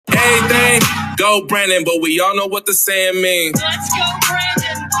go, Brandon, but we all know what the saying means. Let's go,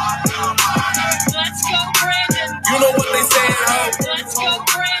 Brandon. Let's go, Brandon. You know what they saying, ho? Let's go,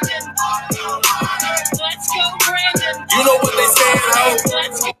 Brandon. Let's go, Brandon. You know what they saying, ho?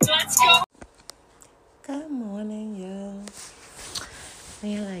 Let's go. Good morning, yo.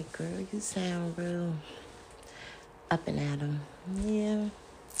 And you're like, girl, you sound real up and at 'em. Yeah.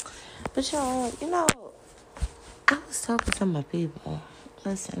 But y'all, you know, I was talking to my people.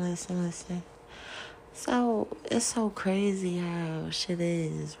 Listen. So, it's so crazy how shit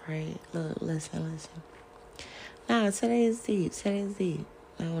is, right? Look, listen. Nah, today is deep.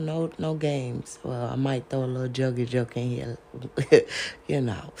 No games. Well, I might throw a little juggy joke in here. You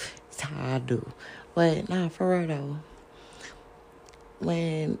know, it's how I do. But, nah, for real, though.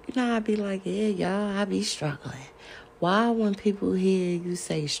 When, you know, I be like, yeah, y'all, I be struggling. Why when people hear you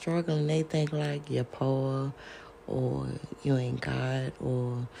say struggling, they think like you're poor or you ain't God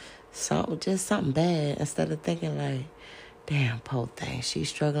or something bad, instead of thinking like, damn, poor thing, she's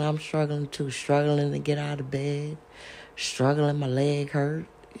struggling, I'm struggling too, struggling to get out of bed, struggling, my leg hurt,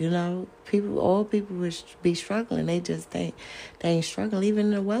 you know, all people would be struggling, they just think they ain't struggling.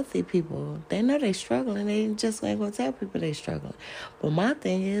 Even the wealthy people, they know they struggling, they just ain't gonna tell people they struggling. But my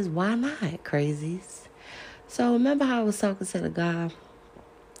thing is, why not, crazies? So remember how I was talking to the guy,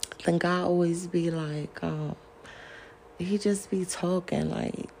 the guy always be like, he just be talking,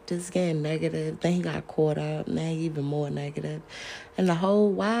 like, just getting negative. Then he got caught up. Now he even more negative. And the whole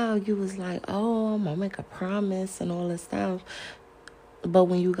while, you was like, oh, I'm going to make a promise and all this stuff. But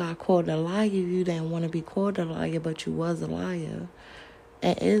when you got called a liar, you didn't want to be called a liar, but you was a liar.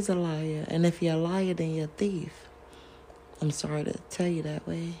 And is a liar. And if you're a liar, then you're a thief. I'm sorry to tell you that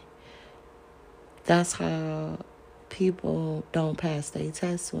way. That's how people don't pass their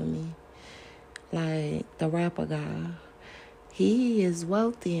tests with me. Like the rapper guy. He is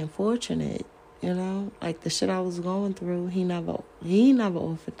wealthy and fortunate, you know? Like, the shit I was going through, he never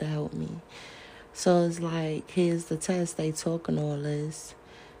offered to help me. So it's like, here's the test. They talking all this.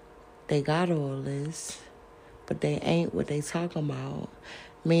 They got all this. But they ain't what they talking about.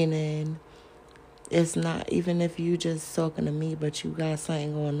 Meaning, it's not, even if you just talking to me, but you got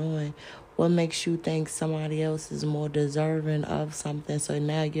something going on, what makes you think somebody else is more deserving of something? So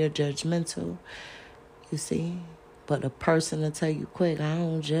now you're judgmental, you see? But a person will tell you quick, I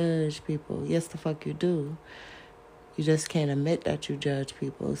don't judge people. Yes, the fuck you do. You just can't admit that you judge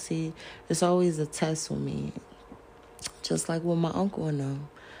people. See, it's always a test with me. Just like with my uncle and them.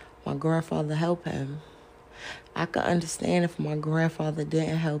 My grandfather helped him. I could understand if my grandfather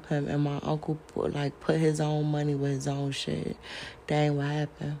didn't help him and my uncle put his own money with his own shit. That ain't what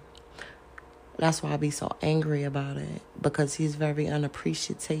happened. That's why I be so angry about it. Because he's very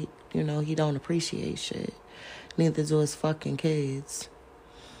unappreciative. You know, he don't appreciate shit. Neither do his fucking kids.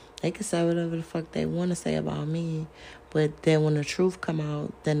 They can say whatever the fuck they want to say about me. But then when the truth come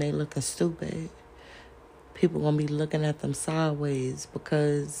out, then they looking stupid. People gonna be looking at them sideways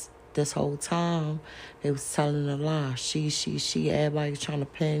because this whole time they was telling a lie. She. Everybody trying to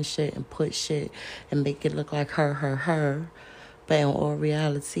pin shit and put shit and make it look like her. But in all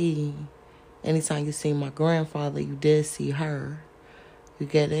reality, anytime you see my grandfather, you did see her. You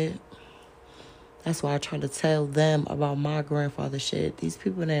get it? That's why I try to tell them about my grandfather shit. These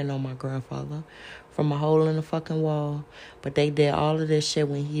people didn't know my grandfather from a hole in the fucking wall. But they did all of this shit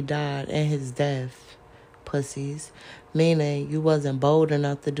when he died and his death. Pussies. Meaning you wasn't bold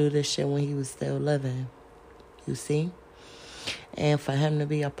enough to do this shit when he was still living. You see? And for him to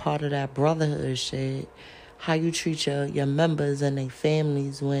be a part of that brotherhood shit, how you treat your members and their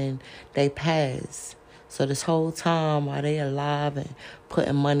families when they pass. So this whole time while they alive and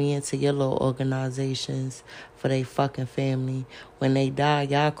putting money into your little organizations for their fucking family, when they die,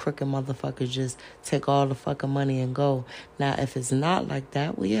 y'all crooked motherfuckers just take all the fucking money and go. Now, if it's not like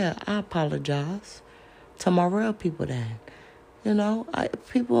that, well, yeah, I apologize to my real people then. You know,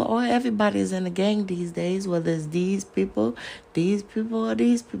 everybody's in the gang these days, whether it's these people, or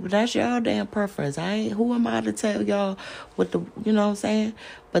these people. That's y'all damn preference. Who am I to tell y'all what the, you know what I'm saying?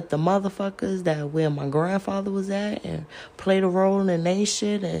 But the motherfuckers that where my grandfather was at and played a role in they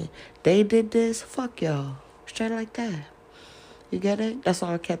shit and they did this, fuck y'all. Straight like that. You get it? That's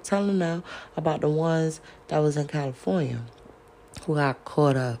all I kept telling them about the ones that was in California who got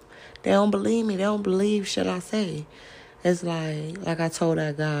caught up. They don't believe me. They don't believe shit I say. It's like I told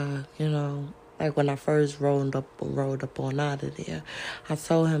that guy, you know, like when I first rolled up on out of there, I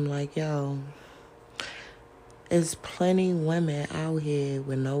told him like, yo, There's plenty women out here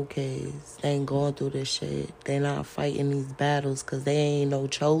with no kids. They ain't going through this shit. They not fighting these battles because they ain't no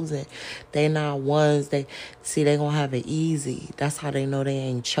chosen. They not ones. They gonna have it easy. That's how they know they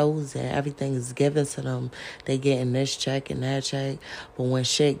ain't chosen. Everything is given to them. They getting this check and that check. But when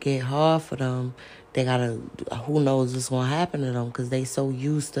shit get hard for them, they gotta, who knows what's gonna happen to them because they so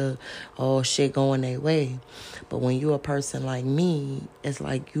used to all shit going their way. But when you a person like me, it's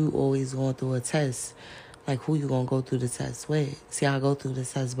like you always going through a test. Like, who you gonna go through the test with? See, I go through the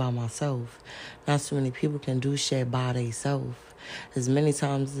test by myself. Not so many people can do shit by themselves. As many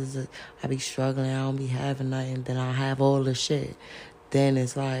times as I be struggling, I don't be having nothing, then I have all the shit. Then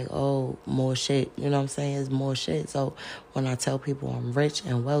it's like, oh, more shit. You know what I'm saying? It's more shit. So when I tell people I'm rich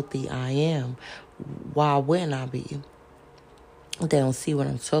and wealthy, I am. Why wouldn't I be? They don't see what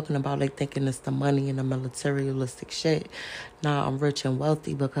I'm talking about. They thinking it's the money and the materialistic shit. Nah, I'm rich and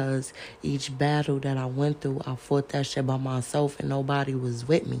wealthy because each battle that I went through, I fought that shit by myself and nobody was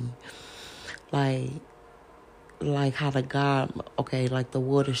with me. Like how the God, okay, like the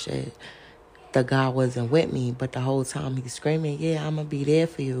water shit. The God wasn't with me, but the whole time he's screaming, yeah, I'm going to be there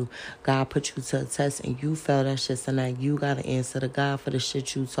for you. God put you to a test and you felt that shit, so now you got to answer to God for the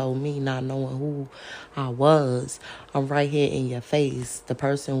shit you told me, not knowing who I was. I'm right here in your face, the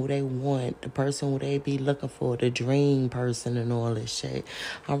person who they want, the person who they be looking for, the dream person and all this shit.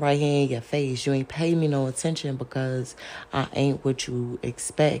 I'm right here in your face. You ain't pay me no attention because I ain't what you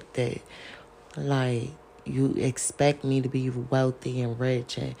expected. Like, you expect me to be wealthy and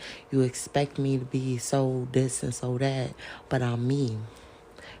rich, and you expect me to be so this and so that, but I'm me.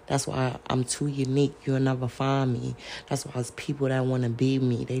 That's why I'm too unique. You'll never find me. That's why it's people that want to be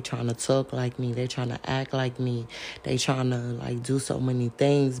me. They trying to talk like me. They trying to act like me. They trying to like do so many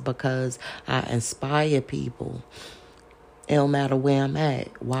things because I inspire people. It don't matter where I'm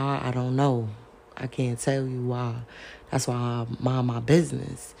at. Why? I don't know. I can't tell you why. That's why I mind my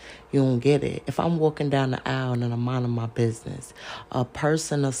business. You don't get it. If I'm walking down the aisle and I'm minding my business, a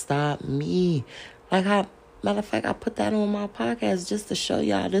person will stop me. Matter of fact, I put that on my podcast just to show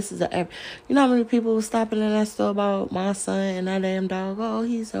y'all this is you know how many people were stopping in that store about my son and that damn dog? Oh,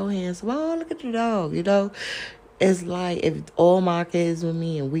 he's so handsome. Oh, look at the dog, you know? It's like if all my kids with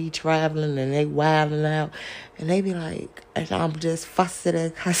me and we traveling and they wilding out and they be like, and I'm just fussing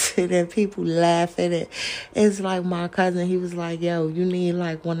and cussing and people laughing. It's like my cousin, he was like, yo, you need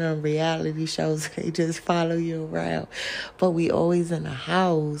like one of them reality shows. They just follow you around. But we always in the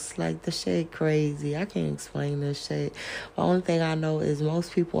house. Like the shit crazy. I can't explain this shit. The only thing I know is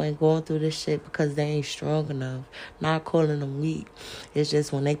most people ain't going through this shit because they ain't strong enough. Not calling them weak. It's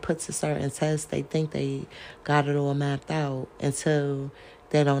just when they put to certain tests, they think they got it all mapped out until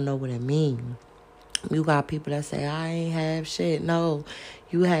they don't know what it means. You got people that say, I ain't have shit. No,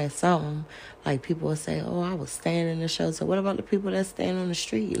 you had something. Like people will say, oh, I was staying in the shelter. What about the people that stand on the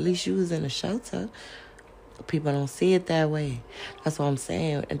street? At least you was in the shelter. People don't see it that way. That's what I'm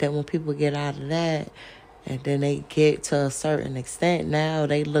saying. And then when people get out of that, and then they get to a certain extent, now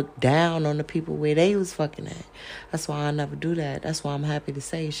they look down on the people where they was fucking at. That's why I never do that. That's why I'm happy to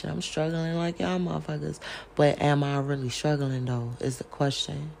say shit. I'm struggling like y'all motherfuckers. But am I really struggling, though, is the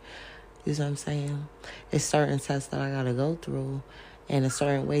question. You see what I'm saying? It's certain tests that I got to go through and in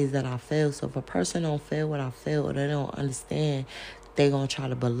certain ways that I feel. So if a person don't feel what I feel or they don't understand, they going to try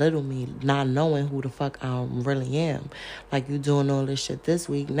to belittle me, not knowing who the fuck I really am. Like, you doing all this shit this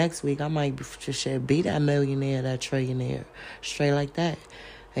week. Next week, I might be that millionaire, that trillionaire. Straight like that.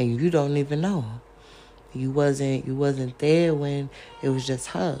 And you don't even know. You wasn't there when it was just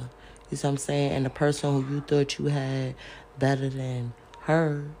her. You see what I'm saying? And the person who you thought you had better than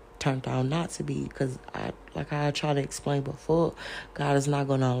her turned out not to be, because like I tried to explain before, God is not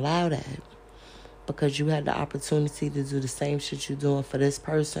going to allow that, because you had the opportunity to do the same shit you're doing for this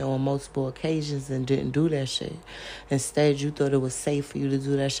person on multiple occasions and didn't do that shit. Instead, you thought it was safe for you to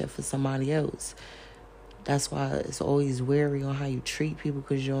do that shit for somebody else. That's why it's always wary on how you treat people,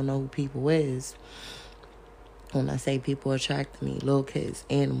 because you don't know who people is. When I say people attract me, little kids,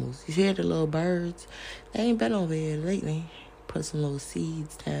 animals, you hear the little birds? They ain't been over here lately. Put some little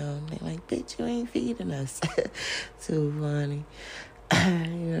seeds down. They like, bitch, you ain't feeding us. Too funny.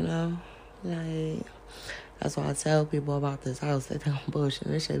 You know? Like, that's why I tell people about this house. They think I'm bullshit.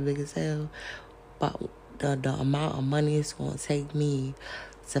 This shit big as hell. But the amount of money it's going to take me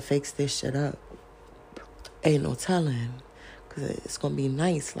to fix this shit up, ain't no telling. Because it's going to be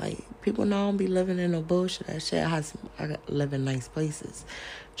nice. Like, people know I don't be living in no bullshit. That shit, I live in nice places.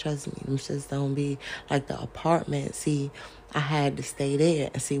 Trust me. Them shits don't be like the apartment. See, I had to stay there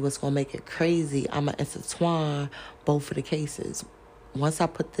and see what's going to make it crazy. I'm going to intertwine both of the cases. once I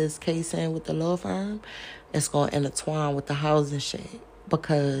put this case in with the law firm, it's going to intertwine with the housing shit.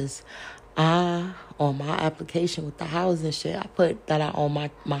 Because on my application with the housing shit, I put that I own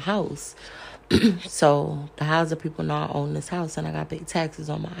my house. So the housing people know I own this house and I got big taxes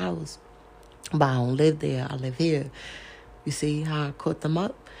on my house. But I don't live there. I live here. You see how I caught them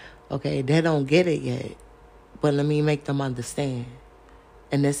up? Okay, they don't get it yet. But let me make them understand.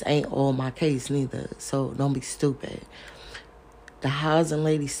 And this ain't all my case neither. So don't be stupid. The housing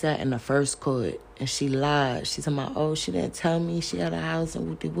lady sat in the first court and she lied. She said, she didn't tell me she had a house in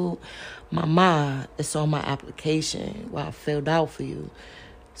whoop-de-whoop. Mama, it's on my application where I filled out for you.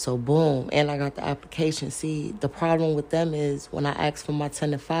 So boom, and I got the application. See, the problem with them is when I asked for my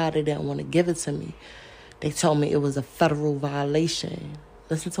 10-5, they didn't want to give it to me. They told me it was a federal violation.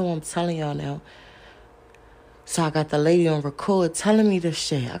 Listen to what I'm telling y'all now. So I got the lady on record telling me this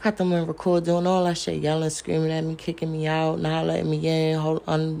shit. I got them on record doing all that shit, yelling, screaming at me, kicking me out, not letting me in,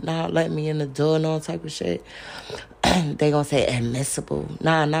 not letting me in the door and all type of shit. They gonna say admissible.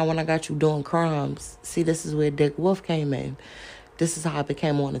 Nah, not when I got you doing crimes. See, this is where Dick Wolf came in. This is how I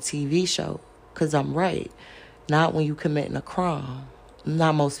became on a TV show. Because I'm right. Not when you committing a crime.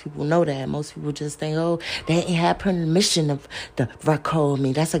 Not most people know that. Most people just think, they ain't have permission to record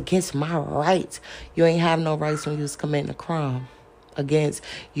me. That's against my rights. You ain't have no rights when you was committing a crime.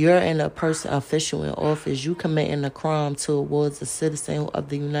 You're in a person official in office. You committing a crime towards a citizen of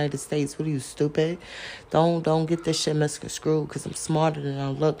the United States. What are you, stupid? Don't get this shit misconstrued because I'm smarter than I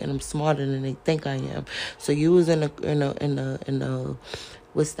look and I'm smarter than they think I am. So you was in the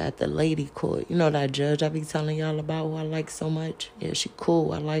what's that, the lady court. You know that judge I be telling y'all about who I like so much? Yeah, she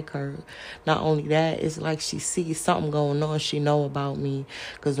cool. I like her. Not only that, it's like she sees something going on she know about me.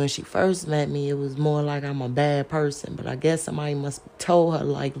 Because when she first met me, it was more like I'm a bad person. But I guess somebody must have told her,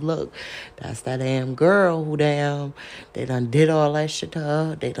 like, look, that's that damn girl who they done did all that shit to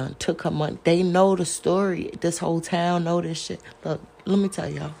her. They done took her money. They know the story. This whole town know this shit. Look, let me tell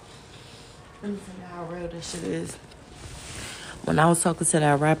y'all. Let me tell you how real this shit is. When I was talking to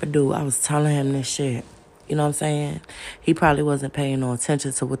that rapper dude, I was telling him this shit. You know what I'm saying? He probably wasn't paying no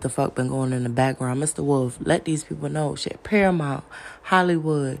attention to what the fuck been going in the background. Mr. Wolf, let these people know. Shit, Paramount,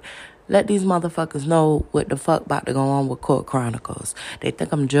 Hollywood. Let these motherfuckers know what the fuck about to go on with Court Chronicles. They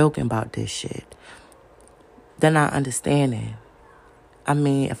think I'm joking about this shit. They're not understanding. I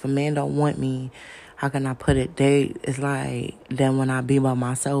mean, if a man don't want me, how can I put it? It's like, then when I be by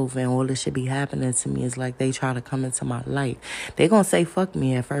myself and all this shit be happening to me, it's like they try to come into my life. They gonna say fuck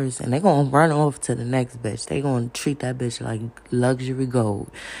me at first, and they gonna run off to the next bitch. They gonna treat that bitch like luxury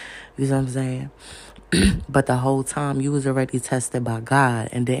gold. You know what I'm saying? But the whole time, you was already tested by God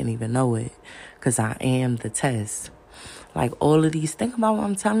and didn't even know it. Because I am the test. Like, all of these, think about what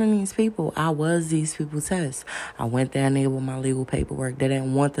I'm telling these people. I was these people's test. I went down there with my legal paperwork. They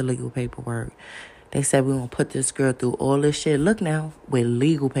didn't want the legal paperwork. They said, we're going to put this girl through all this shit. Look now, with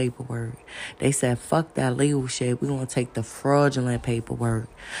legal paperwork. They said, fuck that legal shit. We're going to take the fraudulent paperwork.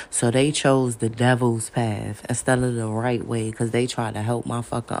 So they chose the devil's path instead of the right way because they tried to help my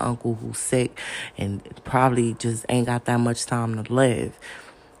fucking uncle who's sick and probably just ain't got that much time to live.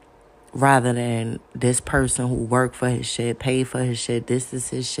 Rather than this person who worked for his shit, paid for his shit, this is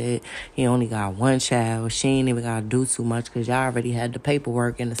his shit. He only got one child. She ain't even got to do too much because y'all already had the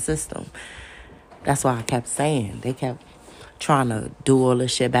paperwork in the system. That's why I kept saying. They kept trying to do all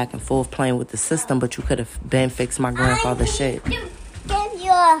this shit back and forth, playing with the system, but you could have been fixed my grandfather's shit. Give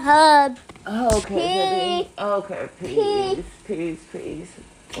you a hug. Okay, okay, peace.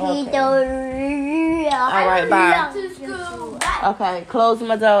 Okay. All right, bye. Okay, close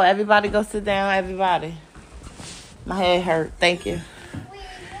my door. Everybody go sit down, everybody. My head hurt. Thank you.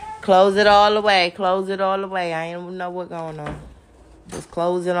 Close it all the way. I ain't even know what's going on. Just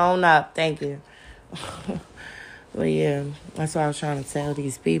close it on up. Thank you. But yeah, that's what I was trying to tell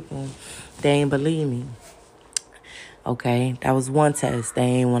these people. They ain't believe me. Okay, that was one test. They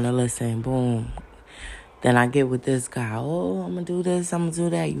ain't want to listen. Boom. Then I get with this guy. Oh, I'm going to do this. I'm going to do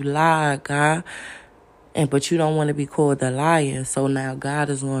that. You lied, God. But you don't want to be called the liar. So now God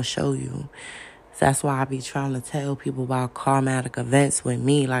is going to show you. That's why I be trying to tell people about karmatic events with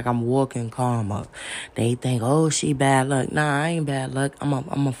me, like I'm walking karma. They think, oh, she bad luck. Nah, I ain't bad luck. I'm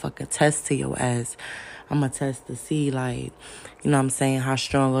a fucking test to your ass. I'm a test to see, like, you know what I'm saying, how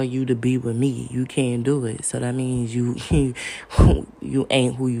strong are you to be with me? You can't do it. So that means you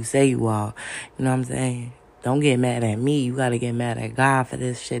ain't who you say you are. You know what I'm saying? Don't get mad at me. You got to get mad at God for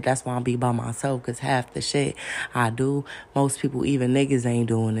this shit. That's why I be by myself, because half the shit I do, most people, even niggas, ain't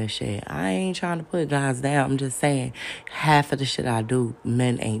doing this shit. I ain't trying to put guys down. I'm just saying half of the shit I do,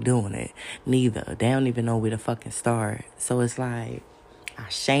 men ain't doing it. Neither. They don't even know where to fucking start. So it's like, I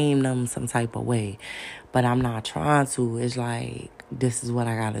shame them some type of way. But I'm not trying to. It's like, this is what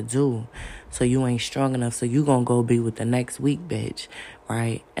I gotta do. So you ain't strong enough, so you gonna go be with the next weak bitch,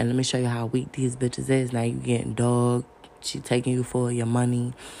 right? And let me show you how weak these bitches is. Now you getting dogged. She taking you for your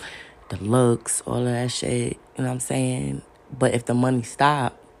money, the looks, all of that shit. You know what I'm saying? But if the money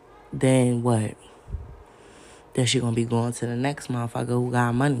stop, then what? Then she gonna be going to the next motherfucker who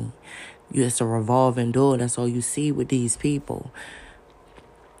got money. It's a revolving door. That's all you see with these people.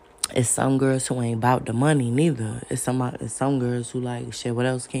 It's some girls who ain't about the money neither. It's some girls who like, shit, what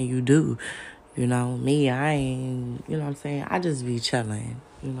else can you do? You know, me, I ain't, you know what I'm saying? I just be chilling.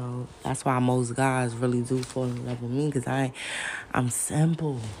 You know, that's why most guys really do fall in love with me, because I'm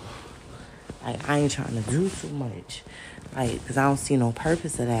simple. Like, I ain't trying to do too much. Like, because I don't see no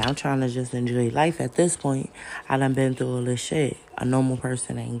purpose of that. I'm trying to just enjoy life at this point. I done been through all this shit a normal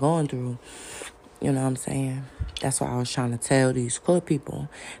person ain't going through. You know what I'm saying? That's why I was trying to tell these court people.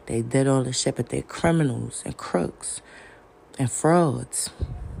 They did all this shit, but they're criminals and crooks and frauds.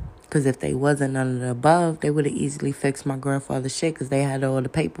 Because if they wasn't none of the above, they would have easily fixed my grandfather's shit, because they had all the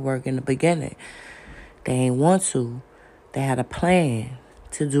paperwork in the beginning. They ain't want to. They had a plan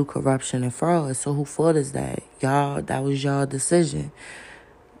to do corruption and fraud. So who fault is that? Y'all, that was y'all decision.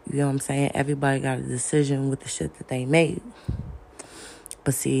 You know what I'm saying? Everybody got a decision with the shit that they made.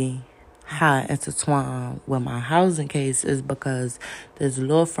 But see, how I intertwine with my housing case is because this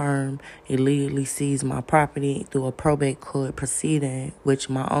law firm illegally seized my property through a probate court proceeding, which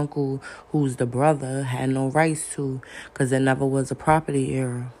my uncle, who's the brother, had no rights to, because there never was a property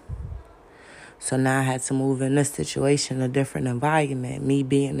error. So now I had to move in this situation, a different environment. Me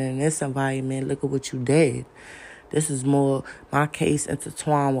being in this environment, look at what you did. This is more, my case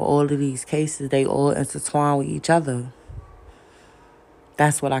intertwined with all of these cases. They all intertwine with each other.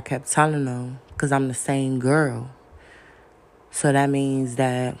 That's what I kept telling them, because I'm the same girl. So that means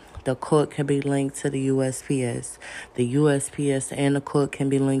that the court can be linked to the USPS. The USPS and the court can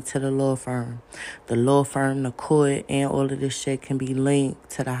be linked to the law firm. The law firm, the court, and all of this shit can be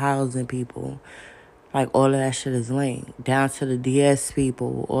linked to the housing people. Like, all of that shit is linked. Down to the DS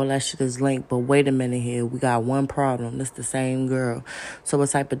people, all that shit is linked. But wait a minute here, we got one problem. It's the same girl. So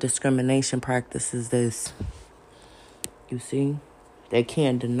what type of discrimination practice is this? You see? They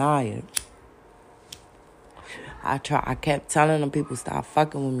can't deny it. I kept telling them people, stop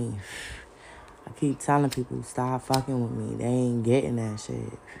fucking with me. I keep telling people, stop fucking with me. They ain't getting that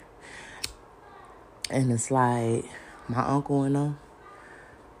shit. And it's like, my uncle and them,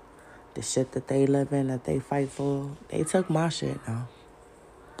 the shit that they live in, that they fight for, they took my shit now.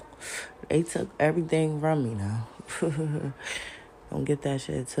 They took everything from me now. Don't get that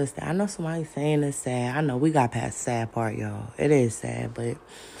shit twisted. I know somebody saying it's sad. I know we got past the sad part, y'all. It is sad, but you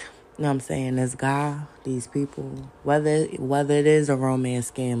know what I'm saying? This guy, these people, whether it is a romance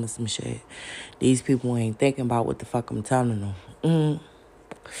scam or some shit, these people ain't thinking about what the fuck I'm telling them.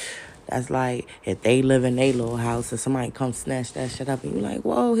 That's like if they live in their little house and somebody come snatch that shit up and you like,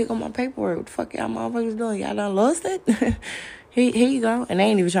 whoa, here go my paperwork. What the fuck y'all motherfuckers doing? Y'all done lost it? Here you go. And they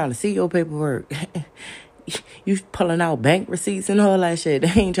ain't even trying to see your paperwork. You pulling out bank receipts and all that shit.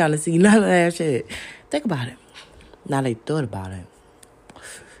 They ain't trying to see none of that shit. Think about it. Now they thought about it.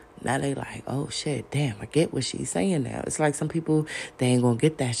 Now they like, oh shit, damn, I get what she's saying now. It's like some people, they ain't gonna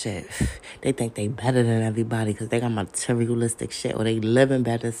get that shit. They think they better than everybody because they got materialistic shit or they living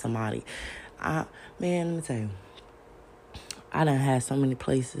better than somebody. Man, let me tell you. I done had so many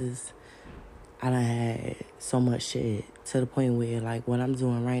places. I done had so much shit to the point where like what I'm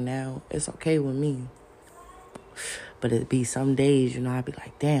doing right now, it's okay with me. But it be some days, you know, I be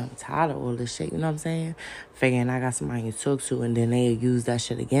like, damn, I'm tired of all this shit, you know what I'm saying? Figuring I got somebody to talk to, and then they use that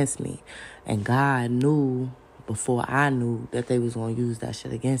shit against me. And God knew before I knew that they was going to use that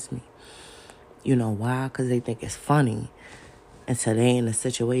shit against me. You know why? Because they think it's funny. And so they in a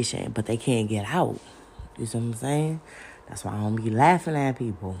situation, but they can't get out. You see what I'm saying? That's why I don't be laughing at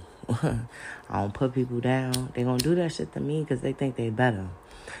people. I don't put people down. They going to do that shit to me because they think they better.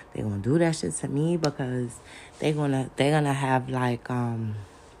 They gonna do that shit to me because they're gonna have like they're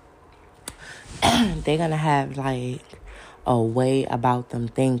gonna have like a way about them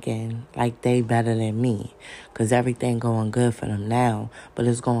thinking like they better than me, because everything going good for them now, but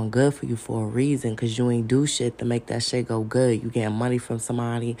it's going good for you for a reason, because you ain't do shit to make that shit go good. You getting money from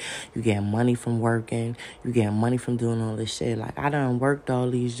somebody, you getting money from working, you getting money from doing all this shit. Like, I done worked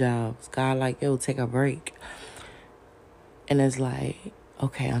all these jobs. God like, yo, take a break. And it's like,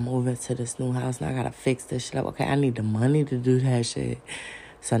 okay, I'm moving to this new house. Now I gotta fix this shit up. Okay, I need the money to do that shit.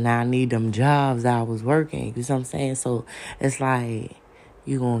 So now I need them jobs that I was working. You see what I'm saying? So it's like,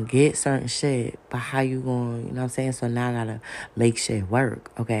 You gonna get certain shit, but how you gonna, you know what I'm saying? So now I gotta make shit work,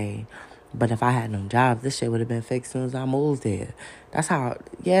 okay? But if I had no job, this shit would have been fixed as soon as I moved there. That's how,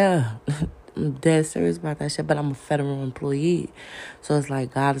 yeah. I'm dead serious about that shit, but I'm a federal employee. So it's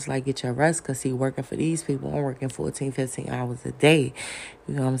like, God is like, get your rest, because he working for these people. I'm working 14, 15 hours a day.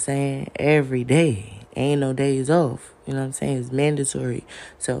 You know what I'm saying? Every day. Ain't no days off. You know what I'm saying? It's mandatory.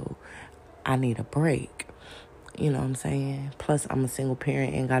 So I need a break. You know what I'm saying? Plus, I'm a single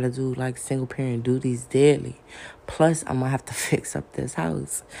parent and got to do, like, single parent duties daily. Plus, I'm going to have to fix up this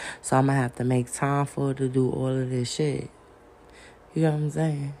house. So I'm going to have to make time for it to do all of this shit. You know what I'm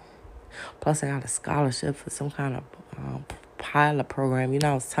saying? Plus, I got a scholarship for some kind of pilot program. You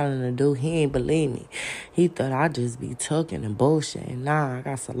know, I was telling the dude, he ain't believe me. He thought I'd just be talking and bullshit. Nah, I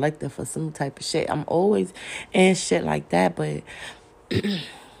got selected for some type of shit. I'm always in shit like that, but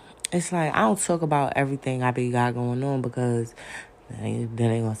it's like, I don't talk about everything I got going on, because then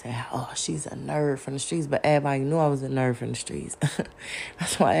they gonna say, oh, she's a nerd from the streets. But everybody knew I was a nerd from the streets.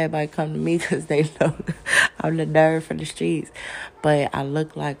 That's why everybody come to me, because they know I'm the nerd from the streets. But I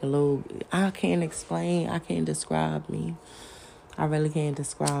look like a little, I can't explain, I can't describe me. I really can't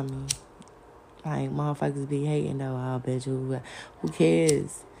describe me. Like, motherfuckers be hating though. I bet you, who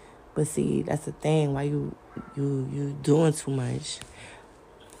cares? But see, that's the thing. Why you doing too much?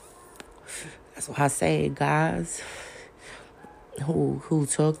 That's why I say, guys who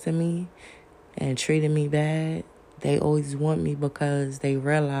talk to me and treated me bad, they always want me because they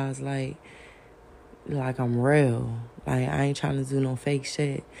realize like I'm real. Like, I ain't trying to do no fake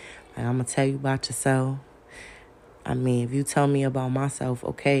shit. Like, I'm gonna tell you about yourself. I mean, if you tell me about myself,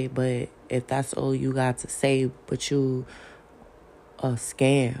 okay, but if that's all you got to say, but you a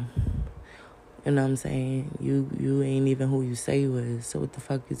scam, you know what I'm saying? You ain't even who you say you is. So what the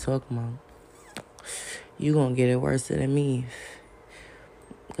fuck you talking about? You gonna get it worse than me.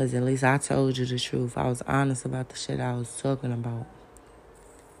 Because at least I told you the truth. I was honest about the shit I was talking about.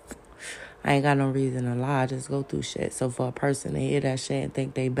 I ain't got no reason to lie. I just go through shit. So for a person to hear that shit and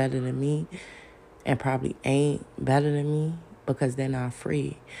think they better than me, and probably ain't better than me because they're not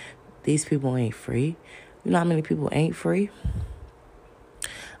free. These people ain't free. You know how many people ain't free?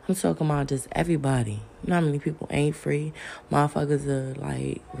 I'm talking about just everybody. You know how many people ain't free? Motherfuckers are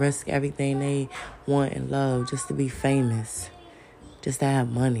like risk everything they want and love just to be famous. Just to have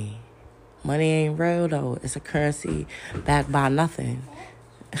money. Money ain't real though. It's a currency backed by nothing.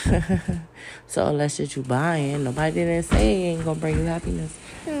 So unless shit you buying, nobody didn't say it ain't gonna bring you happiness.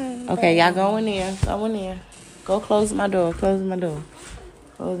 Okay, y'all go in there. Go in there. Go close my door. Close my door.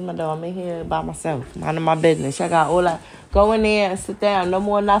 Close my door. I'm in here by myself. Minding my business. I got all that. Go in there and sit down. No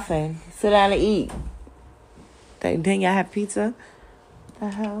more nothing. Sit down and eat. Didn't y'all have pizza? The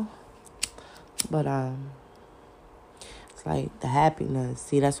hell? But it's like the happiness.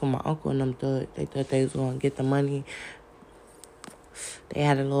 See, that's what my uncle and them thought. They thought they was gonna get the money. They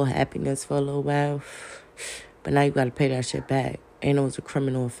had a little happiness for a little while. But now you gotta pay that shit back. Ain't no, it's a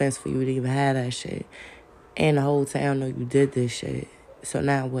criminal offense for you to even have that shit. And the whole town know you did this shit. So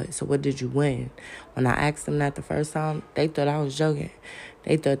now what? So what did you win? When I asked them that the first time, they thought I was joking.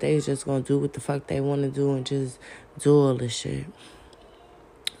 They thought they was just gonna do what the fuck they want to do and just do all this shit.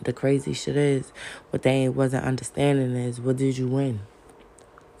 The crazy shit is, what they wasn't understanding is, what did you win?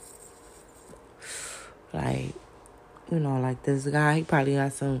 Like, you know, like this guy, he probably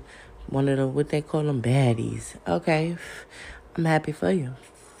got one of the, what they call them, baddies. Okay, I'm happy for you.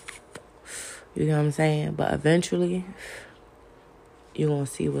 You know what I'm saying? But eventually, you're going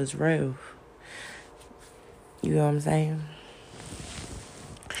to see what's real. You know what I'm saying?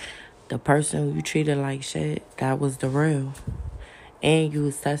 The person who you treated like shit, that was the real. And you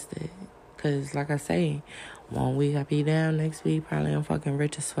was tested. Because, like I say, 1 week I be down, next week probably I'm fucking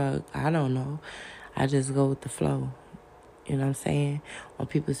rich as fuck. I don't know. I just go with the flow. You know what I'm saying? When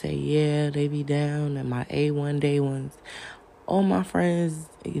people say, yeah, they be down, and my A1 day ones, all my friends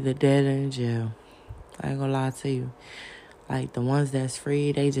either dead or in jail. I ain't gonna lie to you. Like, the ones that's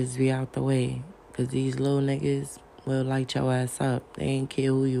free, they just be out the way. Because these little niggas will light your ass up. They ain't care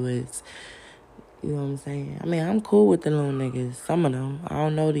who you is. You know what I'm saying? I mean, I'm cool with the little niggas. Some of them. I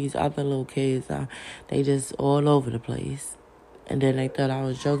don't know these other little kids. They just all over the place. And then they thought I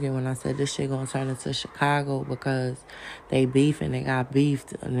was joking when I said this shit gonna turn into Chicago because they beefing. They got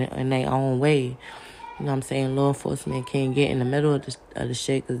beefed in their own way. You know what I'm saying? Law enforcement can't get in the middle of the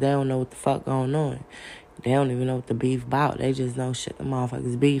shit because they don't know what the fuck going on. They don't even know what the beef about. They just know shit the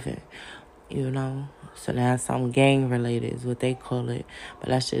motherfuckers beefing. You know? So that's something gang related is what they call it. But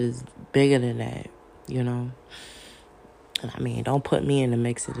that shit is bigger than that. You know? I mean, don't put me in the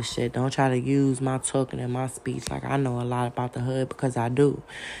mix of the shit. Don't try to use my talking and my speech like I know a lot about the hood, because I do.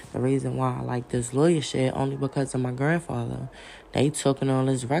 The reason why I like this lawyer shit only because of my grandfather. They talking all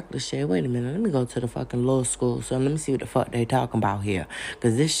this reckless shit. Wait a minute, let me go to the fucking law school. So let me see what the fuck they talking about here.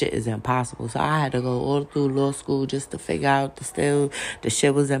 Because this shit is impossible. So I had to go all through law school just to figure out the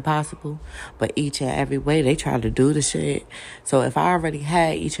shit was impossible. But each and every way they tried to do the shit. So if I already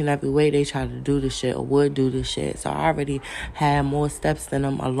had each and every way they tried to do the shit or would do the shit, so I already had more steps than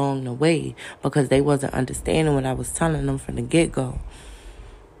them along the way because they wasn't understanding what I was telling them from the get-go.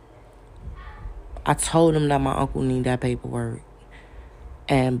 I told them that my uncle need that paperwork.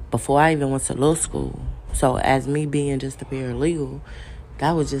 And before I even went to law school, so as me being just a paralegal,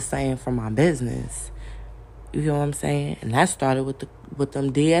 that was just saying for my business. You know what I'm saying? And that started with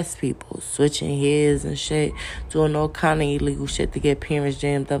them DS people, switching heads and shit, doing all kind of illegal shit to get parents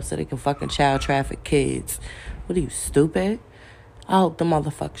jammed up so they can fucking child traffic kids. What are you, stupid? I hope the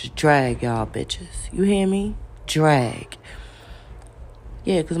motherfuckers drag y'all bitches. You hear me? Drag.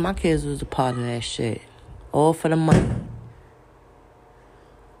 Yeah, because my kids was a part of that shit. All for the money.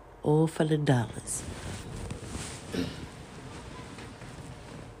 All for the dollars.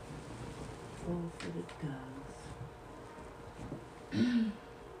 All for the dollars.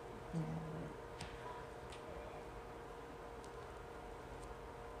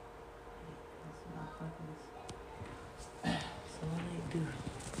 That's all they do.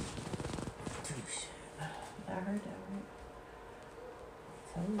 I heard that, right?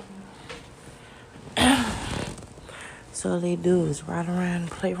 Told you. So all they do is ride around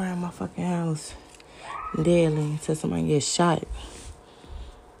and play around my fucking house daily until somebody gets shot.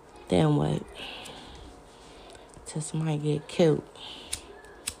 Then what? Till somebody get killed.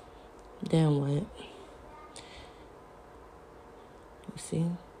 Then what? You see?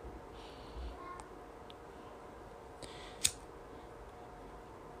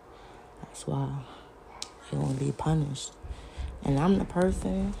 That's why they won't be punished. And I'm the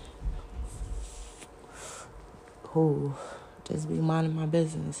person who just be minding my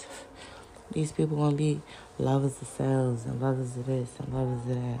business. These people gonna be lovers of sales and lovers of this and lovers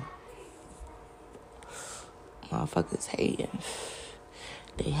of that. Motherfuckers hating.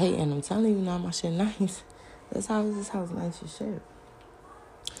 They hating. I'm telling you now, my shit nice. This house nice as shit.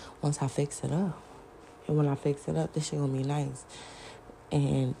 Once I fix it up. And when I fix it up, this shit gonna be nice.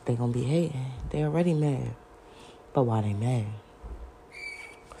 And they gonna be hating. They already mad. But why they mad?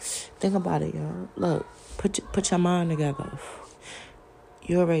 Think about it, y'all. Look, put your mind together.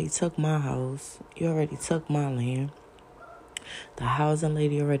 You already took my house. You already took my land. The housing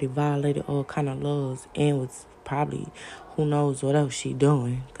lady already violated all kind of laws and was probably, who knows what else she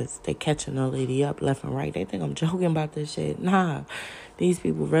doing, because they catching the lady up left and right. They think I'm joking about this shit. Nah, these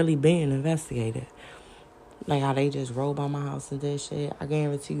people really being investigated. Like how they just rolled by my house and did shit. I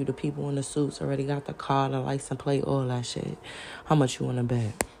guarantee you the people in the suits already got the car, the license plate, all that shit. How much you want to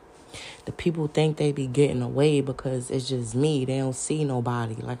bet? The people think they be getting away because it's just me. They don't see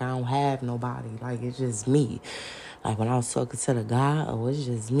nobody. Like, I don't have nobody. Like, it's just me. Like, when I was talking to the guy, oh, it's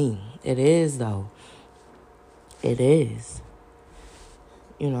just me. It is, though. It is.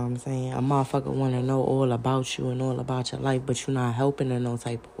 You know what I'm saying? A motherfucker want to know all about you and all about your life, but you're not helping in no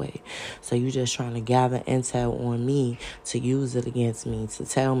type of way. So you just trying to gather intel on me to use it against me, to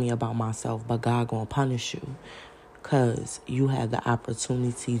tell me about myself, but God gonna punish you. Because you had the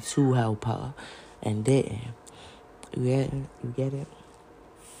opportunity to help her and didn't. You get it?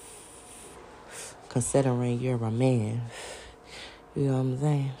 Considering you're a man. You know what I'm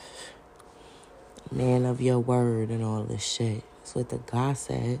saying? Man of your word and all this shit. That's what the God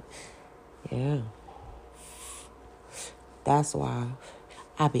said. Yeah. That's why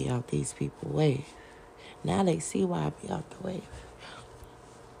I be out these people's way. Now they see why I be out the way.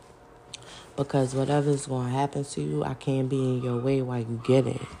 Because whatever's going to happen to you, I can't be in your way while you get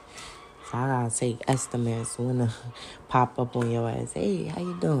it. So I got to take estimates when to pop up on your ass. Hey, how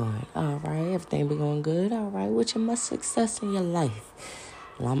you doing? All right, everything be going good? All right, wish you much success in your life.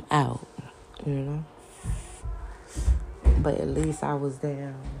 And I'm out, you know? But at least I was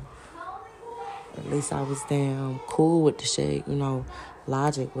down. At least I was down, cool with the shit, you know,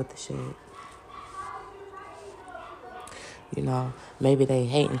 logic with the shit. You know, maybe they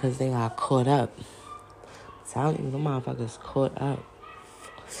hating because they got caught up. I'm telling you, the motherfuckers caught up.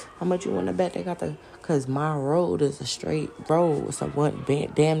 How much you want to bet they got the... Because my road is a straight road. It's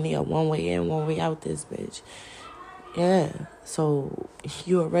damn near one way in, one way out this bitch. Yeah, so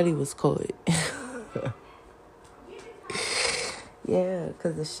you already was caught. Yeah,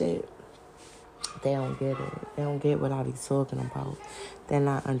 because the shit... They don't get it. They don't get what I be talking about. They're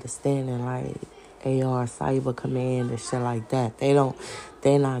not understanding, like, AR Cyber Command and shit like that.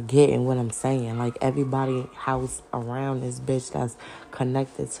 They're not getting what I'm saying. Like, everybody house around this bitch that's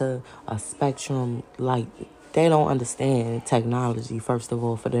connected to a spectrum, like, they don't understand technology, first of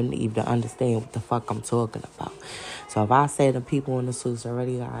all, for them to even understand what the fuck I'm talking about. So if I say the people in the suits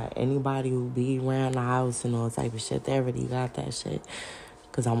already got anybody who be around the house and all type of shit, they already got that shit.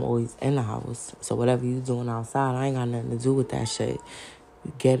 Because I'm always in the house. So whatever you doing outside, I ain't got nothing to do with that shit.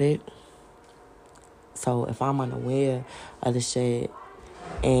 You get it? So if I'm unaware of the shit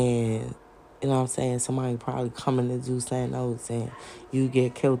and, you know what I'm saying, somebody probably coming to do something else and you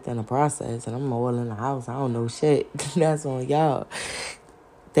get killed in the process and I'm all in the house, I don't know shit. That's on y'all.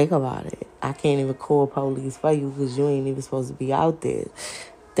 Think about it. I can't even call police for you because you ain't even supposed to be out there.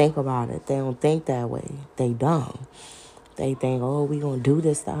 Think about it. They don't think that way. They dumb. They think, oh, we gonna do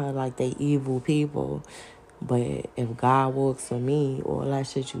this to her like they evil people. But if God works for me, all that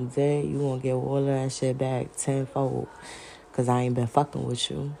shit you did, you gonna get all of that shit back tenfold. Because I ain't been fucking with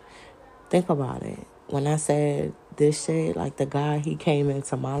you. Think about it. When I said this shit, like the guy, he came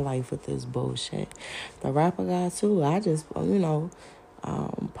into my life with this bullshit. The rapper guy, too. I just,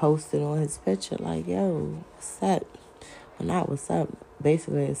 posted on his picture like, yo, what's up? Well, not what's up.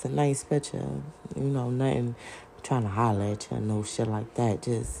 Basically, it's a nice picture. Nothing trying to holler at you and no shit like that.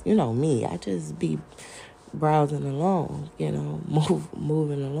 Just, me. I just be browsing along,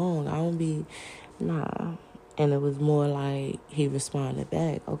 moving along. I don't be, nah. And it was more like he responded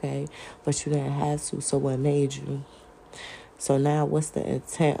back, okay, but you didn't have to, so what made you? So now what's the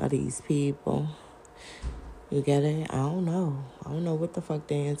intent of these people? You get it? I don't know. I don't know what the fuck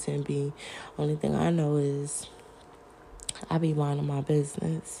their intent be. Only thing I know is I be minding my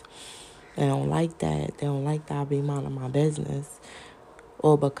business. They don't like that. They don't like that I be minding my business.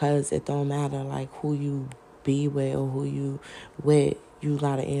 Or because it don't matter, like, who you be with or who you with, you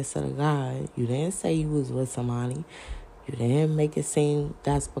gotta answer to God. You didn't say you was with somebody. You didn't make it seem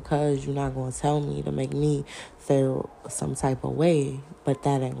that's because you're not gonna tell me to make me feel some type of way. But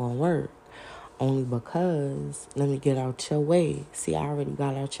that ain't gonna work. Only because, let me get out your way. See, I already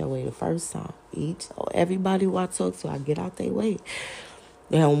got out your way the first time. Everybody who I talk to, I get out their way.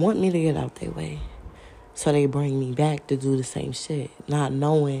 They don't want me to get out their way. So they bring me back to do the same shit. Not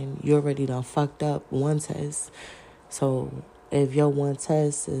knowing you already done fucked up one test. So if your one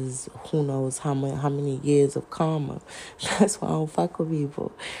test is who knows how many years of karma, that's why I don't fuck with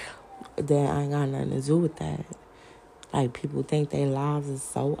people. Then I ain't got nothing to do with that. Like, people think their lives is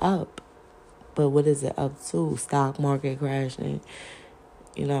so up. But what is it up to? Stock market crashing.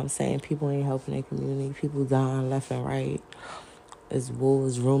 You know what I'm saying? People ain't helping their community. People dying left and right. It's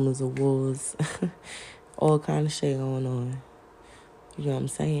wars, rumors of wars. All kind of shit going on. You know what I'm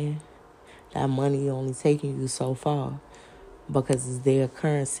saying? That money only taking you so far. Because it's their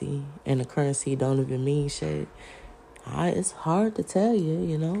currency. And the currency don't even mean shit. It's hard to tell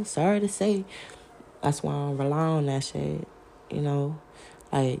you, Sorry to say. That's why I don't rely on that shit.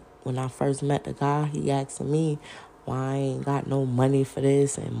 Like, when I first met the guy, he asked me why I ain't got no money for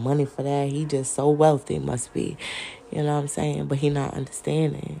this and money for that. He just so wealthy, must be. You know what I'm saying? But he not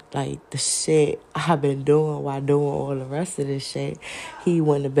understanding. Like, the shit I've been doing while doing all the rest of this shit, he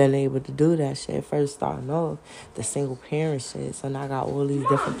wouldn't have been able to do that shit. First starting off, the single parent shit. So now I got all these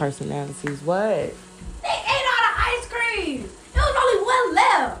different personalities. What? They ate all the ice cream. There was only one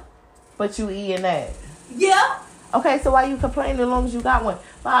left. But you eating that? Yeah. Okay, so why you complaining as long as you got one?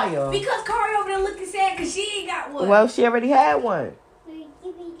 Bye, y'all. Because Kari over there looking sad because she ain't got one. Well, she already had one.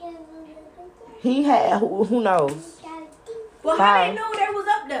 He had, who knows? Well, how they know that was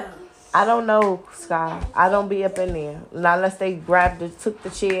up there? I don't know, Sky. I don't be up in there. Not unless they took the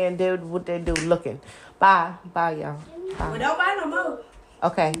chair and did what they do looking. Bye. Bye, y'all. Bye. Well, don't buy no more.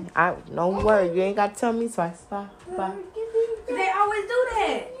 Okay. Don't worry. You ain't got to tell me twice. Bye. Bye. They always do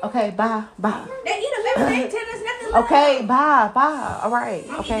that. Okay, bye. Bye. They eat up everything till there's nothing left. Okay, bye. Bye. All right.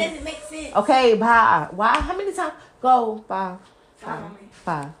 Mommy, Okay. it doesn't make sense. Okay, bye. Why? How many times? Go. Bye. Bye.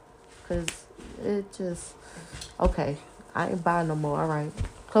 Bye. Because it just... Okay. I ain't buying no more. All right.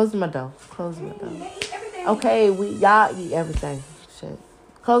 Close my door. Close my door. They eat everything. Okay, y'all eat everything. Shit.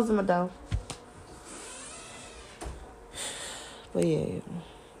 Close my door. But yeah.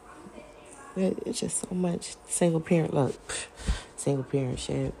 It's just so much single parent. Look. Single parent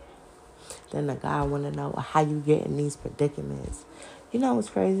shit. Then the guy want to know how you get in these predicaments. You know what's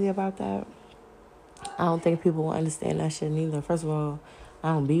crazy about that? I don't think people will understand that shit neither. First of all, I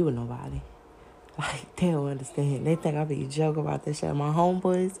don't be with nobody. Like, they don't understand. They think I be joking about this shit. My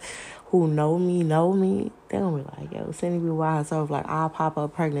homeboys who know me, they gonna be like, yo, Cindy be by herself. Like, I'll pop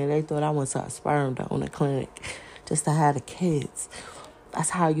up pregnant. They thought I went to a sperm donor clinic just to have the kids. That's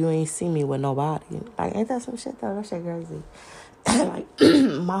how you ain't see me with nobody. Like, ain't that some shit, though? That shit crazy. Like,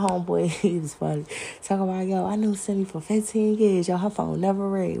 my homeboy, he was funny. Talking about, yo, I knew Cindy for 15 years. Yo, her phone never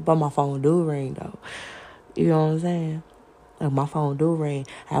ring. But my phone do ring, though. You know what I'm saying? Like, my phone do ring.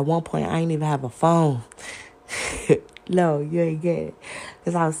 At one point, I ain't even have a phone. No, you ain't get it.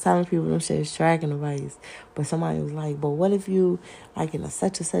 Because I was telling people them shit is tracking device. But somebody was like, but what if you, like, in a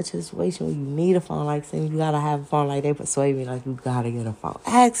such and such situation where you need a phone? Like, saying you gotta have a phone. Like, they persuade me, like, you gotta get a phone.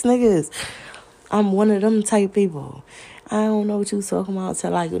 Ask niggas. I'm one of them type people. I don't know what you talking about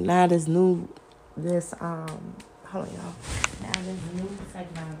till, like, now hold on, y'all. Now this new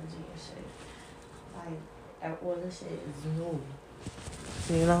technology and shit. Like, all this shit is new.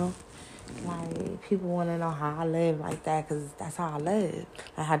 You know? Like, people want to know how I live like that because that's how I live.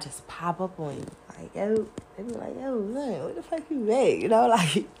 Like, I just pop up on you. Like, yo, they be like, yo, man, where the fuck you at? You know,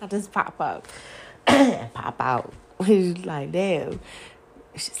 like, I just pop up and pop out. She's like, damn.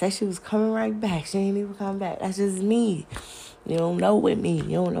 She said she was coming right back. She ain't even come back. That's just me. You don't know with me.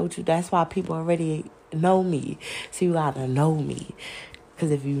 You don't know what you... That's why people already know me. So you gotta know me.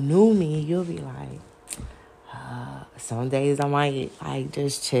 Because if you knew me, you'll be like... some days I might, like,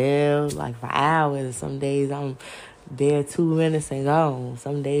 just chill, like, for hours. Some days I'm there 2 minutes and gone.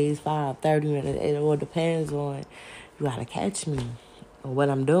 Some days 30 minutes. It all depends on... You gotta catch me. Or what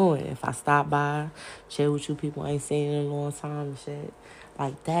I'm doing. If I stop by, chill with you people I ain't seen in a long time and shit.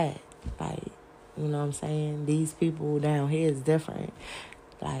 Like that. Like, you know what I'm saying? These people down here is different.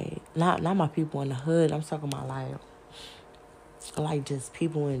 Like, not my people in the hood. I'm talking about, like just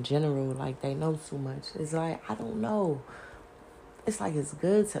people in general. Like, they know too much. It's like, I don't know. It's like it's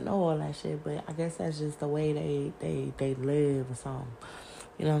good to know all that shit, but I guess that's just the way they live or something.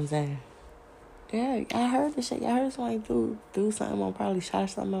 You know what I'm saying? Yeah, I heard the shit. I heard somebody do something on probably shot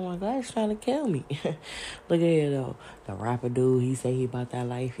something in my glass trying to kill me. Look at here, though. The rapper dude, he say he about that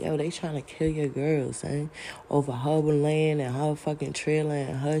life. Yo, they trying to kill your girl, son. Over her land and her fucking trailer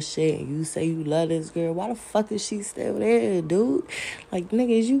and her shit. And you say you love this girl. Why the fuck is she still there, dude? Like,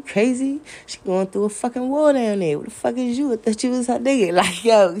 nigga, is you crazy? She going through a fucking war down there. What the fuck is you? I thought you was her nigga. Like,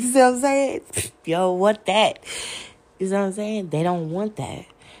 yo, you see what I'm saying? Yo, what that? You see what I'm saying? They don't want that.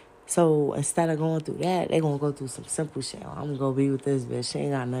 So instead of going through that, they gonna go through some simple shit. I'm gonna go be with this bitch. She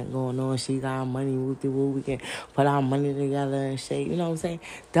ain't got nothing going on. She got money. We can put our money together and shit. You know what I'm saying?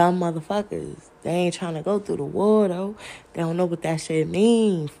 Dumb motherfuckers. They ain't trying to go through the war, though. They don't know what that shit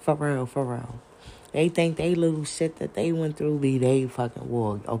mean. For real. They think they little shit that they went through be they fucking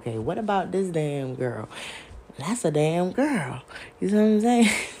war. Okay, what about this damn girl? That's a damn girl. You know what I'm saying?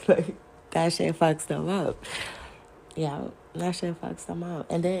 Like, that shit fucks them up. Yeah. That shit fucks them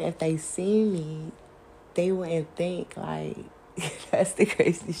up. And then if they see me, they wouldn't think, like, that's the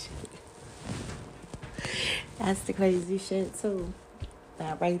crazy shit. That's the crazy shit, too.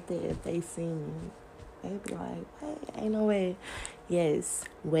 That right there, if they see me, they'd be like, what? Ain't no way. Yes,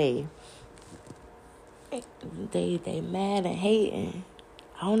 way. They mad and hating.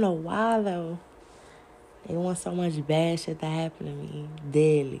 I don't know why, though. They want so much bad shit to happen to me.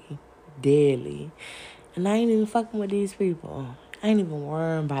 Daily. And I ain't even fucking with these people. I ain't even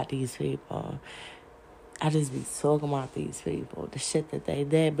worrying about these people. I just be talking about these people. The shit that they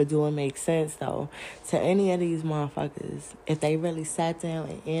did. But do it make sense, though? To any of these motherfuckers, if they really sat down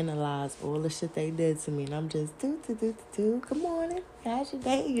and analyzed all the shit they did to me, and I'm just, good morning. How's your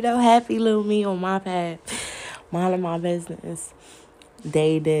day? You know, happy little me on my path. Minding my business.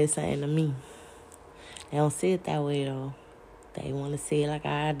 They did something to me. They don't see it that way, though. They want to see it like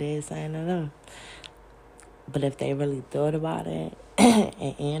I did something to them. But if they really thought about it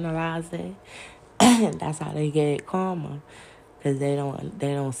and analyzed it, that's how they get karma. Because they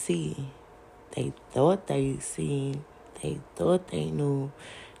don't see. They thought they seen. They thought they knew.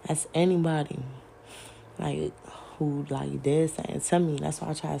 That's anybody. Like, who, like, did something to me. That's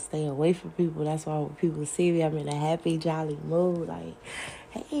why I try to stay away from people. That's why when people see me, I'm in a happy, jolly mood. Like,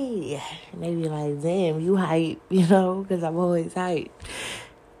 hey. And they be like, damn, you hype. You know, because I'm always hype.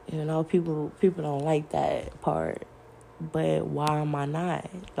 You know, people don't like that part. But why am I not?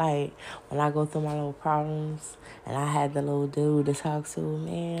 Like, when I go through my little problems and I had the little dude to talk to,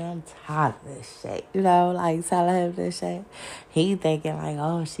 man, I'm tired of this shit. You know, like, telling him this shit. He thinking like,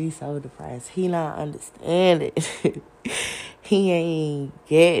 oh, she's so depressed. He not understand it. he ain't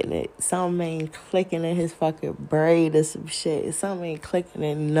getting it. Something ain't clicking in his fucking brain or some shit. Something ain't clicking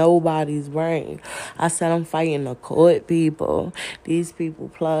in nobody's brain. I said I'm fighting the court people. These people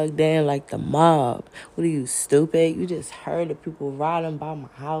plugged in like the mob. What are you, stupid? You just heard the people riding by my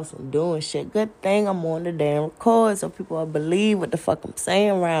house and doing shit. Good thing I'm on the damn record so people will believe what the fuck I'm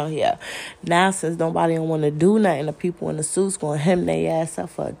saying around here. Now since nobody don't want to do nothing, the people in the suits gonna hem their ass up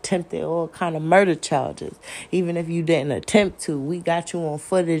for attempted all kind of murder charges. Even if you didn't attempt to, we got you on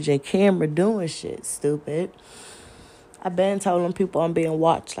footage and camera doing shit, stupid. I been telling people I'm being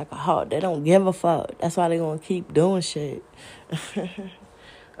watched like a hawk. They don't give a fuck. That's why they gonna keep doing shit.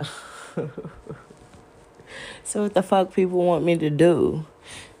 So what the fuck people want me to do?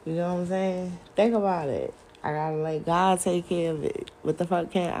 You know what I'm saying? Think about it. I gotta let God take care of it. What the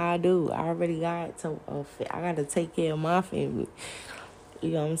fuck can I do? I already got I gotta take care of my family. You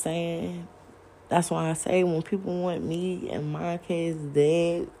know what I'm saying? That's why I say when people want me and my kids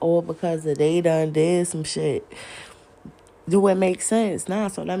dead, or because they done did some shit, do it make sense? Nah,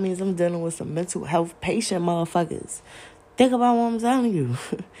 so that means I'm dealing with some mental health patient motherfuckers. Think about what I'm telling you.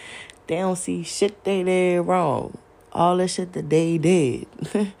 They don't see shit they did wrong. All the shit that they did.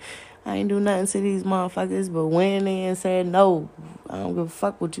 I ain't do nothing to these motherfuckers, but went in and said, no, I don't give a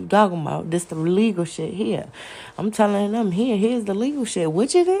fuck what you talking about. This the legal shit here. I'm telling them, here's the legal shit,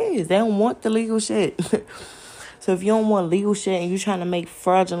 which it is. They don't want the legal shit. So if you don't want legal shit and you trying to make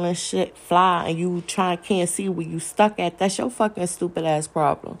fraudulent shit fly and you can't see where you stuck at, that's your fucking stupid ass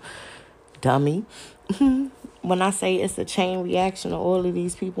problem, dummy. When I say it's a chain reaction of all of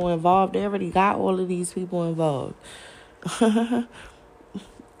these people involved, they already got all of these people involved.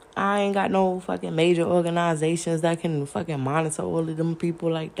 I ain't got no fucking major organizations that can fucking monitor all of them people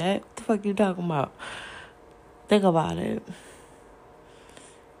like that. What the fuck you talking about? Think about it.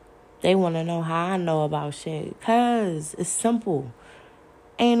 They want to know how I know about shit. Because it's simple.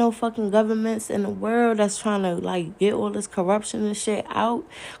 Ain't no fucking governments in the world that's trying to, like, get all this corruption and shit out.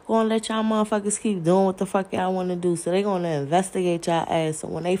 Gonna let y'all motherfuckers keep doing what the fuck y'all want to do. So they gonna investigate y'all ass. So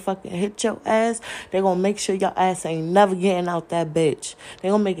when they fucking hit your ass, they gonna make sure your ass ain't never getting out that bitch. They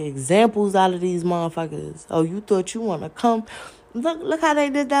gonna make examples out of these motherfuckers. Oh, you thought you want to come? Look how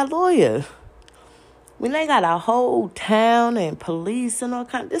they did that lawyer. When they got a whole town and police and all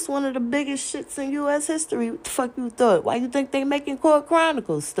kind, this one of the biggest shits in U.S. history. What the fuck you thought? Why you think they making court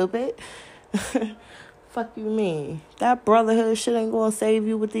chronicles, stupid? Fuck you mean? That brotherhood shit ain't gonna save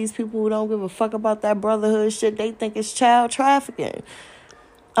you with these people who don't give a fuck about that brotherhood shit. They think it's child trafficking.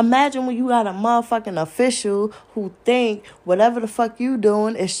 Imagine when you got a motherfucking official who think whatever the fuck you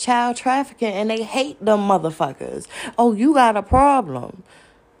doing is child trafficking and they hate them motherfuckers. Oh, you got a problem.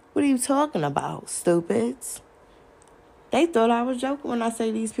 What are you talking about, stupids? They thought I was joking when I say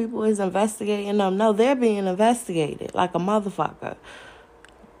these people is investigating them. No, they're being investigated like a motherfucker.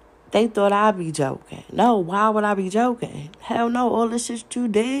 They thought I'd be joking. No, why would I be joking? Hell no, all this shit you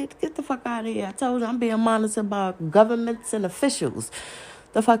did, get the fuck out of here. I told you I'm being monitored by governments and officials.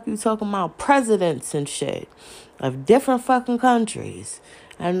 The fuck you talking about? Presidents and shit of different fucking countries.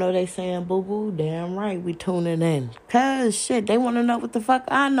 I know they saying boo-boo. Damn right, we tuning in. Cause shit, they want to know what the fuck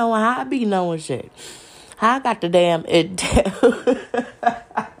I know and how I be knowing shit. How I got the damn it down.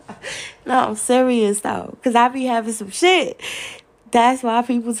 No, I'm serious though. Cause I be having some shit. That's why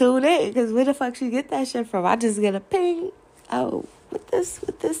people tune in. Cause where the fuck she get that shit from? I just get a ping. Oh, what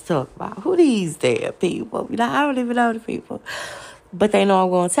this talk about? Who these damn people? You know, I don't even know the people. But they know I'm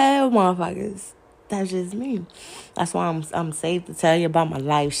gonna tell motherfuckers. That's just me. That's why I'm safe to tell you about my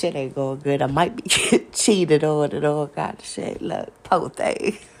life. Shit ain't going good. I might be cheated on and all kind of shit. Look, poor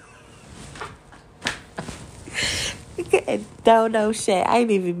thing. Don't know shit. I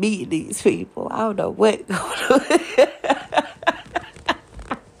ain't even meeting these people. I don't know what going on.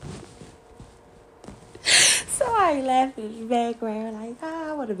 Somebody laughing in the background like,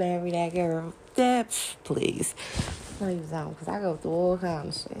 I want to marry that girl. Yeah, please. Please don't, because I go through all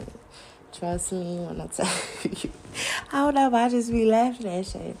kinds of shit. Trust me when I tell you. I don't know, but I just be laughing at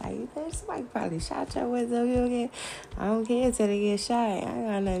shit. Like, somebody probably shot your window. I don't care until they get shot. I ain't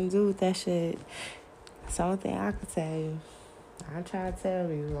got nothing to do with that shit. That's the only thing I can tell you. I try to tell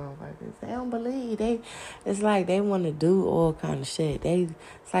these motherfuckers. They don't believe. It's like they want to do all kind of shit.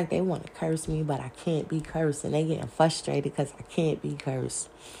 It's like they want to curse me, but I can't be cursed. And they getting frustrated because I can't be cursed.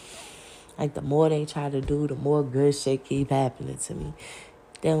 Like, the more they try to do, the more good shit keep happening to me.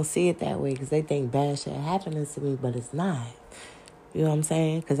 They don't see it that way because they think bad shit happening to me, but it's not. You know what I'm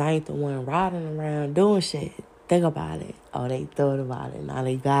saying? Because I ain't the one riding around doing shit. Think about it. Oh, they thought about it. Now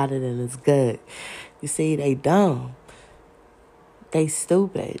they got it and it's good. You see, they dumb. they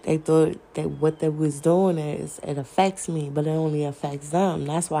stupid. They thought that what they was doing is it affects me, but it only affects them.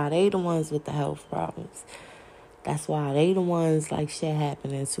 That's why they the ones with the health problems. That's why they the ones like shit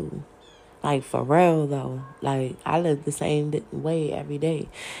happening to. Like, for real, though. Like, I live the same way every day.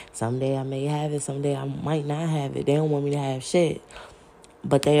 Someday I may have it. Someday I might not have it. They don't want me to have shit.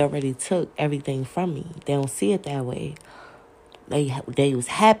 But they already took everything from me. They don't see it that way. They was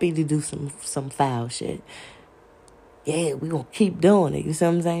happy to do some foul shit. Yeah, we gonna keep doing it. You see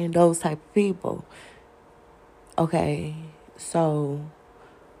what I'm saying? Those type of people. Okay, so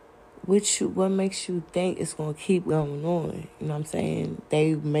what makes you think it's gonna keep going on? You know what I'm saying?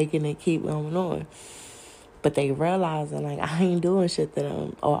 They making it keep going on. But they realizing, like, I ain't doing shit to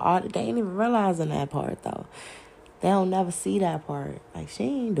them. They ain't even realizing that part, though. They don't never see that part. Like, she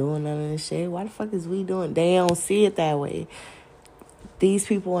ain't doing none of this shit. Why the fuck is we doing? They don't see it that way. These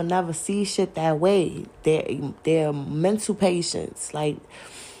people will never see shit that way. They're mental patients. Like,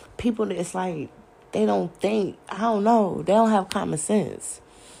 people, it's like, they don't think, I don't know. They don't have common sense.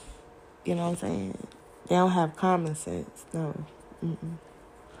 You know what I'm saying? They don't have common sense. No. Mm-mm.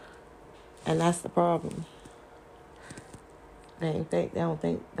 And that's the problem. They don't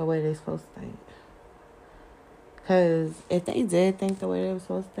think the way they're supposed to think. Because if they did think the way they were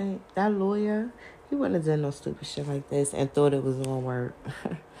supposed to think, that lawyer, he wouldn't have done no stupid shit like this and thought it was going to work.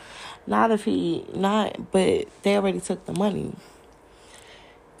 But they already took the money.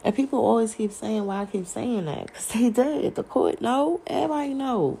 And people always keep saying why I keep saying that. Because they did. The court know. Everybody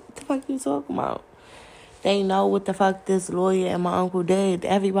know. What the fuck you talking about? They know what the fuck this lawyer and my uncle did.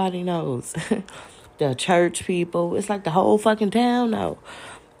 Everybody knows. The church people. It's like the whole fucking town know.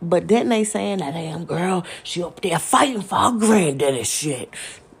 But then they saying that damn girl, she up there fighting for her granddad and shit.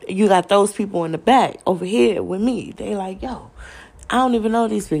 You got those people in the back over here with me. They like, yo, I don't even know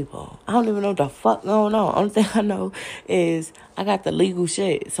these people. I don't even know what the fuck going on. Only thing I know is I got the legal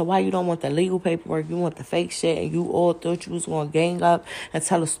shit. So why you don't want the legal paperwork? You want the fake shit, and you all thought you was going to gang up and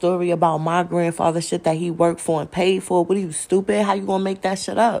tell a story about my grandfather shit that he worked for and paid for. What are you, stupid? How you going to make that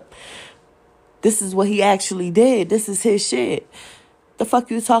shit up? This is what he actually did. This is his shit. The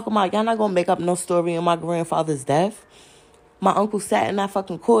fuck you talking about? Y'all not going to make up no story on my grandfather's death. My uncle sat in that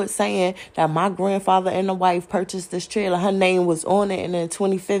fucking court saying that my grandfather and the wife purchased this trailer. Her name was on it. And in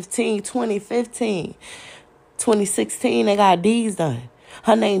 2016, they got deeds done.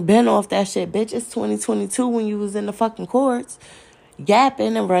 Her name been off that shit, bitch. It's 2022 when you was in the fucking courts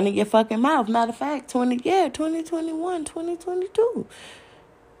yapping and running your fucking mouth. Matter of fact, 2021, 2022.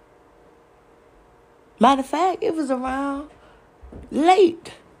 Matter of fact, it was around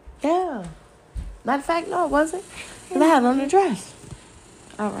late. Yeah. Matter of fact, no, it wasn't. Because I had on the dress.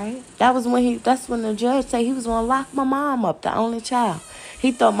 All right. That's when the judge said he was going to lock my mom up, the only child.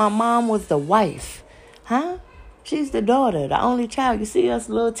 He thought my mom was the wife. Huh? She's the daughter, the only child. You see us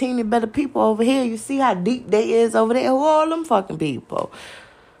little teeny better people over here. You see how deep they is over there. Who all them fucking people?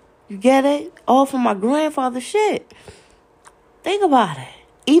 You get it? All from my grandfather's shit. Think about it.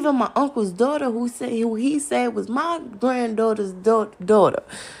 Even my uncle's daughter, who he said was my granddaughter's daughter,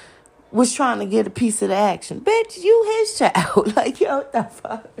 was trying to get a piece of the action. Bitch, you his child. Like, yo, what the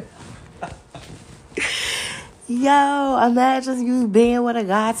fuck? Yo, imagine you being with a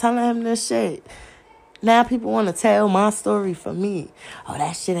guy telling him this shit. Now people want to tell my story for me. Oh,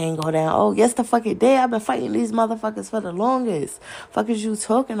 that shit ain't go down. Oh, yes, the fuck it did. I've been fighting these motherfuckers for the longest. Fuck is you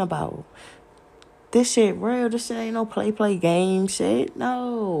talking about? This shit real. This shit ain't no play game shit.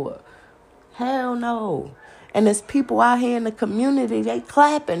 No. Hell no. And there's people out here in the community, they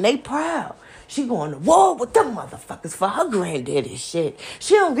clapping, they proud. She going to war with them motherfuckers for her granddaddy shit.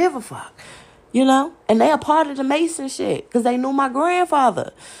 She don't give a fuck. You know? And they a part of the Mason shit because they knew my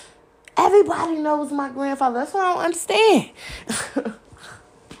grandfather. Everybody knows my grandfather. That's what I don't understand.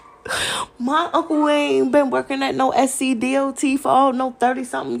 My uncle ain't been working at no SCDOT for no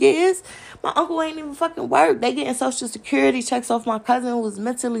 30-something years. My uncle ain't even fucking work. They getting Social Security checks off my cousin who was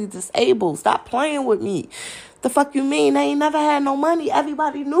mentally disabled. Stop playing with me. The fuck you mean? They ain't never had no money.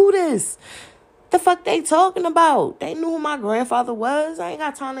 Everybody knew this. The fuck they talking about? They knew who my grandfather was. I ain't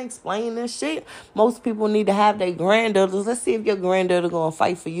got time to explain this shit. Most people need to have their granddaughters. Let's see if your granddaughter gonna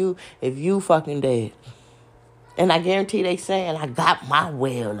fight for you if you fucking dead. And I guarantee they saying, I got my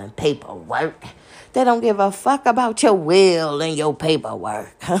will and paperwork. They don't give a fuck about your will and your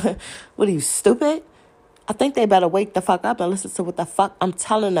paperwork. What are you, stupid? I think they better wake the fuck up and listen to what the fuck I'm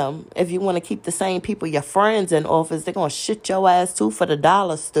telling them. If you want to keep the same people, your friends in office, they're going to shit your ass too for the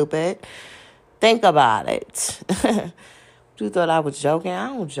dollar, stupid. Think about it. You thought I was joking? I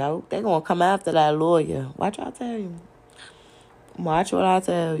don't joke. They're going to come after that lawyer. Watch what I tell you. Watch what I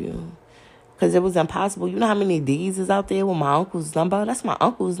tell you. Because it was impossible. You know how many deeds is out there with my uncle's number? That's my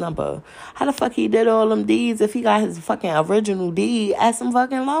uncle's number. How the fuck he did all them deeds if he got his fucking original deed at some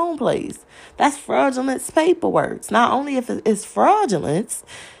fucking loan place? That's fraudulent paperwork. Not only if it's fraudulent,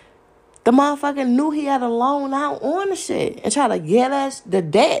 the motherfucker knew he had a loan out on the shit and try to get us the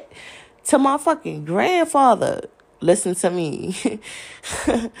debt to my fucking grandfather. Listen to me.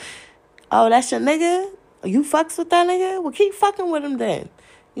 Oh, that's your nigga? You fucks with that nigga? Well, keep fucking with him then.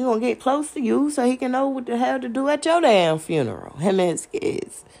 You gonna get close to you so he can know what the hell to do at your damn funeral. Him and his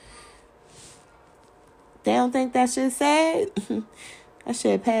kids. They don't think that shit sad? That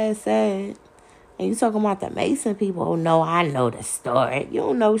shit past sad. And you talking about the Mason people? Oh, no, I know the story. You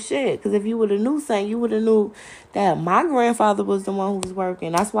don't know shit. Because if you would have knew something, you would have knew that my grandfather was the one who was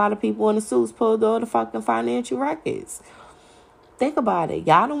working. That's why the people in the suits pulled all the fucking financial records. Think about it.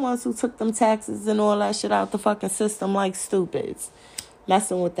 Y'all the ones who took them taxes and all that shit out the fucking system like stupids.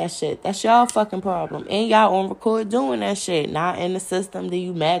 Messing with that shit. That's y'all fucking problem. And y'all on record doing that shit. Not in the system. Then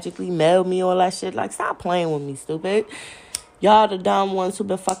you magically mail me all that shit. Like, stop playing with me, stupid. Y'all the dumb ones who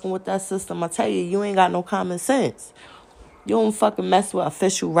been fucking with that system. I tell you, you ain't got no common sense. You don't fucking mess with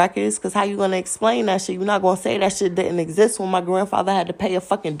official records. Because how you going to explain that shit? You're not going to say that shit didn't exist when my grandfather had to pay a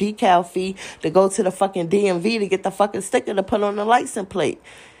fucking decal fee to go to the fucking DMV to get the fucking sticker to put on the license plate.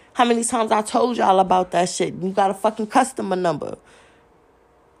 How many times I told y'all about that shit? You got a fucking customer number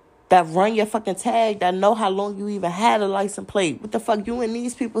that run your fucking tag, that know how long you even had a license plate. What the fuck? You in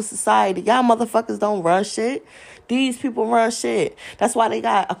these people's society. Y'all motherfuckers don't run shit. These people run shit. That's why they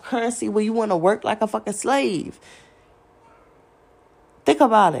got a currency where you want to work like a fucking slave. Think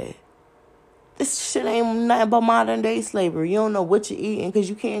about it. This shit ain't nothing but modern day slavery. You don't know what you're eating because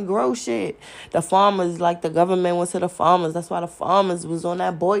you can't grow shit. The farmers, like the government went to the farmers. That's why the farmers was on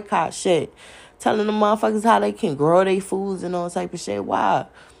that boycott shit. Telling the motherfuckers how they can grow their foods and all type of shit. Why?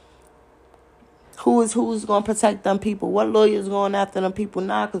 Who's going to protect them people? What lawyers going after them people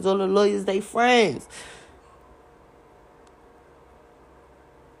now? Because all the lawyers, they friends.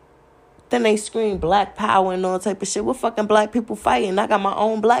 Then they scream black power and all type of shit. What fucking black people fighting? I got my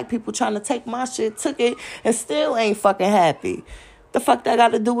own black people trying to take my shit, took it, and still ain't fucking happy. The fuck that got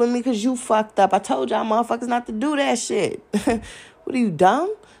to do with me? Because you fucked up. I told y'all motherfuckers not to do that shit. What are you,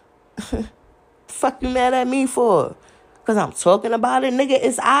 dumb? The fuck you mad at me for? Because I'm talking about it? Nigga,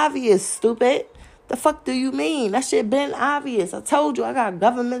 it's obvious, stupid. The fuck do you mean? That shit been obvious. I told you I got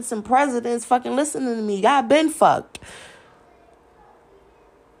governments and presidents fucking listening to me. Y'all been fucked.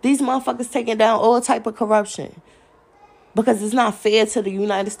 These motherfuckers taking down all type of corruption. Because it's not fair to the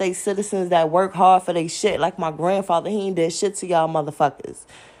United States citizens that work hard for their shit. Like my grandfather, he ain't did shit to y'all motherfuckers.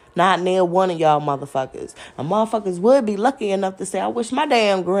 Not near one of y'all motherfuckers. And motherfuckers would be lucky enough to say, I wish my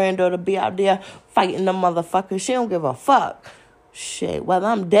damn granddaughter be out there fighting them motherfuckers. She don't give a fuck. Shit, whether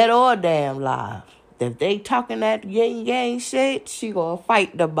I'm dead or damn live. If they talking that yang shit, she gonna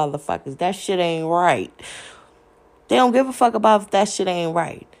fight the motherfuckers. That shit ain't right. They don't give a fuck about if that shit ain't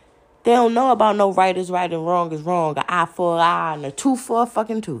right. They don't know about no right is right and wrong is wrong. An eye for an eye and a tooth for a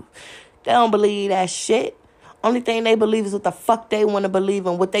fucking tooth. They don't believe that shit. Only thing they believe is what the fuck they want to believe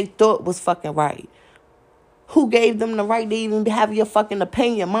and what they thought was fucking right. Who gave them the right to even have your fucking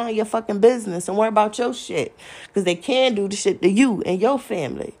opinion? Mind your fucking business and worry about your shit. Because they can do the shit to you and your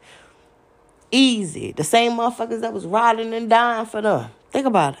family. Easy. The same motherfuckers that was riding and dying for them. Think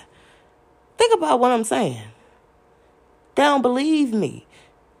about it. Think about what I'm saying. They don't believe me.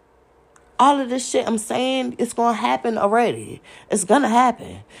 All of this shit I'm saying, it's going to happen already. It's going to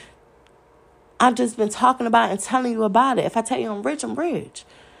happen. I've just been talking about it and telling you about it. If I tell you I'm rich, I'm rich.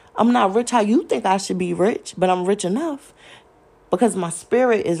 I'm not rich how you think I should be rich, but I'm rich enough because my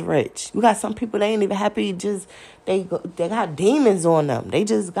spirit is rich. You got some people, they ain't even happy. Just they got demons on them. They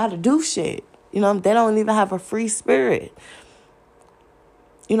just got to do shit. You know, they don't even have a free spirit.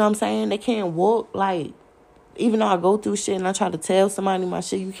 You know what I'm saying? They can't walk like, even though I go through shit and I try to tell somebody my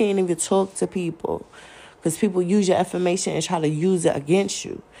shit, you can't even talk to people because people use your information and try to use it against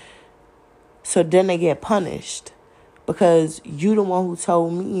you. So then they get punished because you the one who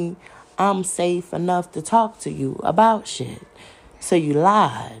told me I'm safe enough to talk to you about shit. So you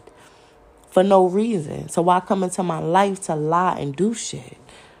lied for no reason. So why come into my life to lie and do shit?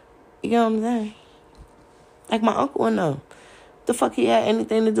 You know what I'm saying? Like my uncle and them. The fuck he had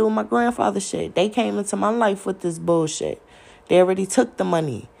anything to do with my grandfather's shit? They came into my life with this bullshit. They already took the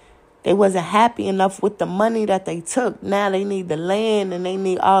money. They wasn't happy enough with the money that they took. Now they need the land and they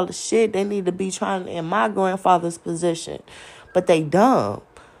need all the shit. They need to be trying in my grandfather's position. But they dumb.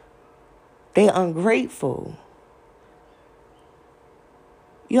 They ungrateful.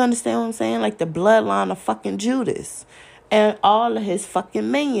 You understand what I'm saying? Like the bloodline of fucking Judas. and all of his fucking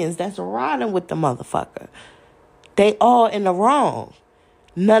minions that's riding with the motherfucker. They all in the wrong.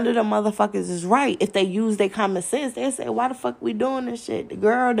 None of the motherfuckers is right. If they use their common sense, they say, why the fuck we doing this shit? The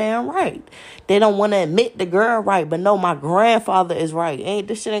girl damn right. They don't want to admit the girl right, but no, my grandfather is right.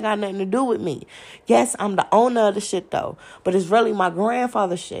 This shit ain't got nothing to do with me. Yes, I'm the owner of the shit though, but it's really my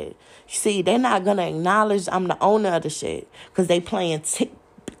grandfather's shit. See, they're not going to acknowledge I'm the owner of the shit because they playing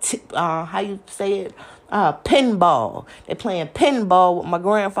how you say it? Pinball. They playing pinball with my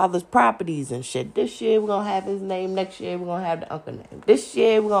grandfather's properties and shit. This year we're gonna have his name. Next year we're gonna have the uncle name. This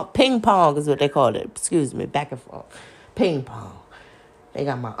year we're gonna ping pong is what they call it. Excuse me, back and forth. Ping pong. They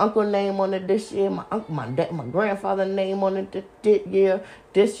got my uncle name on it this year. My grandfather name on it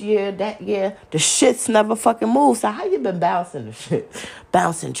this year, that year. The shit's never fucking moved. So how you been bouncing the shit?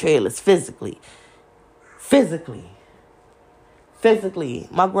 Bouncing trailers physically.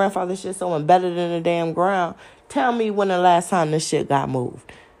 My grandfather's shit so embedded in the damn ground. Tell me when the last time this shit got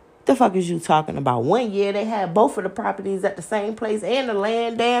moved. The fuck is you talking about? 1 year they had both of the properties at the same place and the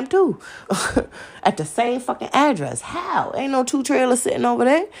land damn too. At the same fucking address. How? Ain't no 2 trailers sitting over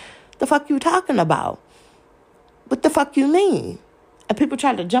there. The fuck you talking about? What the fuck you mean? And people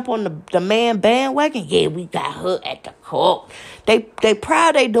try to jump on the man bandwagon. Yeah, we got her at the court. They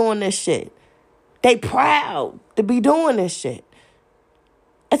proud they doing this shit. They proud to be doing this shit.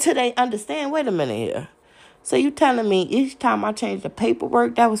 Until they understand, wait a minute here. So you telling me each time I changed the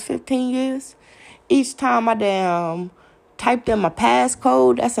paperwork, that was 15 years? Each time I damn typed in my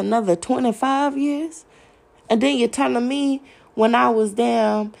passcode, that's another 25 years? And then you're telling me when I was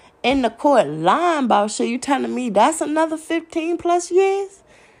damn in the court lying about shit, you telling me that's another 15 plus years?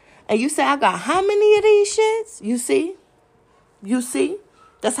 And you say I got how many of these shits? You see?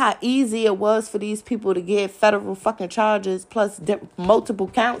 That's how easy it was for these people to get federal fucking charges plus multiple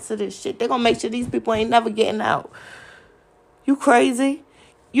counts of this shit. They're going to make sure these people ain't never getting out. You crazy?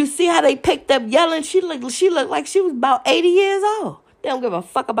 You see how they picked up yelling? She looked like she was about 80 years old. They don't give a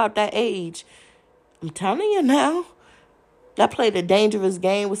fuck about that age. I'm telling you now. That played a dangerous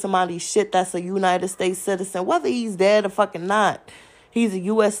game with somebody's shit that's a United States citizen. Whether he's dead or fucking not. He's a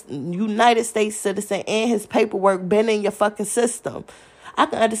United States citizen and his paperwork been in your fucking system. I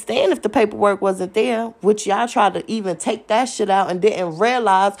can understand if the paperwork wasn't there, which y'all tried to even take that shit out and didn't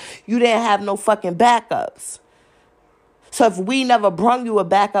realize you didn't have no fucking backups. So if we never brung you a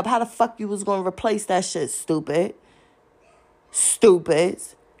backup, how the fuck you was going to replace that shit, stupid?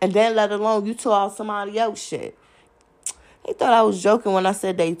 And then let alone you tore out somebody else shit. They thought I was joking when I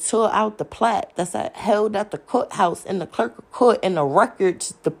said they tore out the plaque that's held at the courthouse in the clerk of court in the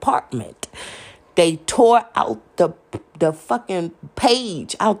records department. They tore out the fucking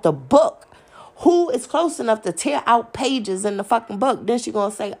page out the book. Who is close enough to tear out pages in the fucking book? Then she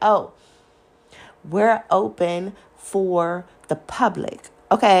gonna say, oh, we're open for the public.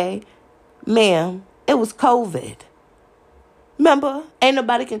 Okay, ma'am, it was COVID. Remember, ain't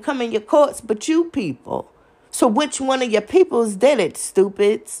nobody can come in your courts but you people. So which one of your peoples did it,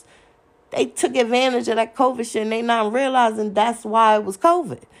 stupids? They took advantage of that COVID shit and they not realizing that's why it was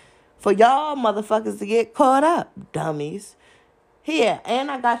COVID. For y'all motherfuckers to get caught up, dummies. Here,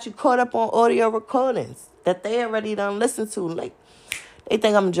 and I got you caught up on audio recordings that they already done listened to. Like, they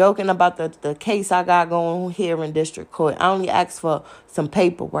think I'm joking about the case I got going here in district court. I only asked for some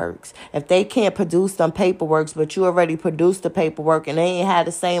paperwork. If they can't produce some paperwork, but you already produced the paperwork and they ain't had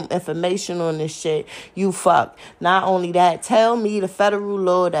the same information on this shit, you fuck. Not only that, tell me the federal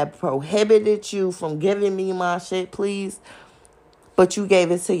law that prohibited you from giving me my shit, please. But you gave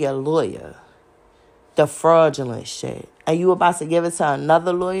it to your lawyer. The fraudulent shit. And you about to give it to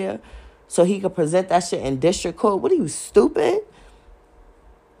another lawyer so he could present that shit in district court? What are you, stupid?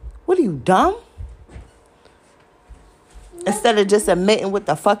 What are you, dumb? Instead of just admitting what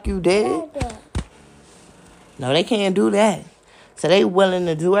the fuck you did? No, they can't do that. So they willing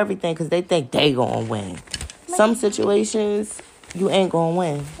to do everything because they think they gonna win. Some situations, you ain't gonna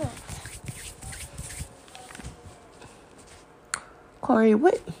win. Corey,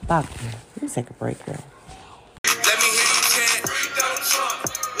 what? Bobby, let me take a break, girl. Let me hear you chant. Free Donald Trump.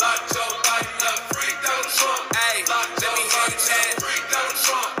 Lock Joe Biden up. Free Donald Trump. Hey, let me hear you chant. Free Donald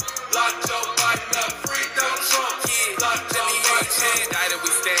Trump. Lock Joe Biden up. Free Donald Trump. Yeah, let me hear you chant. Indicted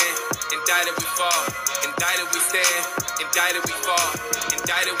we stand. Indicted we fall. Indicted we stand. Indicted we fall.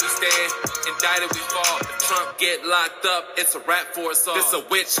 Indicted we stand. Indicted we fall. If Trump get locked up, it's a rap for us all. This a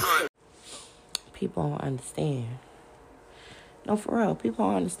witch hunt. People don't understand. No, for real. People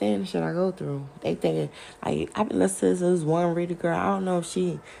don't understand the shit I go through. They thinking, like, I've been listening to this one reader girl. I don't know if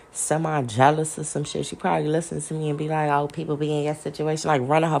she semi-jealous or some shit. She probably listens to me and be like, oh, people be in your situation. Like,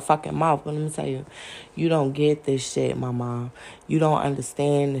 running her fucking mouth. But let me tell you, you don't get this shit, my mom. You don't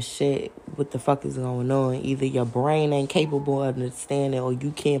understand the shit, what the fuck is going on. Either your brain ain't capable of understanding or you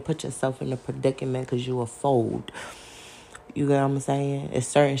can't put yourself in a predicament because you a fold. You get what I'm saying? It's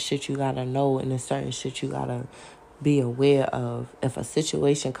certain shit you gotta know and it's certain shit you gotta be aware of. If a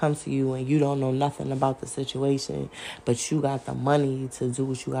situation comes to you and you don't know nothing about the situation, but you got the money to do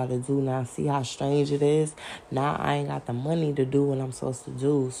what you got to do. Now, see how strange it is? Now I ain't got the money to do what I'm supposed to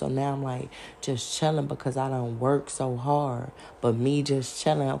do. So now I'm like just chilling because I done work so hard. But me just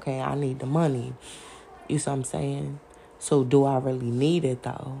chilling, okay, I need the money. You see what I'm saying? So do I really need it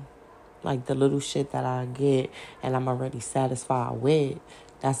though? Like the little shit that I get and I'm already satisfied with,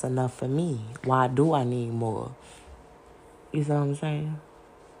 that's enough for me. Why do I need more? You see what I'm saying?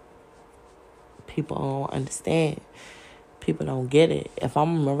 People don't understand. People don't get it. If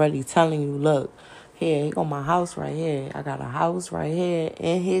I'm already telling you, look, here go my house right here. I got a house right here.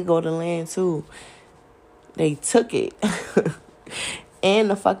 And here go the land too. They took it. And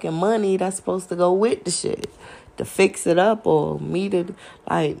the fucking money that's supposed to go with the shit. To fix it up or me to,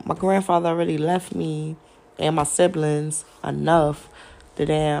 like, my grandfather already left me and my siblings enough to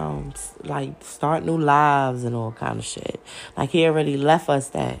damn, like, start new lives and all kind of shit. Like, he already left us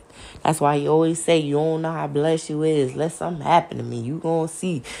that. That's why he always say, you don't know how blessed you is. Let something happen to me. You gonna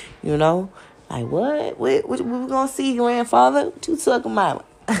see, you know? Like, what we gonna see, grandfather? What you talking about?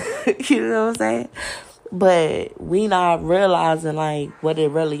 You know what I'm saying? But we not realizing, like, what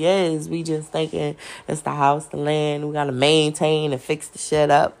it really is. We just thinking it's the house, the land. We got to maintain and fix the shit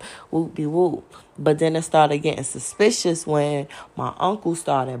up. Whoop-de-whoop. But then it started getting suspicious when my uncle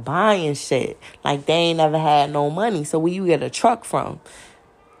started buying shit. Like, they ain't never had no money. So where you get a truck from?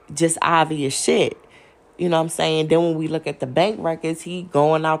 Just obvious shit. You know what I'm saying? Then when we look at the bank records, he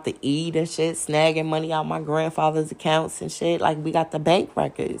going out to eat and shit, snagging money out my grandfather's accounts and shit. Like, we got the bank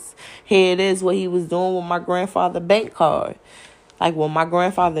records. Here it is what he was doing with my grandfather's bank card. Like, with my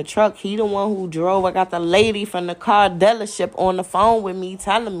grandfather's truck, he the one who drove. I got the lady from the car dealership on the phone with me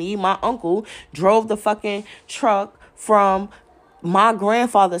telling me my uncle drove the fucking truck from my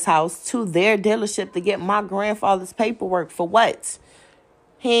grandfather's house to their dealership to get my grandfather's paperwork. For what?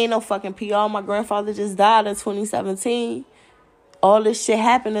 He ain't no fucking PR. My grandfather just died in 2017. All this shit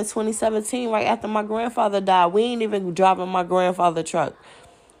happened in 2017 right after my grandfather died. We ain't even driving my grandfather's truck.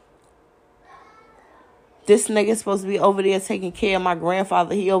 This nigga supposed to be over there taking care of my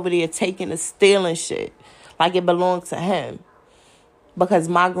grandfather. He over there taking and stealing shit like it belongs to him. Because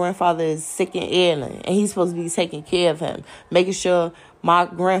my grandfather is sick and ailing. And he's supposed to be taking care of him. Making sure my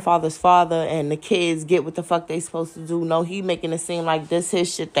grandfather's father and the kids get what the fuck they supposed to do. No, he making it seem like this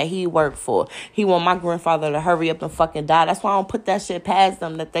his shit that he worked for. He want my grandfather to hurry up and fucking die. That's why I don't put that shit past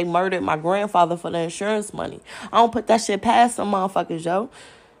them that they murdered my grandfather for the insurance money. I don't put that shit past them motherfuckers, yo.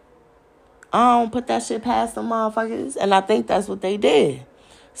 I don't put that shit past them motherfuckers. And I think that's what they did.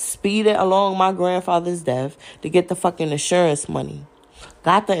 Speeded along my grandfather's death to get the fucking insurance money.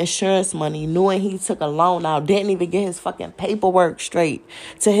 Got the insurance money, knowing he took a loan out, didn't even get his fucking paperwork straight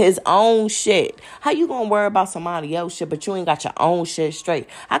to his own shit. How you gonna worry about somebody else's shit, but you ain't got your own shit straight?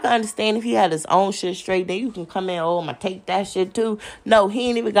 I can understand if he had his own shit straight, then you can come in, oh, I'm gonna take that shit too. No, he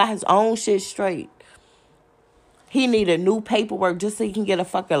ain't even got his own shit straight. He needed new paperwork just so he can get a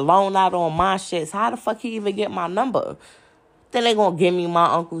fucking loan out on my shit. So how the fuck he even get my number? Then they gonna give me my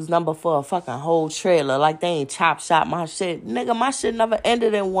uncle's number for a fucking whole trailer. Like they ain't chop shop my shit. Nigga, my shit never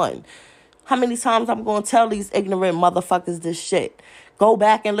ended in one. How many times I'm gonna tell these ignorant motherfuckers this shit? Go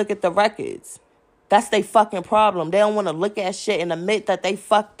back and look at the records. That's their fucking problem. They don't want to look at shit and admit that they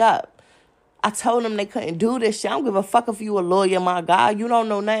fucked up. I told them they couldn't do this shit. I don't give a fuck if you a lawyer, my guy. You don't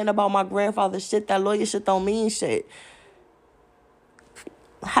know nothing about my grandfather's shit. That lawyer shit don't mean shit.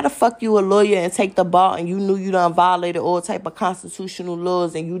 How the fuck you a lawyer and take the bar and you knew you done violated all type of constitutional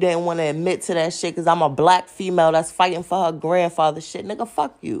laws and you didn't want to admit to that shit because I'm a black female that's fighting for her grandfather shit? Nigga,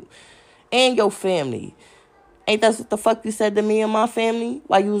 fuck you. And your family. Ain't that what the fuck you said to me and my family?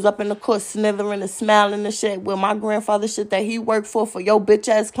 While you was up in the court snithering and smiling and shit with my grandfather shit that he worked for your bitch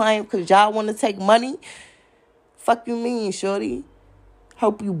ass client because y'all want to take money? Fuck you mean, shorty?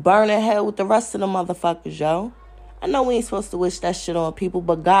 Hope you burn in hell with the rest of the motherfuckers, yo. I know we ain't supposed to wish that shit on people,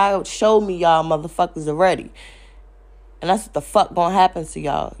 but God showed me y'all motherfuckers already. And that's what the fuck gonna happen to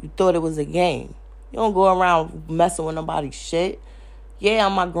y'all. You thought it was a game. You don't go around messing with nobody's shit. Yeah,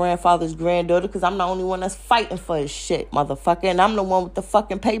 I'm my grandfather's granddaughter because I'm the only one that's fighting for his shit, motherfucker. And I'm the one with the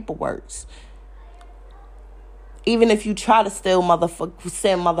fucking paperwork. Even if you try to send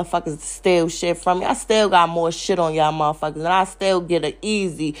motherfuckers to steal shit from me, I still got more shit on y'all motherfuckers. And I still get an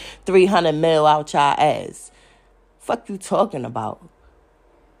easy 300 mil out y'all ass. Fuck you talking about?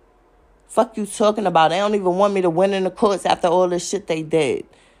 Fuck you talking about? They don't even want me to win in the courts after all this shit they did.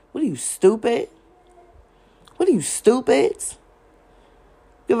 What are you, stupid? What are you, stupid?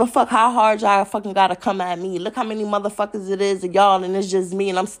 Give a fuck how hard y'all fucking gotta come at me. Look how many motherfuckers it is of y'all, and it's just me,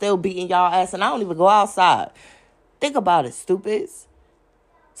 and I'm still beating y'all ass, and I don't even go outside. Think about it, stupids.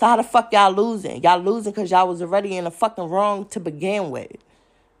 So how the fuck y'all losing? Y'all losing because y'all was already in the fucking wrong to begin with.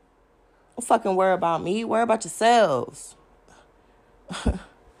 Don't fucking worry about me. Worry about yourselves.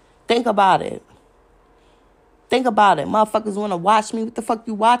 Think about it. Think about it. Motherfuckers want to watch me. What the fuck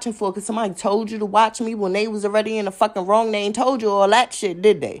you watching for? Because somebody told you to watch me when they was already in the fucking wrong. They ain't told you all that shit,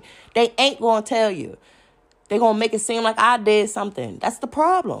 did they? They ain't going to tell you. They going to make it seem like I did something. That's the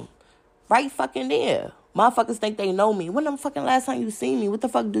problem. Right fucking there. Motherfuckers think they know me. When the fucking last time you seen me, what the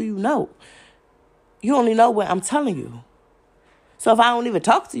fuck do you know? You only know what I'm telling you. So if I don't even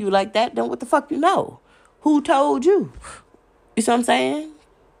talk to you like that, then what the fuck you know? Who told you? You see what I'm saying?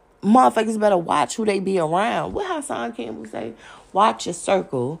 Motherfuckers better watch who they be around. What Hassan Campbell say? Watch your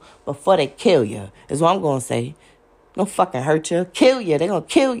circle before they kill you, is what I'm going to say. Don't fucking hurt you. Kill you. They going to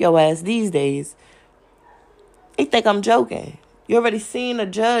kill your ass these days. They think I'm joking. You already seen a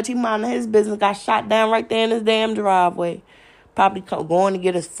judge. He minding his business. Got shot down right there in his damn driveway. Probably going to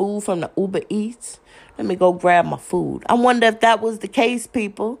get his food from the Uber Eats. Let me go grab my food. I wonder if that was the case,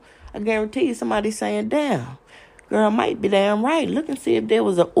 people. I guarantee you somebody saying, damn, girl might be damn right. Look and see if there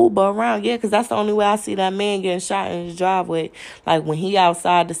was an Uber around. Yeah, because that's the only way I see that man getting shot in his driveway. Like when he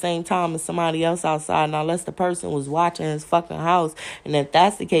outside the same time as somebody else outside. Now, unless the person was watching his fucking house. And if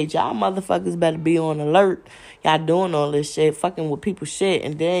that's the case, y'all motherfuckers better be on alert. Y'all doing all this shit, fucking with people's shit.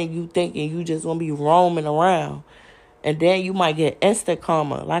 And then you thinking you just gonna be roaming around. And then you might get instant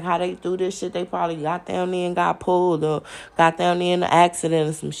karma. Like how they do this shit, they probably got down there and got pulled or got down there in an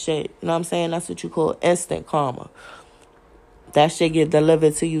accident or some shit. You know what I'm saying? That's what you call instant karma. That shit get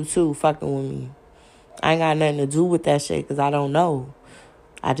delivered to you too, fucking with me. I ain't got nothing to do with that shit because I don't know.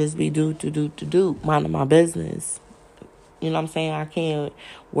 I just be do, minding my business. You know what I'm saying? I can't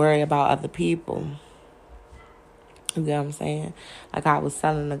worry about other people. You get what I'm saying? Like I was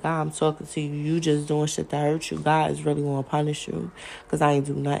telling the guy I'm talking to you, you just doing shit that hurt you. God is really going to punish you because I ain't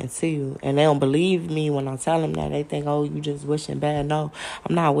do nothing to you. And they don't believe me when I tell them that. They think, oh, you just wishing bad. No,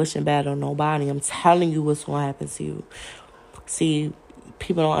 I'm not wishing bad on nobody. I'm telling you what's going to happen to you. See,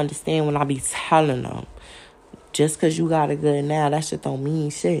 people don't understand when I be telling them. Just because you got it good now, that shit don't mean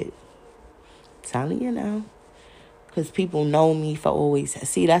shit. I'm telling you now. Because people know me for always.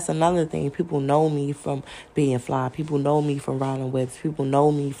 See, that's another thing. People know me from being fly. People know me from riding webs. People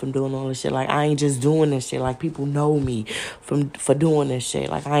know me from doing all this shit. Like, I ain't just doing this shit. Like, people know me for doing this shit.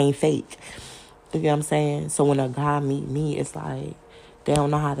 Like, I ain't fake. You get what I'm saying? So when a guy meet me, it's like, they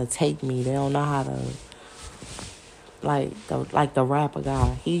don't know how to take me. They don't know how to, like the rapper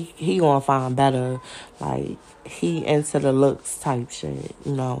guy. He gonna find better. Like, he into the looks type shit,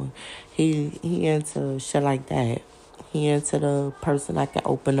 you know. He into shit like that. He into the person that can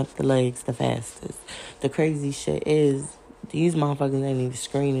open up the legs the fastest. The crazy shit is, these motherfuckers ain't even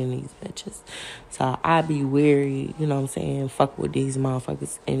screening these bitches. So I be weary, you know what I'm saying, fuck with these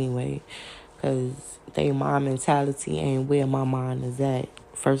motherfuckers anyway. Because my mentality ain't where my mind is at.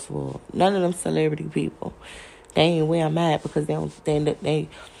 First of all, none of them celebrity people, they ain't where I'm at because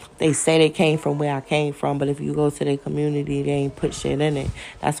they say they came from where I came from, but if you go to their community, they ain't put shit in it.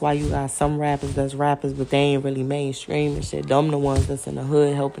 That's why you got some rappers that's rappers, but they ain't really mainstream and shit. Them the ones that's in the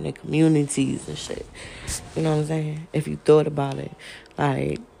hood helping their communities and shit. You know what I'm saying? If you thought about it,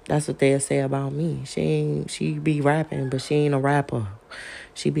 like, that's what they'll say about me. She be rapping, but she ain't a rapper.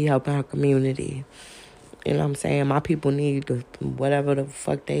 She be helping her community. You know what I'm saying? My people need whatever the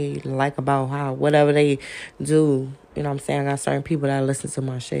fuck they like about how, whatever they do. You know what I'm saying? I got certain people that listen to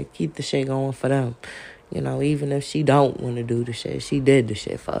my shit. Keep the shit going for them. You know, even if she don't want to do the shit, she did the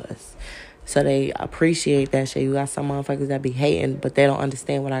shit for us. So they appreciate that shit. You got some motherfuckers that be hating, but they don't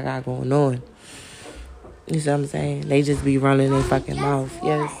understand what I got going on. You see what I'm saying? They just be running their fucking mouth.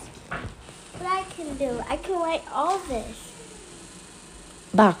 Yes. What I can do, I can write all this.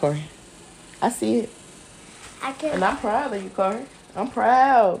 Bye, Corey. I see it. And I'm proud of you, Corey. I'm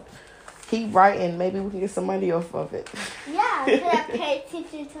proud. Keep writing. Maybe we can get some money off of it. Yeah, because I pay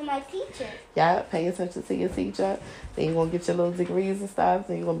attention to my teacher. Yeah, pay attention to your teacher. Then you're going to get your little degrees and stuff.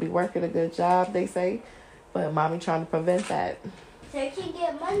 Then you're going to be working a good job, they say. But mommy trying to prevent that. So you can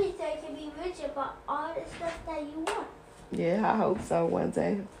get money so you can be rich about all the stuff that you want. Yeah, I hope so one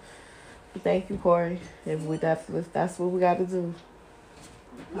day. Thank you, Corey. That's what we got to do.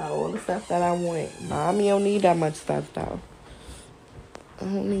 All the stuff that I want. Mommy don't need that much stuff, though. I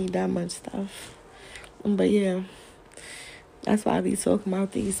don't need that much stuff. But, yeah. That's why I be talking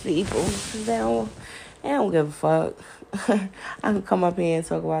about these people. They don't give a fuck. I can come up here and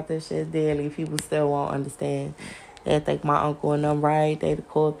talk about this shit daily. People still won't understand. They think my uncle and them right. They the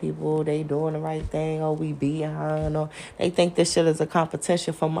cool people. They doing the right thing. Oh, we beating her. No. They think this shit is a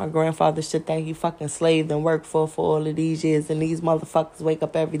competition for my grandfather shit that he fucking slaved and worked for all of these years. And these motherfuckers wake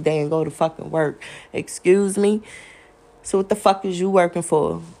up every day and go to fucking work. Excuse me? So what the fuck is you working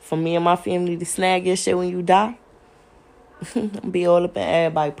for? For me and my family to snag your shit when you die? Be all up in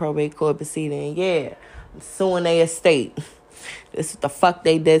everybody probate court proceeding. Yeah, I'm suing their estate. This is what the fuck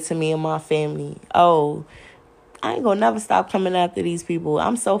they did to me and my family. Oh, I ain't gonna never stop coming after these people.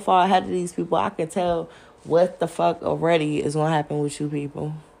 I'm so far ahead of these people. I can tell what the fuck already is gonna happen with you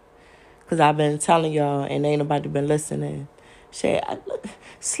people. Because I've been telling y'all and ain't nobody been listening. Shit,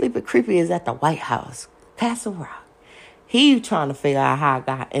 Sleeping Creepy is at the White House. Castle Rock. He trying to figure out how I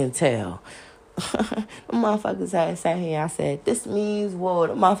got intel. The motherfuckers had sat here. I said, this means war.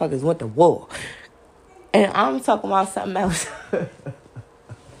 The motherfuckers went to war. And I'm talking about something else.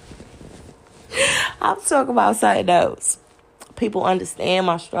 I'm talking about something else. People understand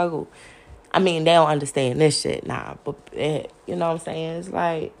my struggle. I mean, they don't understand this shit. Nah, but you know what I'm saying? It's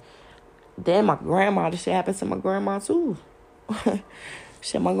like, damn, my grandma, this shit happened to my grandma too.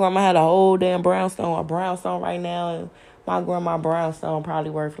 Shit, my grandma had a whole damn brownstone. A brownstone right now. And my grandma brownstone probably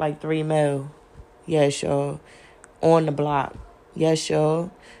worth like $3 million. Yes, y'all. On the block. Yes, y'all.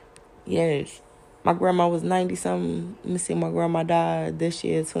 Yes. My grandma was 90-something. Let me see, my grandma died this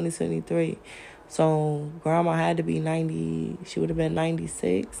year, 2023. So, grandma had to be 90. She would have been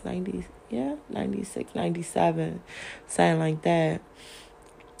 96, 96, 97. Something like that.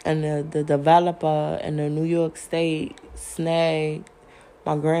 And the developer in the New York State snagged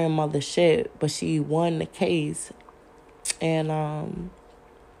my grandmother's shit, but she won the case. And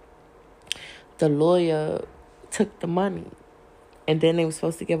the lawyer took the money. And then they were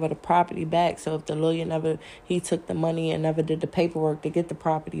supposed to give her the property back. So if the lawyer he took the money and never did the paperwork to get the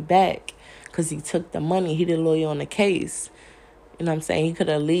property back, because he took the money, he the lawyer on the case. You know what I'm saying? He could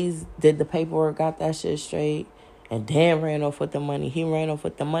have at least did the paperwork, got that shit straight, and then ran off with the money. He ran off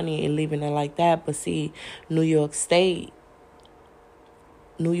with the money and leaving it like that. But see, New York State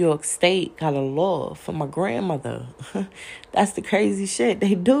got a law for my grandmother. That's the crazy shit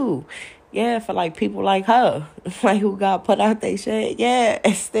they do. Yeah, for like people like her, like who got put out they shit. Yeah,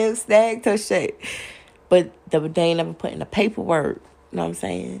 and still snagged her shit. But they ain't never put in the paperwork. You know what I'm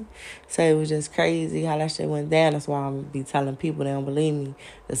saying? So it was just crazy how that shit went down. That's why I'm be telling people they don't believe me.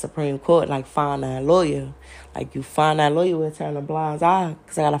 The Supreme Court, like, find that lawyer. Like, you find that lawyer with turn a blind eye.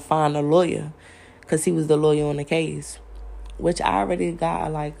 Because I got to find a lawyer. Because he was the lawyer on the case. Which I already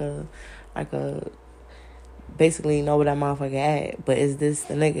got like a basically know what that motherfucker at. But is this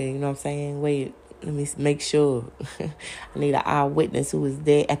the nigga? You know what I'm saying? Wait, let me make sure. I need an eyewitness who was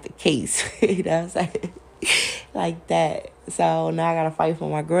there at the case. You know what I'm saying? Like that. So now I gotta fight for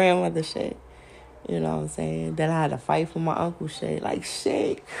my grandmother shit. You know what I'm saying? Then I had to fight for my uncle shit. Like,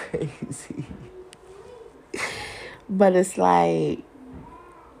 shit crazy. But it's like,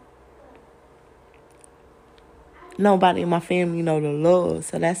 nobody in my family know the law,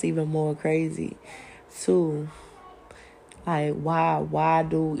 so that's even more crazy, too. Like, why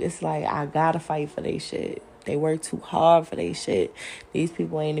do, it's like, I gotta fight for they shit. They work too hard for they shit. These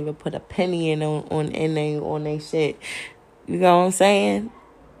people ain't even put a penny in on they shit. You know what I'm saying?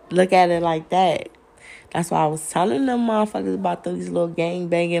 Look at it like that. That's why I was telling them motherfuckers about these little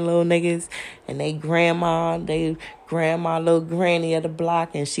gang-banging little niggas and they grandma, little granny of the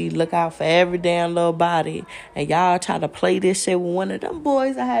block, and she look out for every damn little body. And y'all try to play this shit with one of them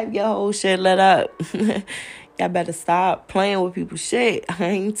boys, I have your whole shit lit up. Y'all better stop playing with people's shit.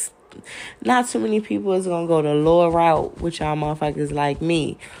 Not too many people is gonna go the law route with y'all motherfuckers like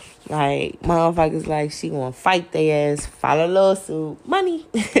me. Like, motherfuckers like she gonna fight their ass, file a lawsuit, money.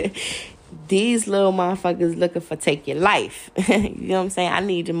 These little motherfuckers looking for take your life. You know what I'm saying? I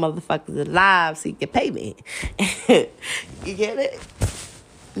need your motherfuckers alive so you can pay me. You get it?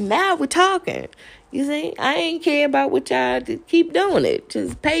 Now we're talking. You see? I ain't care about what y'all just keep doing it.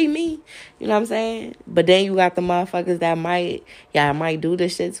 Just pay me. You know what I'm saying? But then you got the motherfuckers that might do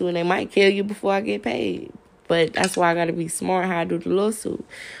this shit too, and they might kill you before I get paid. But that's why I gotta be smart how I do the lawsuit.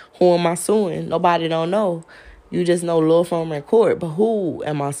 Who am I suing? Nobody don't know. You just know law firm and court. But who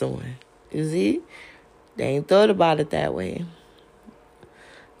am I suing? You see? They ain't thought about it that way.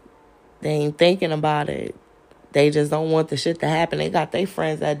 They ain't thinking about it. They just don't want the shit to happen. They got their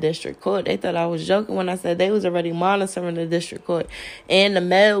friends at district court. They thought I was joking when I said they was already monitoring the district court and the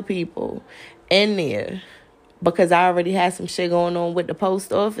mail people in there because I already had some shit going on with the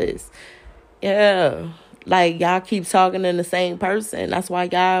post office. Yeah. Like, y'all keep talking to the same person. That's why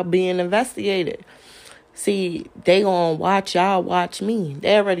y'all being investigated. See, they gonna watch y'all watch me.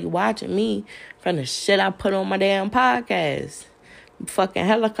 They already watching me from the shit I put on my damn podcast. Fucking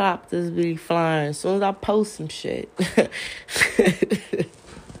helicopters be flying as soon as I post some shit.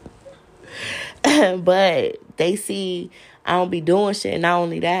 But they see I don't be doing shit. Not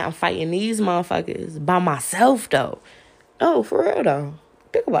only that, I'm fighting these motherfuckers by myself, though. Oh, for real, though.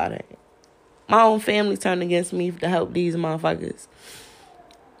 Think about it. My own family turned against me to help these motherfuckers.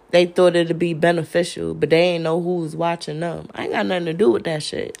 They thought it'd be beneficial, but they ain't know who was watching them. I ain't got nothing to do with that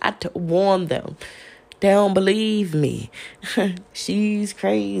shit. I warned them. They don't believe me. She's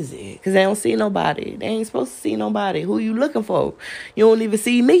crazy. Because they don't see nobody. They ain't supposed to see nobody. Who you looking for? You don't even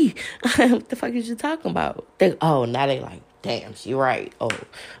see me. What the fuck is you talking about? Now they like, damn, she right.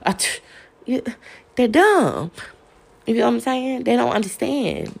 They're dumb. You know what I'm saying? They don't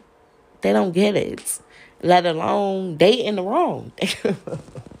understand. They don't get it. Let alone they in the wrong.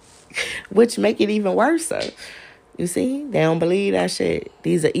 Which make it even worse. You see? They don't believe that shit.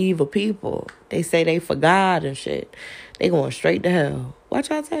 These are evil people. They say they for God and shit. They going straight to hell. Watch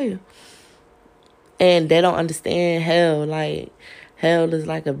I tell you. And they don't understand hell. Like, hell is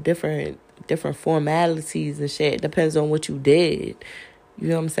like a different formalities and shit. It depends on what you did. You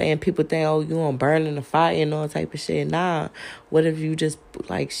know what I'm saying? People think, oh, you gonna burn in the fire and all type of shit. Nah. What if you just,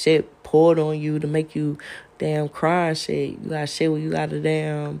 like, shit poured on you to make you damn cry and shit? You got shit where you got to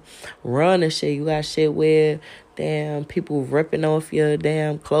damn run and shit. You got shit where damn people ripping off your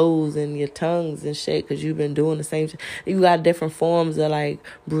damn clothes and your tongues and shit because you've been doing the same shit. You got different forms of, like,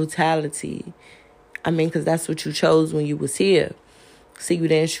 brutality. I mean, because that's what you chose when you was here. See, you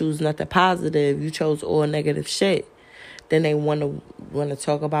didn't choose nothing positive. You chose all negative shit. Then they want to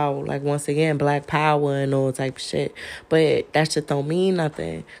talk about, like, once again, black power and all type of shit. But that shit don't mean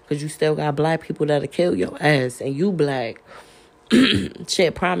nothing because you still got black people that'll kill your ass and you black.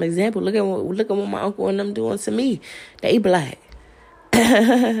 Shit, prime example. Look at what my uncle and them doing to me. They black.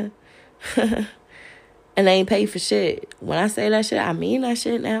 And they ain't paid for shit. When I say that shit, I mean that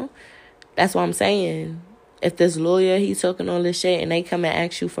shit now. That's what I'm saying. If this lawyer, he's talking all this shit and they come and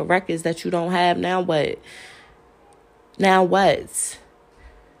ask you for records that you don't have, now what? Now what?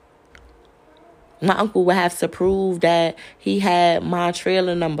 My uncle would have to prove that he had my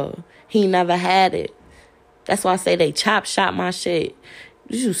trailer number. He never had it. That's why I say they chop shop my shit.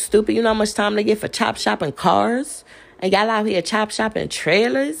 You stupid. You know how much time they get for chop shopping cars? And y'all out here chop shopping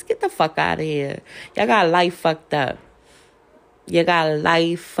trailers? Get the fuck out of here. Y'all got life fucked up. You got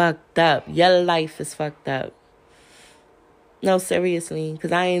life fucked up. Your life is fucked up. No, seriously,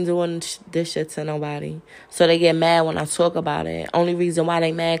 because I ain't doing this shit to nobody. So they get mad when I talk about it. Only reason why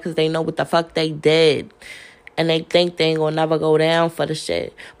they mad because they know what the fuck they did. And they think they ain't gonna never go down for the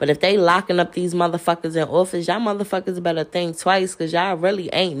shit. But if they locking up these motherfuckers in office, y'all motherfuckers better think twice because y'all really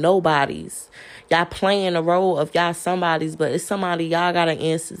ain't nobodies. Y'all playing the role of y'all somebodies, but it's somebody y'all gotta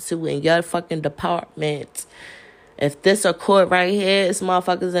answer to in your fucking department. If this a court right here, it's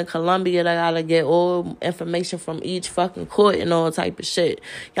motherfuckers in Colombia that gotta get all information from each fucking court and all type of shit.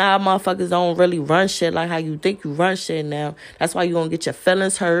 Y'all motherfuckers don't really run shit like how you think you run shit now. That's why you gonna get your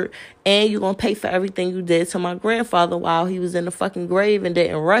feelings hurt and you gonna pay for everything you did to my grandfather while he was in the fucking grave and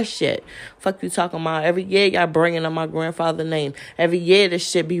didn't rush yet. Fuck you talking about? Every year y'all bringing up my grandfather's name. Every year this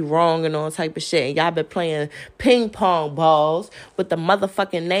shit be wrong and all type of shit. And y'all been playing ping pong balls with the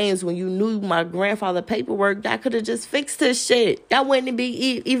motherfucking names when you knew my grandfather paperwork. Y'all could have just fixed this shit. Y'all wouldn't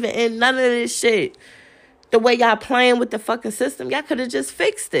be even in none of this shit. The way y'all playing with the fucking system, y'all could have just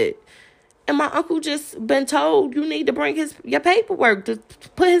fixed it. And my uncle just been told you need to bring your paperwork to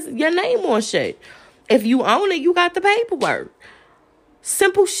put your name on shit. If you own it, you got the paperwork.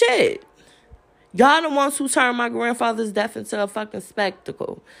 Simple shit. Y'all the ones who turned my grandfather's death into a fucking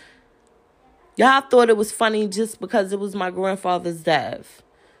spectacle. Y'all thought it was funny just because it was my grandfather's death.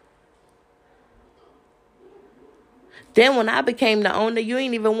 Then when I became the owner, you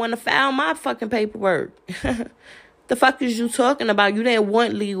ain't even want to file my fucking paperwork. The fuck is you talking about? You didn't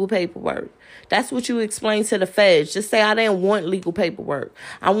want legal paperwork. That's what you explained to the feds. Just say I didn't want legal paperwork.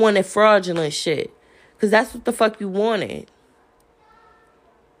 I wanted fraudulent shit. Because that's what the fuck you wanted.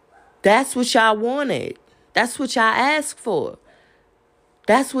 That's what y'all wanted. That's what y'all asked for.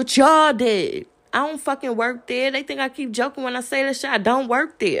 That's what y'all did. I don't fucking work there. They think I keep joking when I say this shit. I don't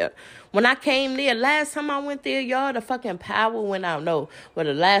work there. When I came there, last time I went there, y'all, the fucking power went out. No, but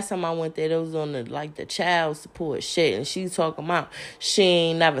the last time I went there, it was on the child support shit. And she talking about she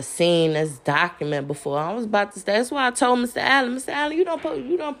ain't never seen this document before. I was about to say, that's why I told Mr. Allen, you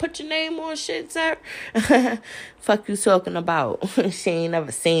don't put your name on shit, sir. Fuck you talking about. She ain't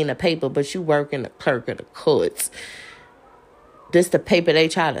never seen a paper, but you work in the clerk of the courts. This the paper they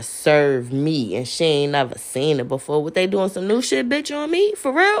try to serve me, and she ain't never seen it before. What, they doing some new shit, bitch, on me?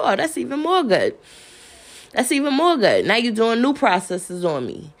 For real? Oh, that's even more good. That's even more good. Now you doing new processes on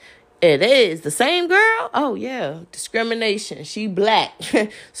me. It is. The same girl? Oh, yeah. Discrimination. She black.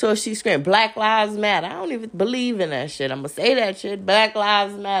 So she screamed, Black Lives Matter. I don't even believe in that shit. I'm going to say that shit. Black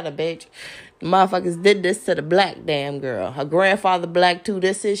Lives Matter, bitch. The motherfuckers did this to the black damn girl. Her grandfather black, too.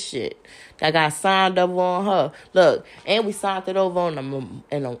 This is shit. That got signed over on her. Look, and we signed it over on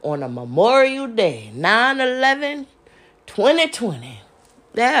a Memorial Day, 9/11, 2020.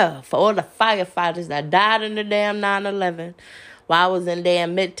 Yeah, for all the firefighters that died in the damn 9/11 while I was in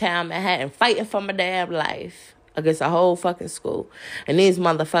damn Midtown Manhattan fighting for my damn life against a whole fucking school. And these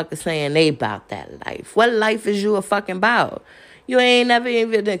motherfuckers saying they about that life. What life is you a fucking about? You ain't never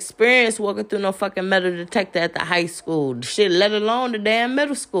even experienced walking through no fucking metal detector at the high school. Shit, let alone the damn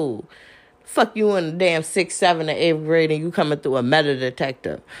middle school. Fuck you in the damn 6th, 7th, and 8th grade and you coming through a metal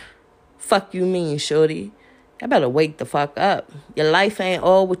detector. Fuck you mean, shorty. I better wake the fuck up. Your life ain't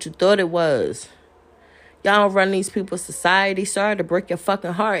all what you thought it was. Y'all don't run these people's society. Sorry to break your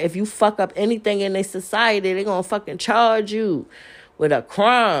fucking heart. If you fuck up anything in their society, they gonna fucking charge you with a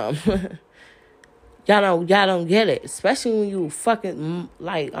crime. Y'all don't get it. Especially when you fucking,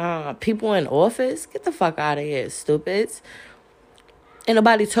 people in office. Get the fuck out of here, stupids. Ain't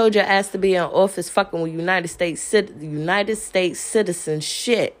nobody told your ass to be in office fucking with United States citizens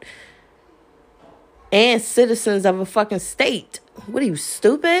shit. And citizens of a fucking state. What are you,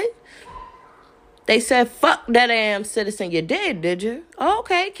 stupid? They said, fuck that damn citizen. You did you?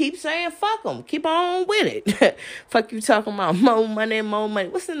 Okay, keep saying fuck them. Keep on with it. Fuck you talking about more money.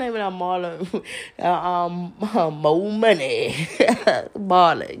 What's the name of that Marlon? More money.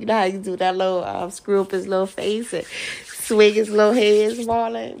 Marlon. You know how you do that little, screw up his little face and swing his little heads,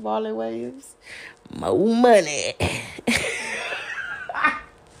 Marlon Williams? More money.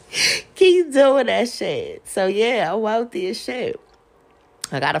 Keep doing that shit. So, yeah, I'm out there shit.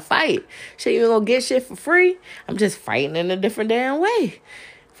 I gotta fight. Shit, you ain't gonna get shit for free. I'm just fighting in a different damn way.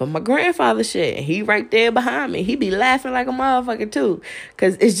 For my grandfather shit. He right there behind me. He be laughing like a motherfucker too.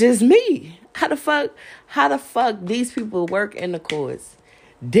 Cause it's just me. How the fuck these people work in the courts?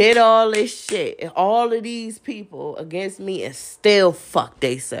 Did all this shit. And all of these people against me and still fuck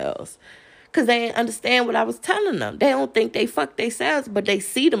themselves. Because they didn't understand what I was telling them. They don't think they fuck themselves, but they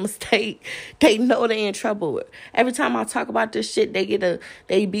see the mistake. They know they in trouble with. Every time I talk about this shit,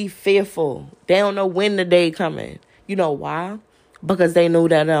 they be fearful. They don't know when the day coming. You know why? Because they knew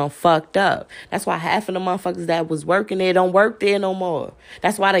that they fucked up. That's why half of the motherfuckers that was working there don't work there no more.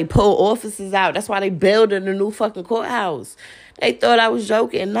 That's why they pull offices out. That's why they building a new fucking courthouse. They thought I was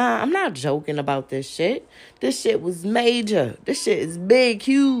joking. Nah, I'm not joking about this shit. This shit was major. This shit is big,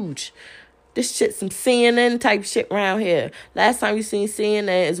 huge. This shit some CNN type shit around here. Last time you seen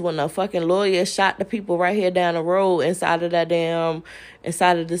CNN is when a fucking lawyer shot the people right here down the road inside of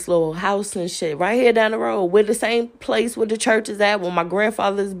this little house and shit. Right here down the road. We're the same place where the church is at, where my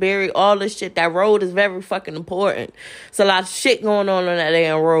grandfather's buried, all this shit. That road is very fucking important. It's a lot of shit going on that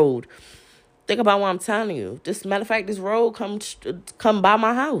damn road. Think about what I'm telling you. Just matter of fact, this road come by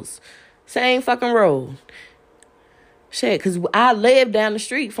my house. Same fucking road. Shit, because I live down the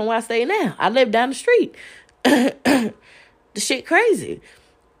street from where I stay now. I live down the street. The shit crazy.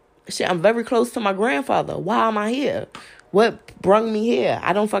 Shit, I'm very close to my grandfather. Why am I here? What brought me here?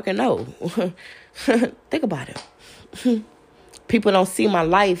 I don't fucking know. Think about it. People don't see my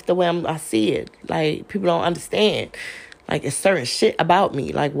life the way I see it. Like, people don't understand. Like, it's certain shit about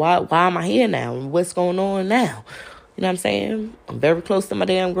me. Like, why am I here now? What's going on now? You know what I'm saying? I'm very close to my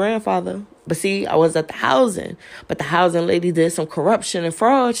damn grandfather. But see, I was at the housing. But the housing lady did some corruption and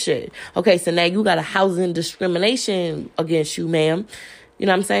fraud shit. Okay, so now you got a housing discrimination against you, ma'am. You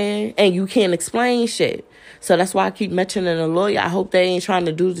know what I'm saying? And you can't explain shit. So that's why I keep mentioning a lawyer. I hope they ain't trying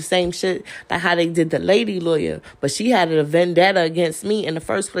to do the same shit like how they did the lady lawyer. But she had a vendetta against me in the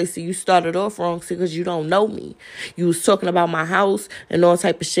first place. So you started off wrong because you don't know me. You was talking about my house and all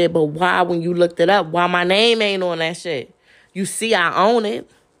type of shit. But why, when you looked it up, why my name ain't on that shit? You see I own it.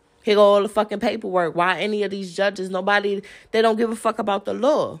 Here go all the fucking paperwork. Why any of these judges, they don't give a fuck about the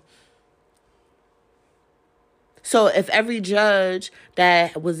law. So if every judge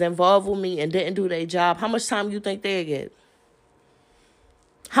that was involved with me and didn't do their job, how much time you think they'd get?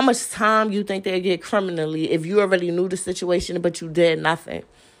 How much time you think they'd get criminally if you already knew the situation but you did nothing?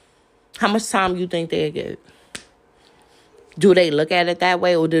 How much time you think they'd get? Do they look at it that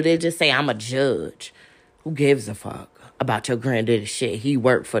way, or do they just say, I'm a judge? Who gives a fuck about your granddaddy shit? He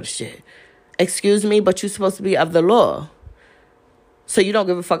worked for the shit. Excuse me, but you're supposed to be of the law. So you don't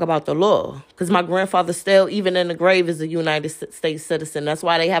give a fuck about the law. Because my grandfather still, even in the grave, is a United States citizen. That's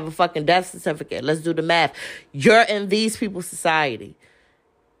why they have a fucking death certificate. Let's do the math. You're in these people's society.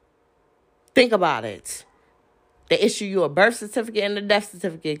 Think about it. They issue you a birth certificate and a death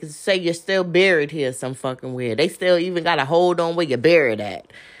certificate because say you're still buried here some fucking weird. They still even got a hold on where you're buried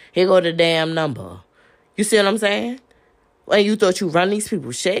at. Here go the damn number. You see what I'm saying? When you thought you run these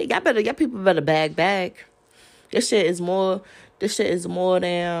people shit, y'all people better bag. This shit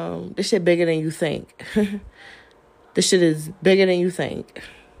bigger than you think. This shit is bigger than you think.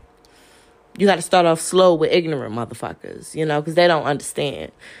 You got to start off slow with ignorant motherfuckers, because they don't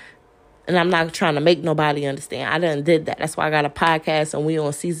understand. And I'm not trying to make nobody understand. I done did that. That's why I got a podcast and we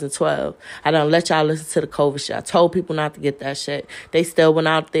on season 12. I done let y'all listen to the COVID shit. I told people not to get that shit. They still went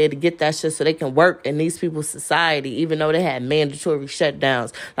out there to get that shit so they can work in these people's society, even though they had mandatory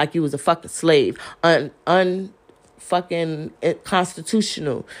shutdowns like you was a fucking slave. Fucking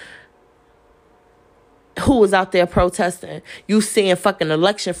constitutional. Who was out there protesting? You seeing fucking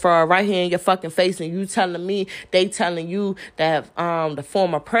election fraud right here in your fucking face, and you telling me, they telling you that the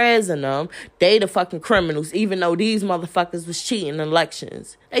former president, they the fucking criminals, even though these motherfuckers was cheating in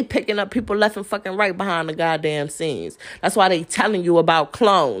elections. They picking up people left and fucking right behind the goddamn scenes. That's why they telling you about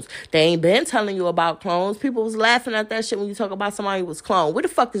clones. They ain't been telling you about clones. People was laughing at that shit when you talk about somebody who was cloned. Where the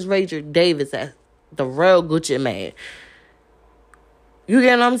fuck is Rager Davis at? The real Gucci man. You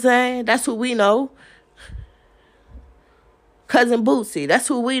get what I'm saying? That's who we know. Cousin Bootsy, that's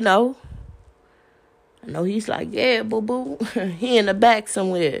who we know. I know he's like, yeah, boo-boo. He in the back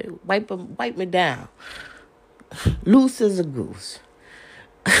somewhere. Wipe me down. Loose as a goose.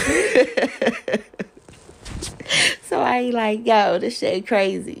 So I ain't like, yo, this shit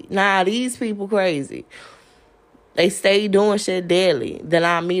crazy. Nah, these people crazy. They stay doing shit daily. Then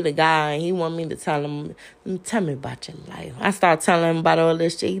I meet a guy and he want me to tell him, tell me about your life. I start telling him about all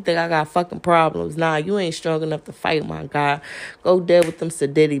this shit. He think I got fucking problems. Nah, you ain't strong enough to fight, my guy. Go deal with them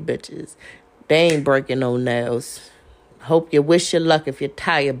sedity bitches. They ain't breaking no nails. Hope you wish your luck if your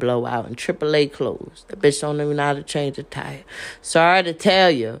tire blow out and AAA closed. The bitch don't even know how to change a tire. Sorry to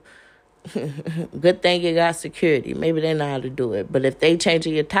tell you. Good thing you got security. Maybe they know how to do it. But if they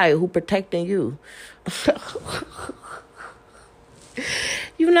changing your tire, who protecting you?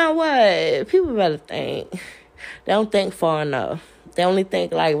 You know what? People better think. They don't think far enough. They only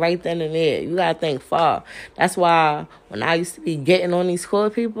think like right then and there. You gotta think far. That's why when I used to be getting on these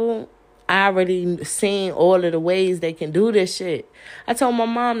court people, I already seen all of the ways they can do this shit. I told my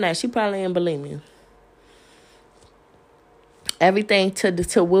mom that. She probably didn't believe me. Everything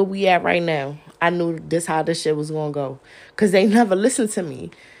to where we at right now, I knew this how this shit was gonna go. Cause they never listened to me.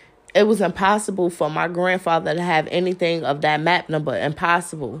 It was impossible for my grandfather to have anything of that map number.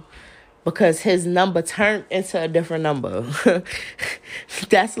 Impossible. Because his number turned into a different number.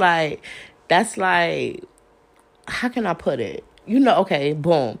 That's like, how can I put it? Okay,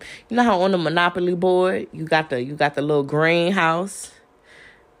 boom. You know how on the Monopoly board, you got the little greenhouse?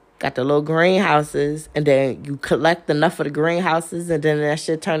 Got the little greenhouses, and then you collect enough of the greenhouses, and then that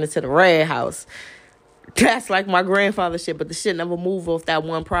shit turn into the red house. That's like my grandfather's shit, but the shit never moved off that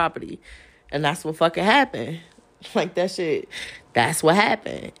one property. And that's what fucking happened. Like that shit, that's what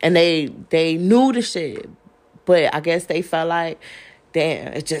happened. And they knew the shit. But I guess they felt like,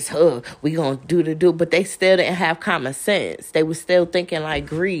 damn, it's just, we gonna do the do. But they still didn't have common sense. They was still thinking like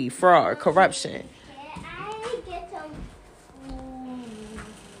greed, fraud, corruption. Can I get some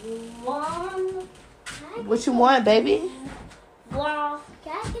What you want, baby? Well,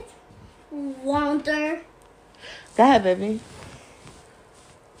 can I get water? Go ahead, baby.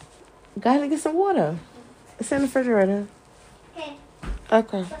 Go ahead and get some water. It's in the refrigerator. Okay.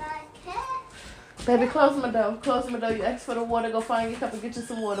 Okay. But I can't. Baby, close my door. Close my door. You ask for the water. Go find your cup and get you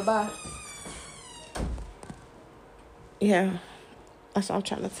some water. Bye. Yeah. That's what I'm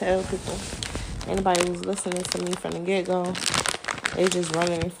trying to tell people. Anybody who's listening to me from the get-go, they just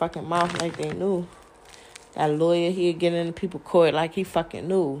running their fucking mouth like they knew. That lawyer here getting into people's court like he fucking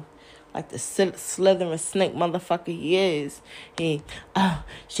knew. Like the slithering snake motherfucker he is.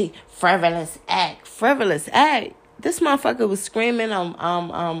 She frivolous act. Frivolous act? This motherfucker was screaming,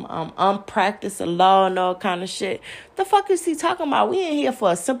 unpracticed law and all kind of shit. The fuck is he talking about? We ain't here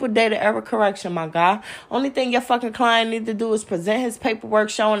for a simple data error correction, my guy. Only thing your fucking client need to do is present his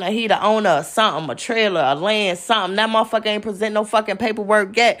paperwork showing that he the owner of something, a trailer, a land, something. That motherfucker ain't present no fucking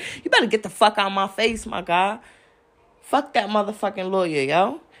paperwork yet. You better get the fuck out of my face, my guy. Fuck that motherfucking lawyer,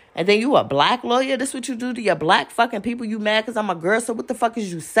 yo. And then you a black lawyer? This what you do to your black fucking people? You mad because I'm a girl? So what the fuck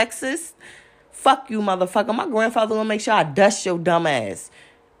is you, sexist? Fuck you, motherfucker. My grandfather gonna make sure I dust your dumb ass.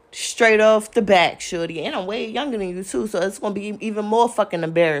 Straight off the back, shorty. And I'm way younger than you, too, so it's gonna be even more fucking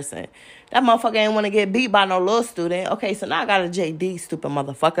embarrassing. That motherfucker ain't wanna get beat by no law student. Okay, so now I got a JD, stupid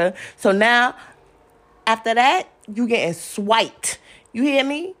motherfucker. So now, after that, you getting swiped. You hear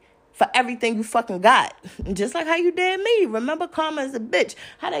me? For everything you fucking got. Just like how you did me. Remember, karma is a bitch.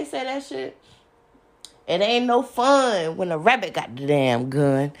 How they say that shit? It ain't no fun when a rabbit got the damn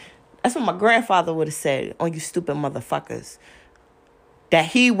gun. That's what my grandfather would have said on you stupid motherfuckers. That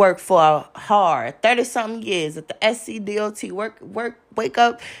he worked for hard 30-something years at the SCDOT. Wake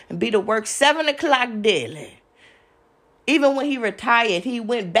up and be to work 7 o'clock daily. Even when he retired, he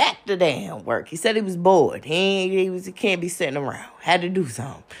went back to damn work. He said he was bored. He can't be sitting around. Had to do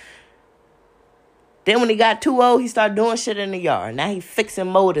something. Then when he got too old, he started doing shit in the yard. Now he fixing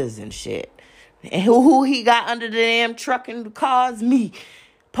motors and shit. And who he got under the damn truck and the cars? Me.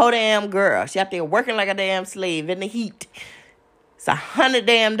 Poor damn girl. She out there working like a damn slave in the heat. It's 100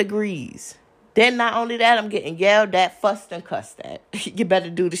 damn degrees. Then not only that, I'm getting yelled at, fussed, and cussed at. You better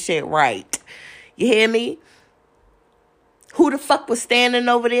do the shit right. You hear me? Who the fuck was standing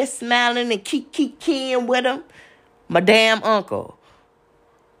over there smiling and keying with him? My damn uncle.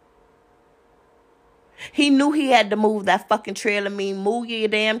 He knew he had to move that fucking trailer. Move your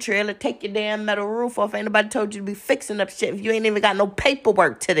damn trailer. Take your damn metal roof off. Ain't nobody told you to be fixing up shit if you ain't even got no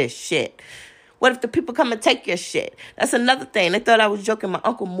paperwork to this shit. What if the people come and take your shit? That's another thing. They thought I was joking. My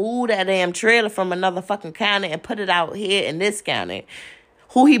uncle moved that damn trailer from another fucking county and put it out here in this county.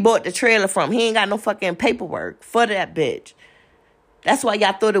 Who he bought the trailer from? He ain't got no fucking paperwork for that bitch. That's why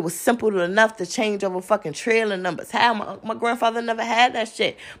y'all thought it was simple enough to change over fucking trailer numbers. How? My grandfather never had that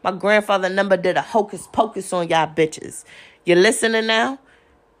shit. My grandfather never did a hocus pocus on y'all bitches. You listening now?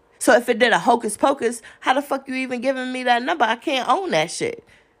 So if it did a hocus pocus, how the fuck you even giving me that number? I can't own that shit.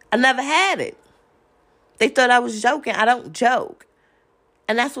 I never had it. They thought I was joking. I don't joke.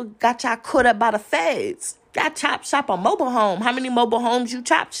 And that's what got y'all caught up by the feds. Y'all chop shop a mobile home. How many mobile homes you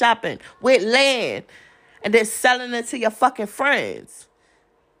chop shopping with land? And then selling it to your fucking friends.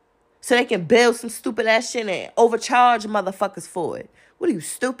 So they can build some stupid ass shit and overcharge motherfuckers for it. What are you,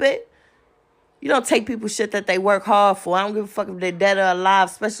 stupid? You don't take people's shit that they work hard for. I don't give a fuck if they're dead or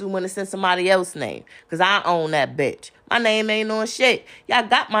alive, especially when it's in somebody else's name. Because I own that bitch. My name ain't on shit. Y'all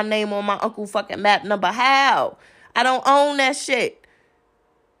got my name on my uncle fucking map number. How? I don't own that shit.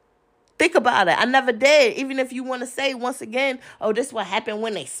 Think about it. I never did. Even if you want to say once again, oh, this what happened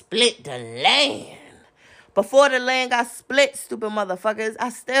when they split the land. Before the land got split, stupid motherfuckers, I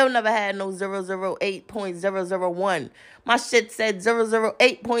still never had no 008.001. My shit said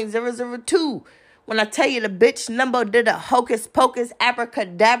 008.002. When I tell you the bitch number did a hocus pocus,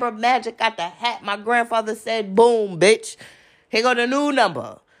 abracadabra, magic out the hat, my grandfather said, boom, bitch. Here go the new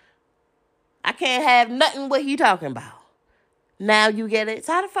number. I can't have nothing what he talking about. Now you get it.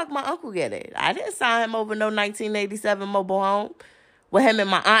 So how the fuck my uncle get it? I didn't sign him over no 1987 mobile home. With him and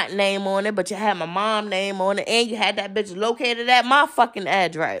my aunt name on it, but you had my mom name on it, and you had that bitch located at my fucking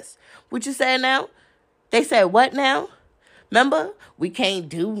address. What you say now? They said what now? Remember? We can't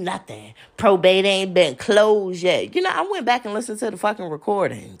do nothing. Probate ain't been closed yet. You know, I went back and listened to the fucking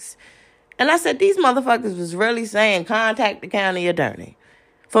recordings. And I said, these motherfuckers was really saying contact the county attorney.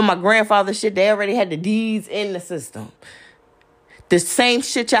 For my grandfather's shit, they already had the deeds in the system. The same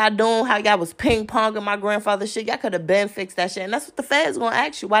shit y'all doing, how y'all was ping-ponging my grandfather's shit, y'all could have been fixed that shit. And that's what the feds gonna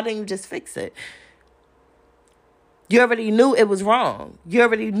ask you. Why didn't you just fix it? You already knew it was wrong. You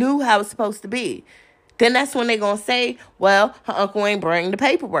already knew how it's supposed to be. Then that's when they gonna say, well, her uncle ain't bring the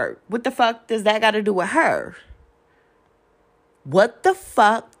paperwork. What the fuck does that got to do with her? What the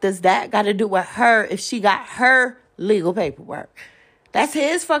fuck does that got to do with her if she got her legal paperwork? That's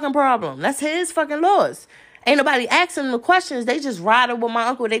his fucking problem. That's his fucking laws. Ain't nobody asking them the questions. They just riding with my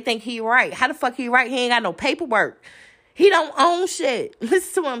uncle. They think he right. How the fuck he right? He ain't got no paperwork. He don't own shit.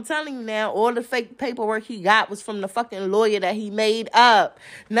 Listen to what I'm telling you now. All the fake paperwork he got was from the fucking lawyer that he made up.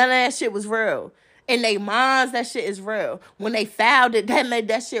 None of that shit was real. In they minds, that shit is real. When they filed it, that made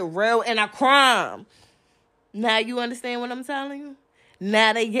that shit real and a crime. Now you understand what I'm telling you?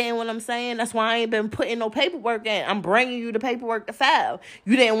 Now they getting what I'm saying? That's why I ain't been putting no paperwork in. I'm bringing you the paperwork to file.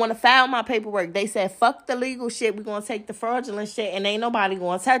 You didn't want to file my paperwork. They said, fuck the legal shit. We're going to take the fraudulent shit, and ain't nobody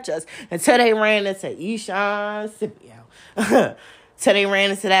going to touch us. Until they ran into Eshawn Scipio. Till they ran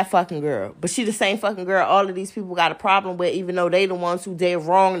into that fucking girl. But she the same fucking girl all of these people got a problem with, even though they the ones who did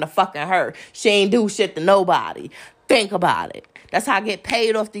wrong to fucking her. She ain't do shit to nobody. Think about it. That's how I get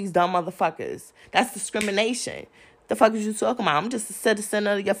paid off these dumb motherfuckers. That's discrimination. The fuck is you talking about? I'm just a citizen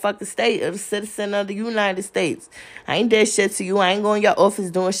of your fucking state, or a citizen of the United States. I ain't did shit to you. I ain't going to your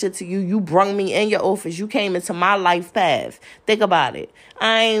office doing shit to you. You brung me in your office. You came into my life path. Think about it.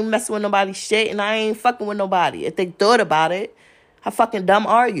 I ain't messing with nobody's shit, and I ain't fucking with nobody. If they thought about it, how fucking dumb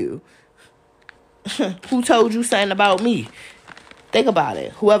are you? Who told you something about me? Think about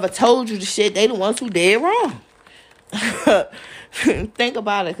it. Whoever told you the shit, they the ones who did wrong. Think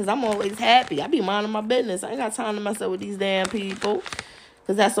about it, because I'm always happy. I be minding my business. I ain't got time to mess up with these damn people,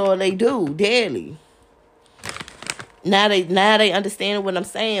 because that's all they do daily. Now they understand what I'm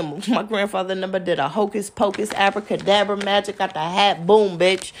saying. My grandfather never did a hocus pocus abracadabra magic out the hat. Boom,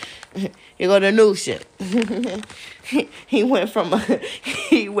 bitch. Here go the new shit.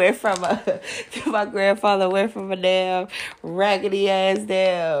 My grandfather went from a damn raggedy ass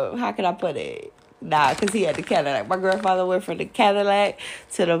damn, how can I put it? Nah, because he had the Cadillac. My grandfather went from the Cadillac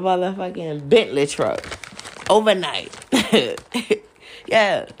to the motherfucking Bentley truck. Overnight.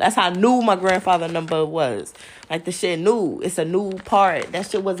 Yeah, that's how new my grandfather number was. Like, the shit new. It's a new part. That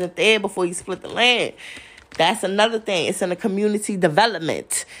shit wasn't there before you split the land. That's another thing. It's in the community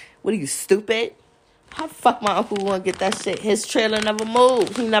development. What are you, stupid? How the fuck my uncle gonna get that shit? His trailer never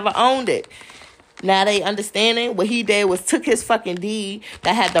moved. He never owned it. Now they understanding what he did was took his fucking deed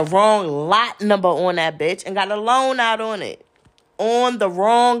that had the wrong lot number on that bitch and got a loan out on it. On the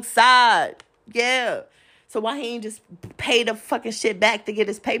wrong side. Yeah. So why he ain't just pay the fucking shit back to get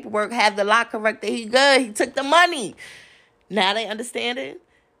his paperwork, have the lot corrected? He good. He took the money. Now they understand it.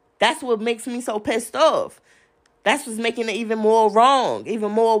 That's what makes me so pissed off. That's what's making it even more wrong,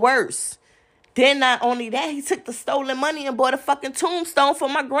 even more worse. Then not only that, he took the stolen money and bought a fucking tombstone for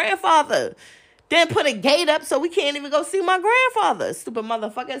my grandfather. Then put a gate up so we can't even go see my grandfather. Stupid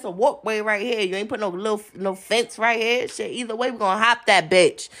motherfucker. It's a walkway right here. You ain't put no fence right here. Shit, either way, we're gonna hop that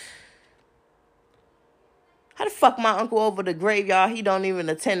bitch. How the fuck my uncle over the graveyard, he don't even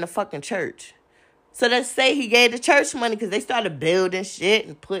attend the fucking church? So let's say he gave the church money because they started building shit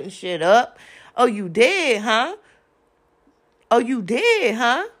and putting shit up. Oh, you did, huh? Oh, you did,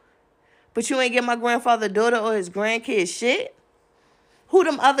 huh? But you ain't get my grandfather's daughter or his grandkids shit? Who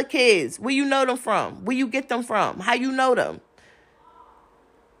them other kids? Where you know them from? Where you get them from? How you know them?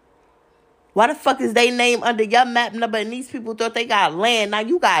 Why the fuck is they name under your map number and these people thought they got land? Now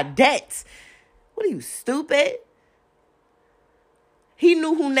you got debts. What are you, stupid? He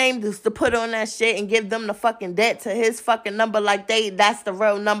knew who named us to put on that shit and give them the fucking debt to his fucking number like that's the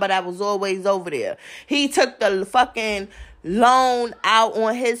real number that was always over there. He took the fucking loan out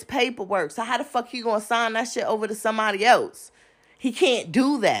on his paperwork. So how the fuck he gonna sign that shit over to somebody else? He can't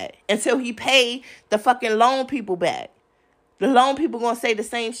do that until he pay the fucking loan people back. The loan people gonna say the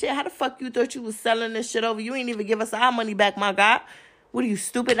same shit. How the fuck you thought you was selling this shit over? You ain't even give us our money back, my guy. What are you,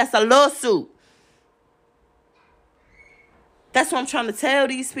 stupid? That's a lawsuit. That's what I'm trying to tell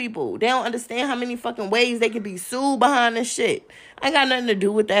these people. They don't understand how many fucking ways they can be sued behind this shit. I ain't got nothing to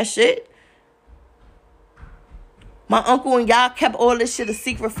do with that shit. My uncle and y'all kept all this shit a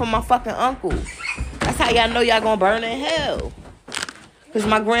secret from my fucking uncle. That's how y'all know y'all gonna burn in hell. Because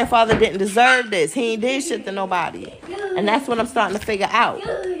my grandfather didn't deserve this. He ain't did shit to nobody. And that's what I'm starting to figure out.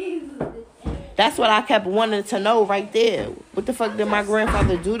 That's what I kept wanting to know right there. What the fuck did my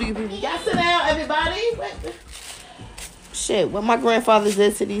grandfather do to you people? Y'all sit down, everybody. Shit, what my grandfather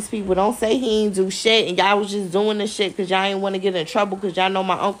did to these people. Don't say he ain't do shit and y'all was just doing this shit because y'all ain't want to get in trouble because y'all know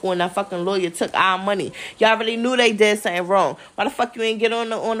my uncle and that fucking lawyer took our money. Y'all really knew they did something wrong. Why the fuck you ain't get on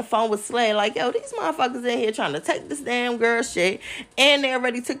the phone with Slay? Like, yo, these motherfuckers in here trying to take this damn girl shit and they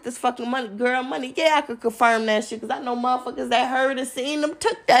already took this fucking girl money. Yeah, I could confirm that shit because I know motherfuckers that heard and seen them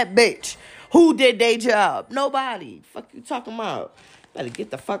took that bitch. Who did their job? Nobody. Fuck you talking about? Better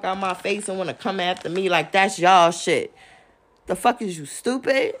get the fuck out of my face and want to come after me like that's y'all shit. The fuck is you,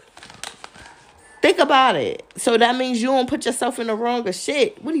 stupid? Think about it. So that means you don't put yourself in the wrong of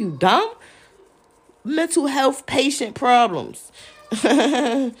shit. What are you, dumb? Mental health patient problems.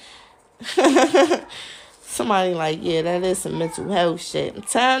 Somebody like, yeah, that is some mental health shit. I'm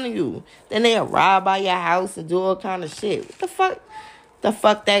telling you. Then they arrive by your house and do all kind of shit. What the fuck? The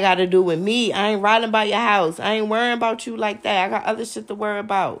fuck that got to do with me? I ain't riding by your house. I ain't worrying about you like that. I got other shit to worry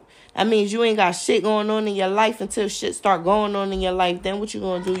about. That means you ain't got shit going on in your life until shit start going on in your life. Then what you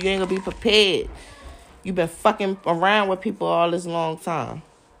gonna do? You ain't gonna be prepared. You been fucking around with people all this long time.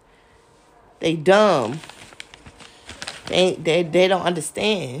 They dumb. They don't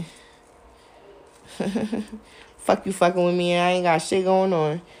understand. Fuck you fucking with me and I ain't got shit going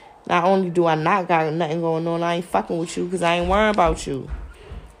on. Not only do I not got nothing going on, I ain't fucking with you because I ain't worrying about you.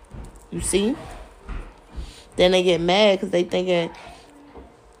 You see? Then they get mad because they thinking,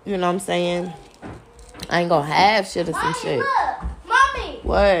 you know what I'm saying, I ain't gonna have shit or some shit. Look, Mommy.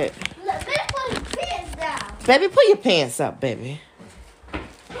 What? Look, baby, put your pants down. Baby, put your pants up, baby. Put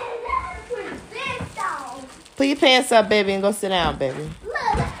your pants down. Put your pants up, baby, and go sit down, baby. Look,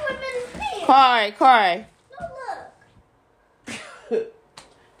 let's put him in his pants. Corey. No, look.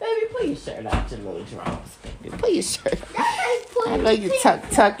 Baby, put your shirt out, your little drawers, baby. Put your shirt That's like I putting know your you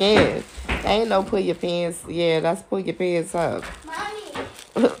pants. tuck in. Ain't no put your pants. Yeah, that's put your pants up.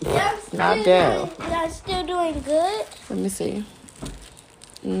 Mommy, Not down. I'm still doing good. Let me see.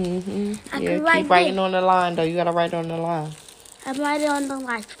 Mm-hmm. I Yeah, can write keep writing this. on the line, though. You gotta write on the line. I'm right on the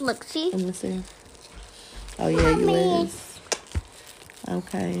line. Look, see? Let me see. Oh, yeah, you Mommy. is.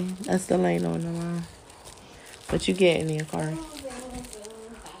 Okay. That's the lane on the line. But you get in there, Corey.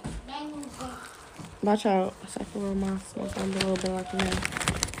 Watch out. Sakura, my smoke on a little bit like that.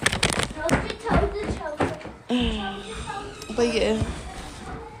 But yeah,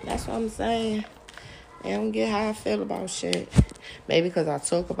 that's what I'm saying. They don't get how I feel about shit. Maybe because I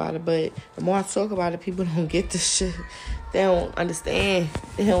talk about it, but the more I talk about it, people don't get this shit. They don't understand.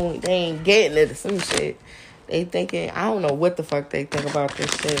 They ain't getting it or some shit. They thinking, I don't know what the fuck they think about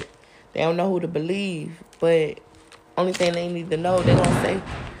this shit. They don't know who to believe. But only thing they need to know, they gonna say,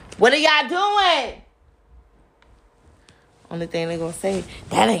 what are y'all doing? Only thing they gonna say,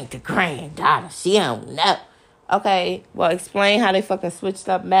 that ain't the granddaughter. She don't know. Okay, well, explain how they fucking switched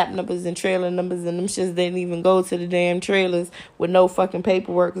up map numbers and trailer numbers and them shits didn't even go to the damn trailers with no fucking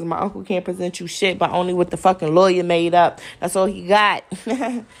paperwork because my uncle can't present you shit but only what the fucking lawyer made up. That's all he got.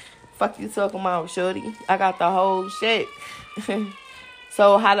 Fuck you talking about, shorty? I got the whole shit.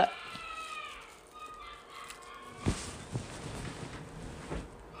 So how the...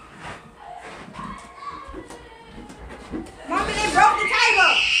 Mommy, they broke the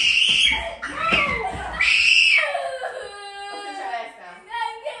table.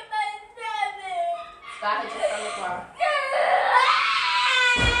 Stop it, just on the car.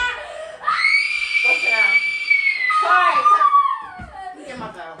 Go sit down. Corey, come. Get my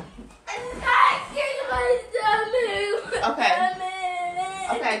phone. Okay.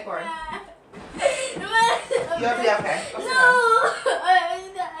 Okay, Corey. You'll be okay. Go sit down.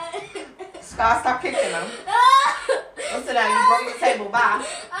 Stop kicking them. Go sit down. You broke the table. Bye.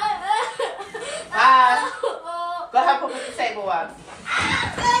 Bye. Go help her with the table up.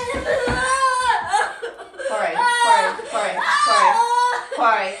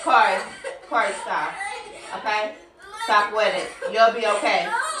 Corey, stop. Okay? Stop with it. You'll be okay.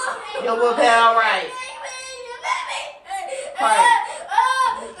 You will be alright. Corey.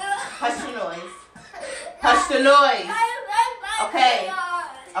 Hush the noise. Hush the noise. Okay.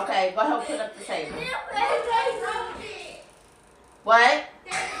 Okay, go help put up the table. What?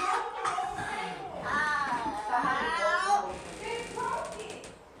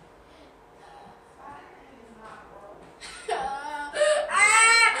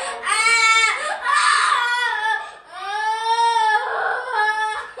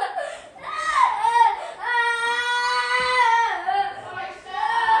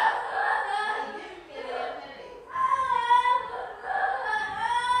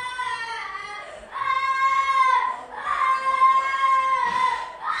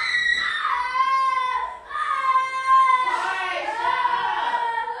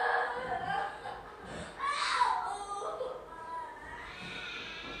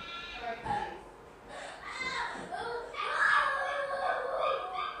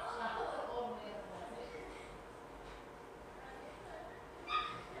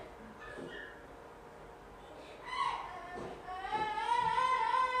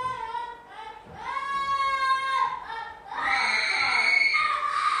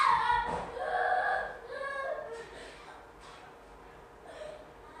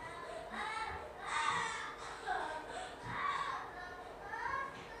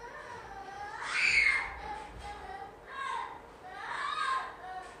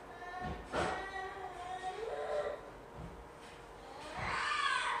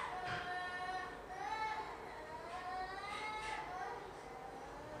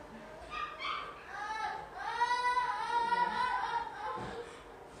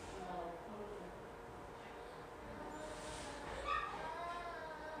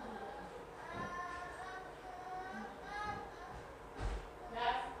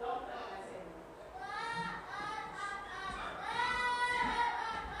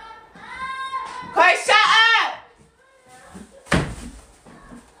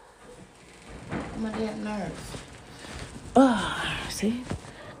 See?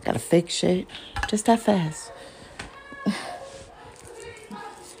 Gotta fix shit. Just that fast.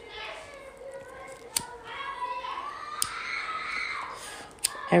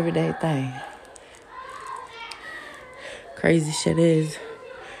 Everyday thing. Crazy shit is,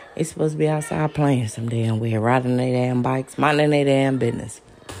 they supposed to be outside playing some damn way, riding their damn bikes, minding their damn business.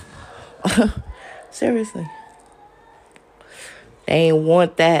 Seriously. They ain't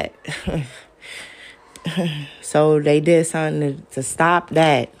want that. So they did something to stop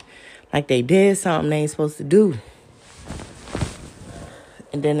that. Like they did something they ain't supposed to do.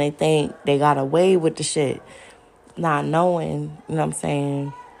 And then they think they got away with the shit. Not knowing, you know what I'm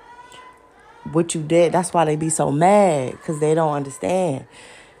saying, what you did. That's why they be so mad. Because they don't understand.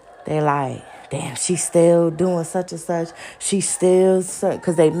 They like, damn, she's still doing such and such. She's still...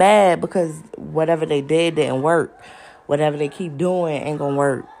 Because they mad because whatever they did didn't work. Whatever they keep doing ain't gonna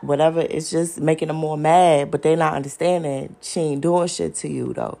work. Whatever, it's just making them more mad. But they not understanding she ain't doing shit to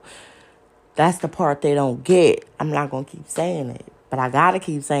you, though. That's the part they don't get. I'm not gonna keep saying it. But I gotta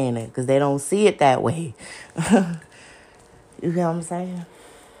keep saying it. Because they don't see it that way. You get what I'm saying?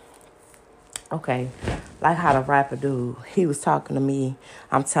 Okay. Like how the rapper dude, he was talking to me.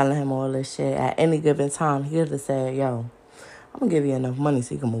 I'm telling him all this shit. At any given time, he would have said, yo, I'm going to give you enough money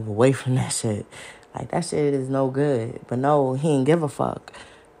so you can move away from that shit. Like, that shit is no good. But no, he didn't give a fuck.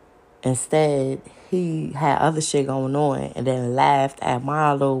 Instead, he had other shit going on and then laughed at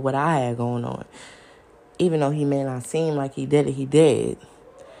my little what I had going on. Even though he may not seem like he did it, he did.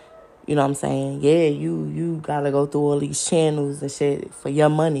 You know what I'm saying? Yeah, you got to go through all these channels and shit for your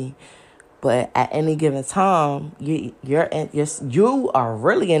money. But at any given time, you are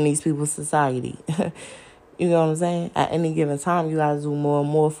really in these people's society. You know what I'm saying? At any given time, you got to do more and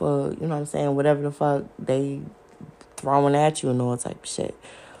more for, you know what I'm saying, whatever the fuck they throwing at you and all type of shit.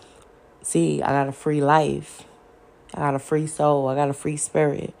 See, I got a free life. I got a free soul. I got a free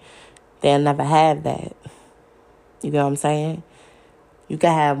spirit. They'll never have that. You know what I'm saying? You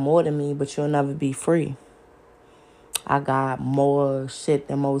can have more than me, but you'll never be free. I got more shit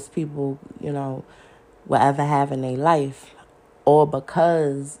than most people, you know, will ever have in their life. Or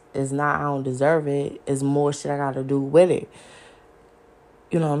because it's not, I don't deserve it, it's more shit I got to do with it.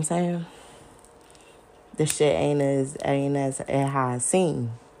 You know what I'm saying? The shit ain't as how it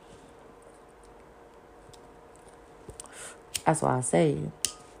seem. That's why I say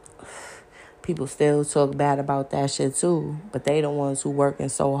people still talk bad about that shit too. But they the ones who working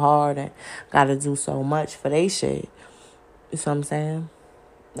so hard and got to do so much for they shit. You see what I'm saying?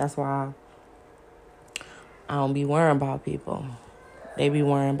 That's why I don't be worrying about people. They be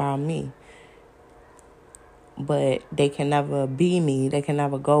worrying about me. But they can never be me. They can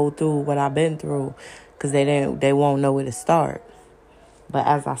never go through what I've been through because they won't know where to start. But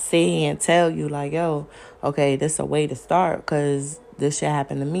as I see and tell you, like, yo, okay, this a way to start because this shit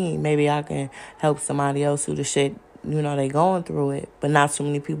happened to me. Maybe I can help somebody else who the shit, you know, they going through it. But not too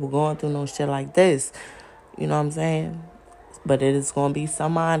many people going through no shit like this. You know what I'm saying? But it is going to be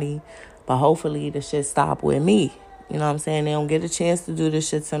somebody. But hopefully the shit stop with me. You know what I'm saying? They don't get a chance to do this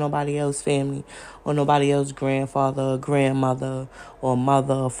shit to nobody else's family. Or nobody else's grandfather or grandmother. Or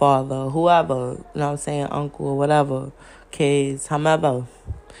mother or father. Whoever. You know what I'm saying? Uncle or whatever. Kids. However.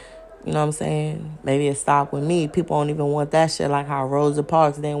 You know what I'm saying? Maybe it stopped with me. People don't even want that shit. Like how Rosa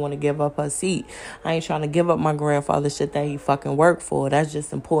Parks didn't want to give up her seat. I ain't trying to give up my grandfather's shit that he fucking worked for. That's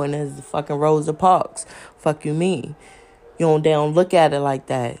just important as the fucking Rosa Parks. Fuck you mean? They don't look at it like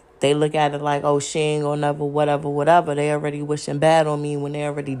that. They look at it like, oh, she ain't gonna never whatever. They already wishing bad on me when they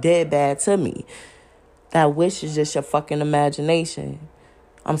already did bad to me. That wish is just your fucking imagination.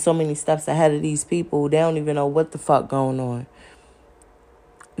 I'm so many steps ahead of these people. They don't even know what the fuck going on.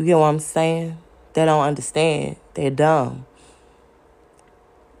 You get what I'm saying? They don't understand. They're dumb.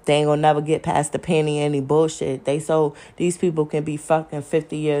 They ain't gonna never get past the penny any bullshit. These people can be fucking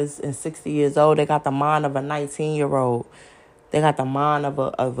 50 years and 60 years old. They got the mind of a 19-year-old. They got the mind of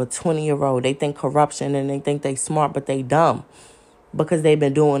a 20-year-old. They think corruption and they think they smart, but they dumb. Because they've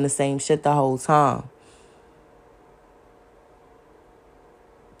been doing the same shit the whole time.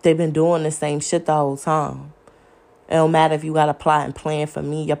 They've been doing the same shit the whole time. It don't matter if you got a plot and plan for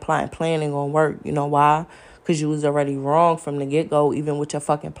me. Your plot and plan ain't gonna work. You know why? Because you was already wrong from the get-go. Even with your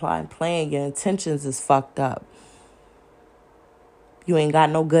fucking plot and plan, your intentions is fucked up. You ain't got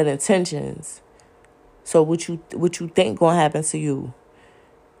no good intentions. So what you think gonna happen to you?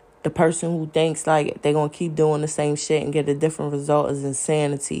 The person who thinks like they gonna keep doing the same shit and get a different result is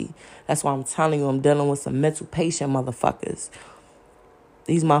insanity. That's why I'm telling you, I'm dealing with some mental patient motherfuckers.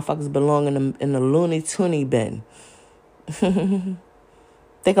 These motherfuckers belong in the Looney Tunes bin.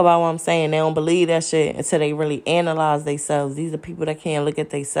 Think about what I'm saying. They don't believe that shit until they really analyze themselves. These are people that can't look at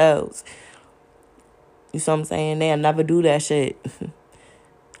themselves. You see what I'm saying? They'll never do that shit.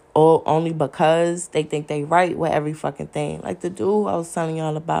 Or only because they think they right with every fucking thing. Like the dude I was telling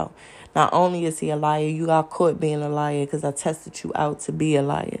y'all about. Not only is he a liar, you got caught being a liar because I tested you out to be a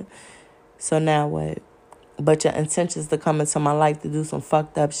liar. So now what? But your intentions to come into my life to do some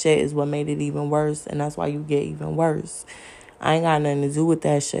fucked up shit is what made it even worse. And that's why you get even worse. I ain't got nothing to do with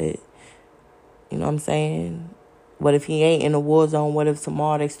that shit. You know what I'm saying? What if he ain't in a war zone? What if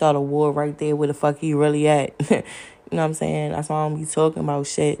tomorrow they start a war right there where the fuck he really at? You know what I'm saying? That's why I don't be talking about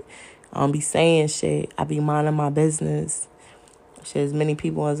shit. I don't be saying shit. I be minding my business. Shit, as many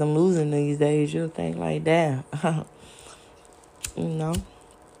people as I'm losing these days, you'll think like, damn. You know?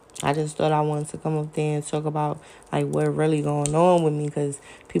 I just thought I wanted to come up there and talk about, like, what really going on with me, because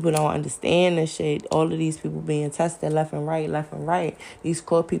people don't understand this shit. All of these people being tested left and right. These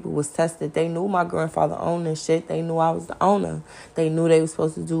court people was tested. They knew my grandfather owned this shit. They knew I was the owner. They knew they were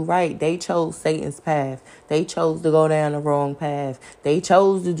supposed to do right. They chose Satan's path. They chose to go down the wrong path. They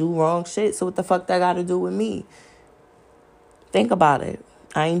chose to do wrong shit. So what the fuck that got to do with me? Think about it.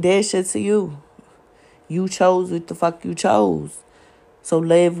 I ain't did shit to you. You chose what the fuck you chose. So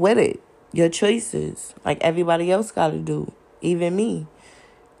live with it. Your choices. Like everybody else got to do. Even me.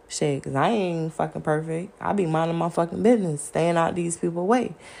 Shit, because I ain't fucking perfect. I be minding my fucking business. Staying out these people's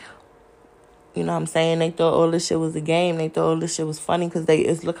way. You know what I'm saying? They thought all this shit was a game. They thought all this shit was funny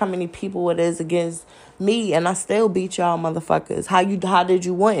because look how many people it is against me, and I still beat y'all motherfuckers. How did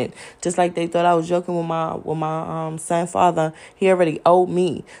you win? Just like they thought I was joking with my son father. He already owed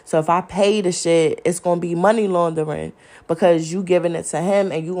me. So if I pay the shit, it's gonna be money laundering because you giving it to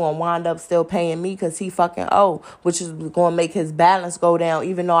him, and you gonna wind up still paying me because he fucking owe, which is gonna make his balance go down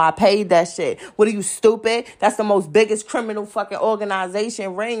even though I paid that shit. What are you, stupid? That's the most biggest criminal fucking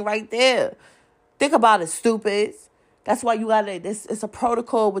organization ring right there. Think about it, stupids. That's why you gotta, it's a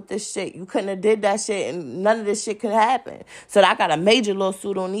protocol with this shit. You couldn't have did that shit and none of this shit could happen. So I got a major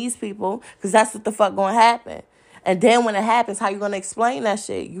lawsuit on these people because that's what the fuck gonna happen. And then when it happens, how you gonna explain that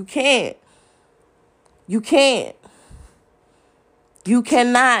shit? You can't. You can't. You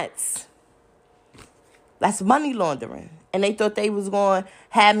cannot. That's money laundering. And they thought they was going to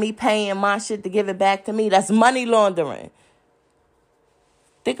have me paying my shit to give it back to me. That's money laundering.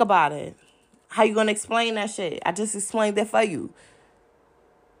 Think about it. How you going to explain that shit? I just explained that for you.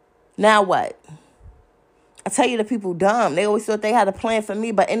 Now what? I tell you, the people dumb. They always thought they had a plan for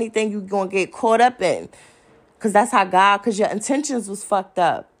me, but anything you going to get caught up in. Because that's how God, because your intentions was fucked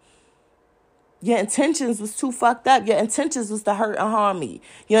up. Your intentions was too fucked up. Your intentions was to hurt and harm me.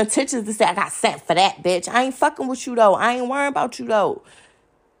 Your intentions to say, I got sent for that, bitch. I ain't fucking with you, though. I ain't worrying about you, though.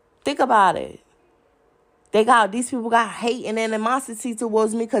 Think about it. These people got hate and animosity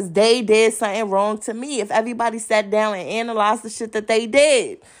towards me because they did something wrong to me. If everybody sat down and analyzed the shit that they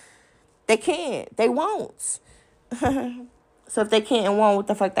did, they can't. They won't. So if they can't and won't, what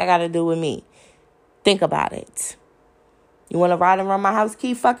the fuck that got to do with me? Think about it. You want to ride around my house?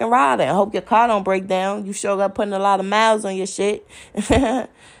 Keep fucking riding. I hope your car don't break down. You sure got putting a lot of miles on your shit.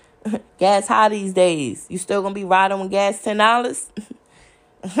 Gas high these days. You still going to be riding with gas $10?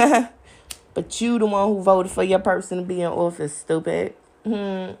 But you the one who voted for your person to be in office, stupid.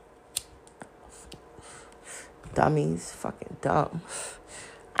 Dummies. Fucking dumb.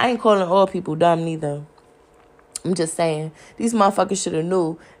 I ain't calling all people dumb neither. I'm just saying, these motherfuckers should have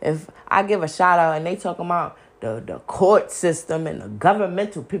knew. If I give a shout out and they talking about the court system and the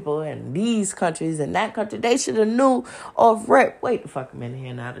governmental people in these countries and that country, they should have knew off rip. Wait the fuck a minute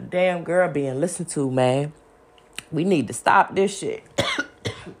here now. The damn girl being listened to, man. We need to stop this shit.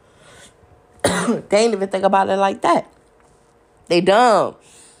 They ain't even think about it like that. They dumb.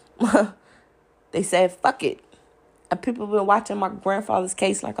 They said, fuck it. And people been watching my grandfather's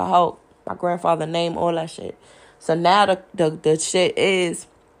case like a hoe. My grandfather name, all that shit. So now the shit is,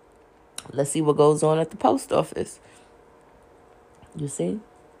 let's see what goes on at the post office. You see?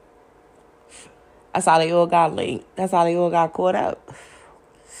 That's how they all got linked. That's how they all got caught up.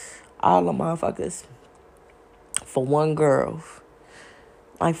 All the motherfuckers. For one girl.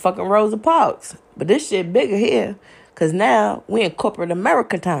 Like fucking Rosa Parks. But this shit bigger here. Because now we in corporate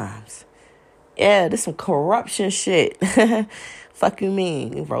America times. Yeah, this some corruption shit. Fuck you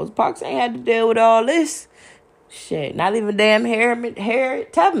mean? Rosa Parks ain't had to deal with all this. Shit, not even damn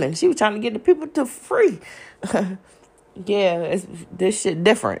Harriet Tubman. She was trying to get the people to free. Yeah, this shit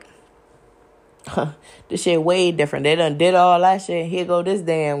different. This shit way different. They done did all that shit. Here go this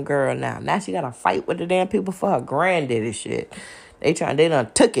damn girl now. Now she got to fight with the damn people for her granddaddy shit. They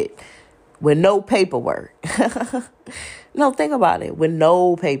done took it. with no paperwork. No, think about it. With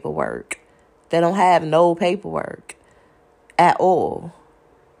no paperwork. They don't have no paperwork at all.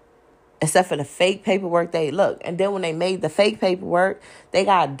 Except for the fake paperwork they look. And then when they made the fake paperwork, they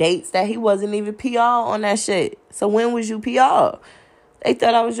got dates that he wasn't even PR on that shit. So when was you PR? They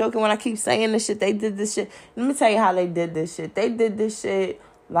thought I was joking when I keep saying this shit. They did this shit. Let me tell you how they did this shit. They did this shit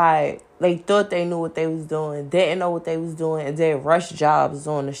like they thought they knew what they was doing, didn't know what they was doing, and then rush jobs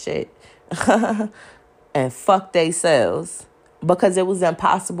on the shit. And fuck they selves. Because it was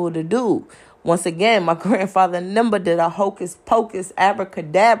impossible to do. Once again, my grandfather never did a hocus pocus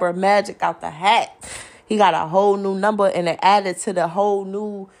abracadabra magic out the hat. He got a whole new number and it added to the whole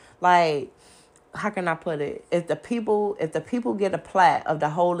new, like, how can I put it? If the people get a plat of the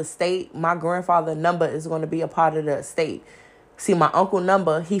whole estate, my grandfather number is going to be a part of the estate. See, my uncle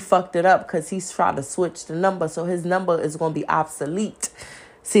number, he fucked it up because he's trying to switch the number. So his number is going to be obsolete.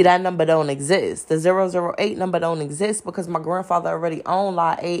 See, that number don't exist. The 008 number don't exist because my grandfather already owned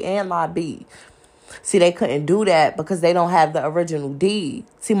Lot A and Lot B. See, they couldn't do that because they don't have the original deed.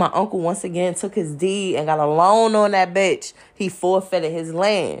 See, my uncle once again took his deed and got a loan on that bitch. He forfeited his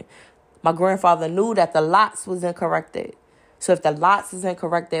land. My grandfather knew that the lots was incorrected. So if the lots is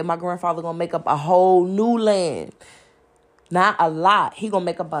incorrected, my grandfather going to make up a whole new land. Not a lot. He going to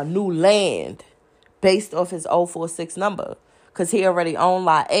make up a new land based off his 046 number. Because he already owned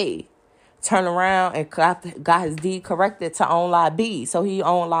Lot A. Turn around and got his deed corrected to own Lot B. So he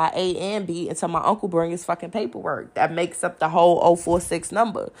owned Lot A and B until my uncle bring his fucking paperwork. That makes up the whole 046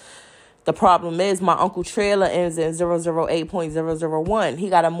 number. The problem is my uncle trailer ends in 008.001. He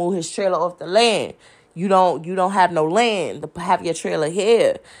got to move his trailer off the land. You don't have no land to have your trailer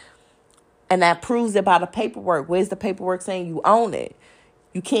here. And that proves it by the paperwork. Where's the paperwork saying you own it?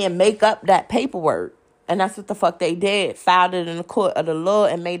 You can't make up that paperwork. And that's what the fuck they did. Filed it in the court of the law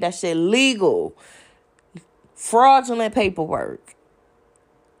and made that shit legal. Fraudulent paperwork.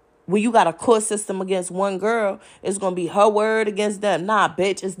 When you got a court system against one girl, it's going to be her word against them. Nah,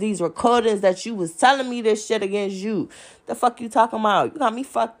 bitch, it's these recordings that you was telling me this shit against you. The fuck you talking about? You got me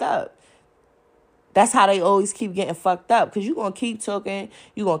fucked up. That's how they always keep getting fucked up. Because you going to keep talking.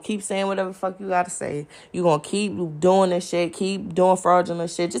 You going to keep saying whatever the fuck you got to say. You going to keep doing this shit. Keep doing fraudulent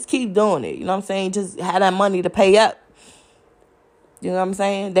shit. Just keep doing it. You know what I'm saying? Just have that money to pay up. You know what I'm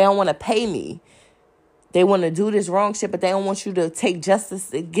saying? They don't want to pay me. They want to do this wrong shit, but they don't want you to take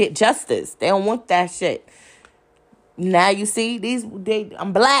justice, get justice. They don't want that shit. Now you see,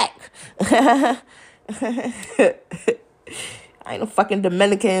 I'm black. I ain't no fucking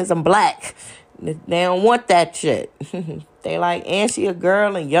Dominicans. I'm black. They don't want that shit. They like, and she a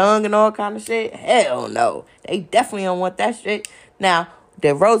girl and young and all kind of shit. Hell no. They definitely don't want that shit. Now,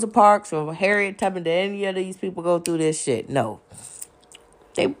 did Rosa Parks or Harriet Tubman, did any of these people go through this shit? No.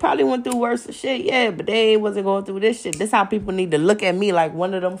 They probably went through worse shit, yeah, but they wasn't going through this shit. This how people need to look at me like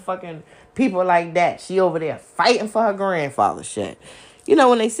one of them fucking people like that. She over there fighting for her grandfather shit. You know,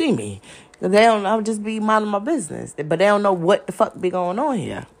 when they see me. They don't, I'll just be minding my business. But they don't know what the fuck be going on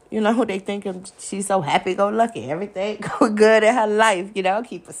here. You know, they think she's so happy-go-lucky. Everything go good in her life, you know.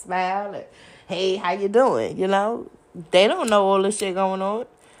 Keep a smile and, hey, how you doing, you know. They don't know all this shit going on.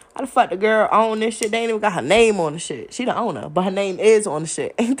 How the fuck the girl own this shit? They ain't even got her name on the shit. She the owner, but her name is on the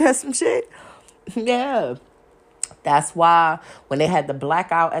shit. Ain't that some shit? Yeah. That's why when they had the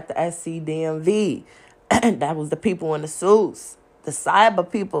blackout at the SCDMV, that was the people in the suits. The cyber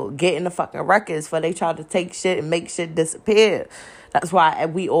people getting the fucking records for they tried to take shit and make shit disappear. That's why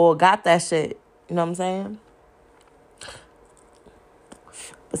we all got that shit. You know what I'm saying?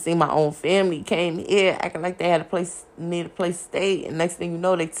 But see, my own family came here acting like they had need a place to stay. And next thing you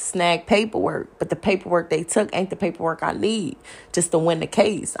know, they snag paperwork. But the paperwork they took ain't the paperwork I need just to win the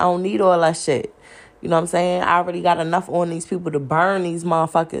case. I don't need all that shit. You know what I'm saying? I already got enough on these people to burn these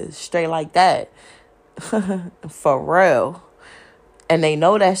motherfuckers straight like that. For real. And they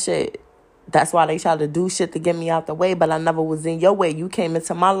know that shit. That's why they try to do shit to get me out the way, but I never was in your way. You came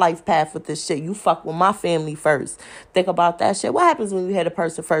into my life path with this shit. You fuck with my family first. Think about that shit. What happens when you hit a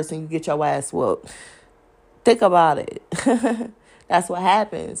person first and you get your ass whooped? Think about it. That's what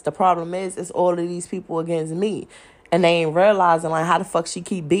happens. The problem is, it's all of these people against me. And they ain't realizing, like, how the fuck she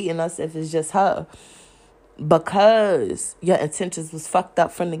keep beating us if it's just her. Because your intentions was fucked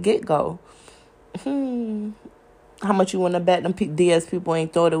up from the get-go. How much you want to bet them DS people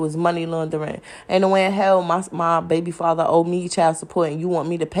ain't thought it was money laundering? Ain't no way in hell my baby father owed me child support and you want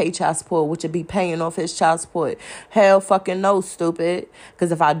me to pay child support, which would be paying off his child support. Hell fucking no, stupid.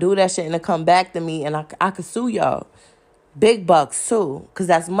 Because if I do that shit and it come back to me and I could sue y'all. Big bucks, too, because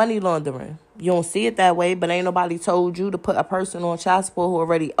that's money laundering. You don't see it that way, but ain't nobody told you to put a person on child support who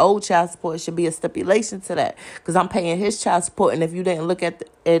already owed child support. It should be a stipulation to that, because I'm paying his child support, and if you didn't look at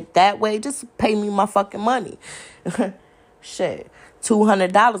it that way, just pay me my fucking money. Shit.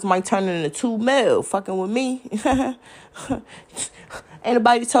 $200 might turn into $2 million. Fucking with me. Ain't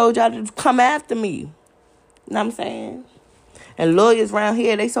nobody told y'all to come after me. You know what I'm saying? And lawyers around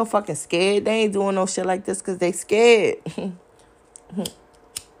here, they so fucking scared. They ain't doing no shit like this because they scared.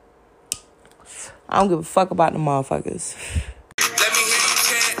 I don't give a fuck about the motherfuckers. Let me hear you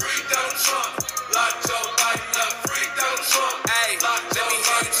chant. Free Donald Trump. Lock Joe Biden up. Free Donald Trump. Hey, let me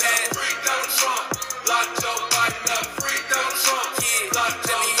hear you chant. Free Donald Trump. Lock Joe Biden up. Free Donald Trump. Yeah, lock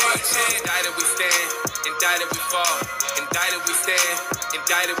Joe Biden up. Indicted we stand. Indicted we fall. Indicted we stand.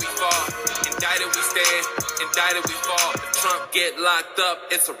 Indicted we fall. Indicted we stand. Indicted we fall. If Trump get locked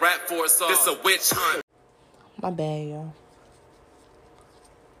up, it's a rap for us all. This a witch hunt. My bad, y'all.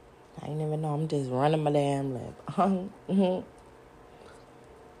 I ain't even know. I'm just running my damn lip.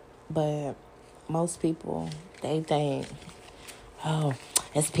 But most people, they think, oh,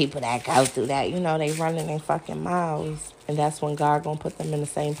 it's people that go through that. You know, they running their fucking mouths. And that's when God gonna put them in the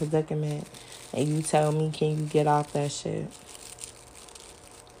same predicament. And you tell me, can you get off that shit?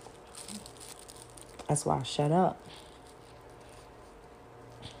 That's why I shut up.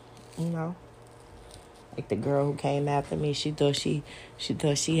 You know? Like the girl who came after me, she thought she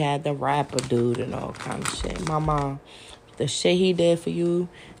had the rapper dude and all kind of shit. My mom, the shit he did for you,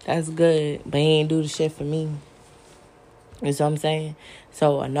 that's good, but he ain't do the shit for me. You know what I'm saying?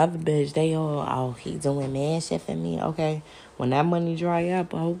 So another bitch, they all, oh, he doing man shit for me. Okay, when that money dry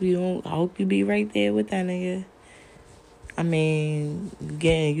up, I hope you be right there with that nigga. I mean,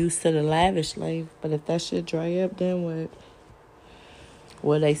 getting used to the lavish life, but if that shit dry up, then what?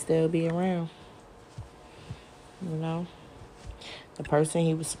 Will they still be around? You know? The person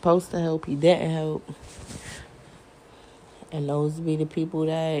he was supposed to help, he didn't help. And those be the people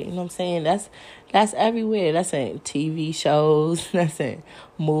that, you know what I'm saying? That's everywhere. That's in TV shows. That's in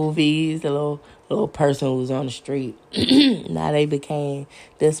movies. The little person who was on the street. Now they became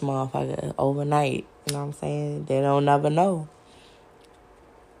this motherfucker overnight. You know what I'm saying? They don't never know.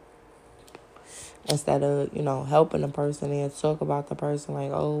 Instead of, you know, helping the person and talk about the person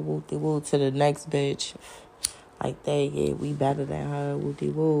like, oh, whoop-de-whoop to the next bitch. Like, yeah, we better than her,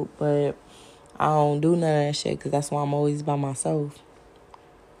 whoop-de-whoop. But I don't do none of that shit because that's why I'm always by myself.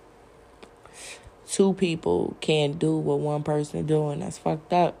 Two people can't do what one person doing. That's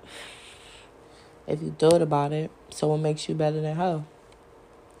fucked up. If you thought about it, so what makes you better than her?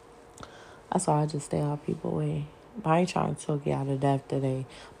 That's why I just stay out people's way. But I ain't trying to talk y'all to death today.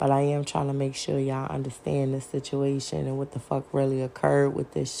 But I am trying to make sure y'all understand the situation and what the fuck really occurred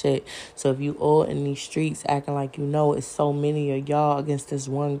with this shit. So if you all in these streets acting like you know it's so many of y'all against this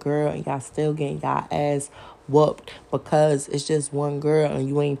one girl and y'all still getting y'all ass whooped because it's just one girl and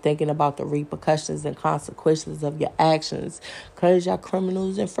you ain't thinking about the repercussions and consequences of your actions because y'all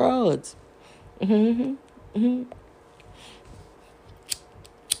criminals and frauds.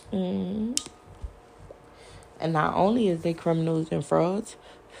 And not only is they criminals and frauds,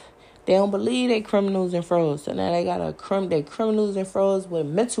 they don't believe they criminals and frauds. So now they got they criminals and frauds with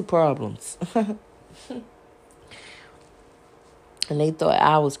mental problems. And they thought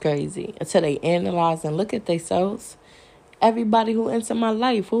I was crazy until they analyzed and look at themselves. Everybody who entered my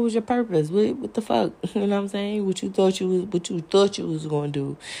life, what was your purpose? What the fuck? You know what I'm saying? What you thought you was going to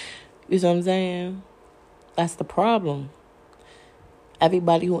do. You know what I'm saying? That's the problem.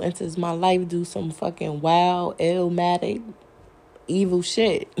 Everybody who enters my life do some fucking wild, illmatic, evil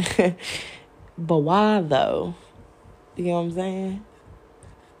shit. But why, though? You know what I'm saying?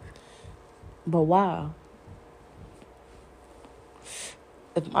 But why?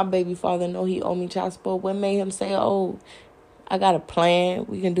 If my baby father know he owe me child support, what made him say, oh, I got a plan,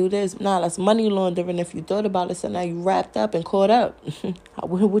 we can do this? Nah, that's money laundering if you thought about it, so now you wrapped up and caught up.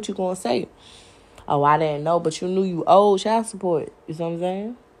 What you gonna say? Oh, I didn't know, but you knew you owed child support. You know what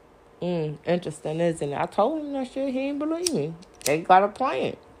I'm saying? Interesting, isn't it? I told him that shit. He ain't believe me. They got a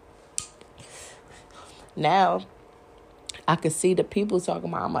plan. Now, I can see the people talking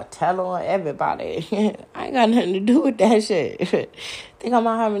about, I'm going to tell on everybody. I ain't got nothing to do with that shit. Think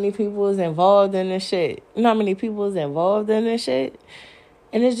about how many people is involved in this shit. You know how many people is involved in this shit?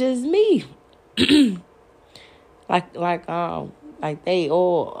 And it's just me. Like they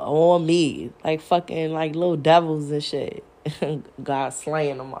all on me. Like fucking like little devils and shit. God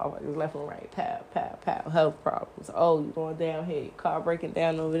slaying them all. Like left and right. Pow, pow, pow. Health problems. Oh, you going down here. Car breaking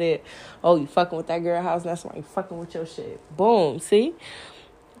down over there. Oh, you fucking with that girl house. That's why you fucking with your shit. Boom. See?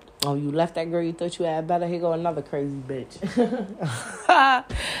 Oh, you left that girl you thought you had better? Here go another crazy bitch.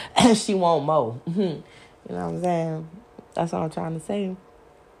 And she won't mow. You know what I'm saying? That's all I'm trying to say.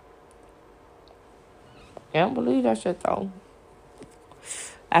 I don't believe that shit, though.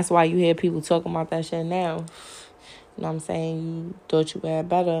 That's why you hear people talking about that shit now. You know what I'm saying? You thought you had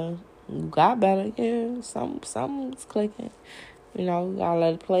better. You got better. Yeah, something's clicking. You know, you gotta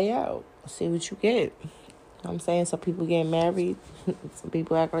let it play out. See what you get. You know what I'm saying? Some people get married. Some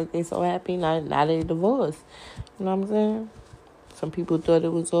people act like they so happy. Now they divorced. You know what I'm saying? Some people thought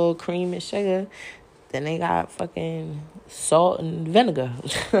it was all cream and sugar. Then they got fucking salt and vinegar.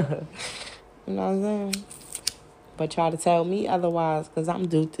 You know what I'm saying? But try to tell me otherwise, because I'm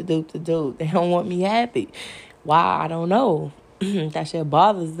dupe to dupe to dupe. They don't want me happy. Why? I don't know. That shit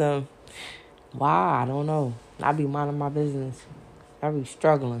bothers them. Why? I don't know. I be minding my business. I be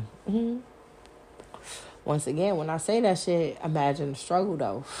struggling. Once again, when I say that shit, imagine the struggle,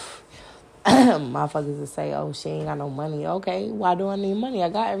 though. Motherfuckers will say, oh, she ain't got no money. Okay, why do I need money? I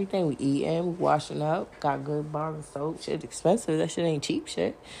got everything. We eating, we washing up, got good bar and soap. Shit expensive. That shit ain't cheap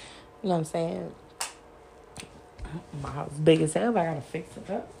shit. You know what I'm saying? My house big as hell. I gotta fix it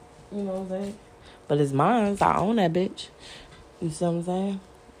up. You know what I'm saying? But it's mine. I own that bitch. You see what I'm saying?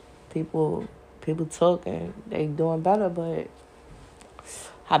 People talking. They doing better, but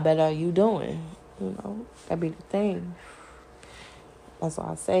how better are you doing? You know, that be the thing. That's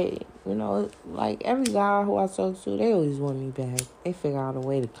why I say, you know, like every guy who I talk to, they always want me back. They figure out a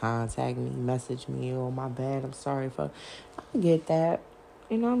way to contact me, message me, oh, my bad, I'm sorry for... I get that.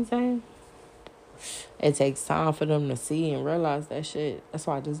 You know what I'm saying? It takes time for them to see and realize that shit. That's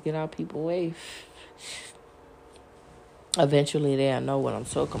why I just get out people's way. Eventually they'll know what I'm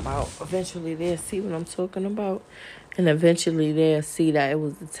talking about. Eventually they'll see what I'm talking about. And eventually they'll see that it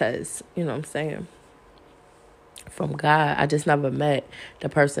was a test. You know what I'm saying? From God. I just never met the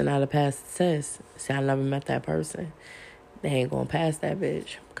person that'll pass the test. See, I never met that person. They ain't gonna pass that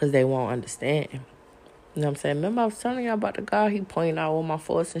bitch. Because they won't understand. You know what I'm saying? Remember I was telling y'all about the guy? He pointed out all my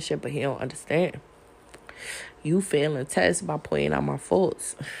faults and shit, but he don't understand. You failing tests by pointing out my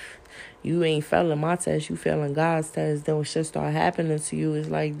faults. You ain't failing my test. You failing God's test. Then when shit start happening to you, it's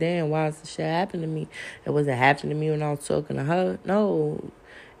like, damn, why is this shit happening to me? It wasn't happening to me when I was talking to her. No.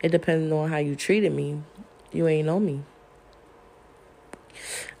 It depends on how you treated me. You ain't know me.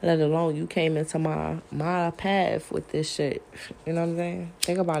 Let alone you came into my path with this shit. You know what I'm saying?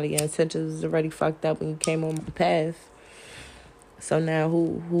 Think about it. Your intentions was already fucked up when you came on my path. So now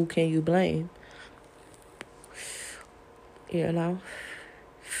who can you blame? You know?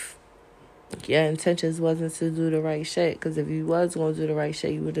 Your intentions wasn't to do the right shit. Because if you was going to do the right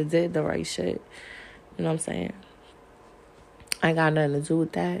shit, you would have did the right shit. You know what I'm saying? I ain't got nothing to do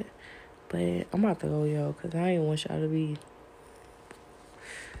with that. But I'm about to go, yo. Because I ain't want y'all to be,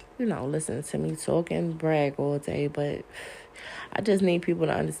 you know, listening to me talk and brag all day. But I just need people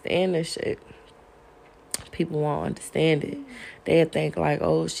to understand this shit. People won't understand it. They'll think like,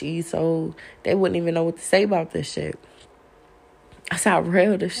 oh, she's so... They wouldn't even know what to say about this shit. That's how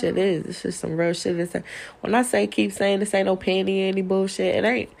real this shit is. It's just some real shit. When I say keep saying this ain't no panty any bullshit, it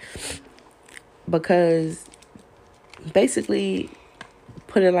ain't. Because basically,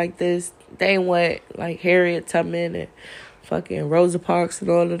 put it like this, they ain't what like Harriet Tubman and fucking Rosa Parks and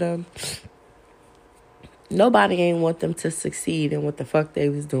all of them. Nobody ain't want them to succeed in what the fuck they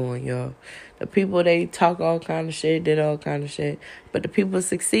was doing, y'all. The people, they talk all kind of shit, did all kind of shit. But the people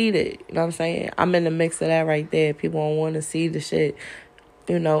succeeded. You know what I'm saying? I'm in the mix of that right there. People don't want to see the shit,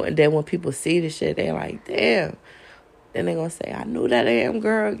 you know. And then when people see the shit, they're like, damn. Then they're going to say, I knew that damn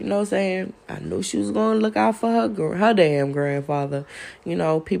girl, you know what I'm saying? I knew she was going to look out for her damn grandfather. You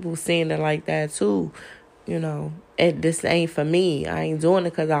know, people seeing it like that too, you know. And this ain't for me. I ain't doing it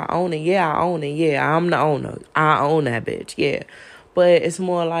because I own it. Yeah, I own it. Yeah, I'm the owner. I own that bitch. Yeah. But it's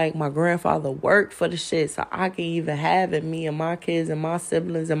more like my grandfather worked for the shit so I can even have it, me and my kids and my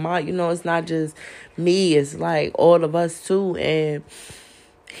siblings and my, you know, it's not just me. It's like all of us too. And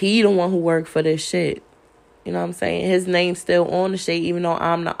he the one who worked for this shit. You know what I'm saying? His name's still on the shit even though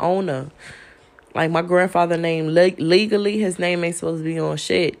I'm the owner. Like my grandfather name, legally, his name ain't supposed to be on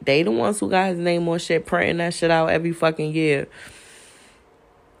shit. They the ones who got his name on shit, printing that shit out every fucking year.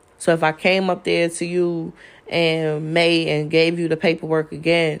 So if I came up there to you and gave you the paperwork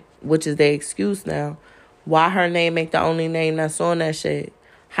again, which is their excuse now, why her name ain't the only name that's on that shit?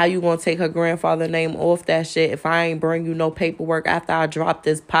 How you gonna take her grandfather name off that shit if I ain't bring you no paperwork after I dropped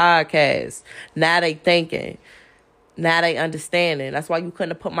this podcast? Now they thinking. Now they understanding. That's why you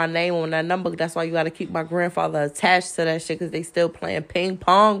couldn't have put my name on that number. That's why you got to keep my grandfather attached to that shit because they still playing ping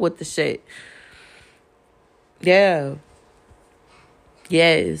pong with the shit. Yeah.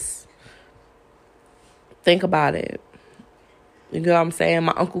 Yes. Think about it. You know what I'm saying?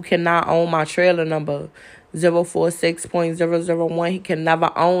 My uncle cannot own my trailer number 046.001. He can never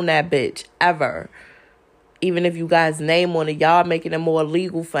own that bitch, ever. Even if you guys name on it, y'all making it more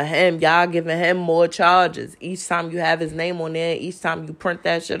legal for him. Y'all giving him more charges. Each time you have his name on there, each time you print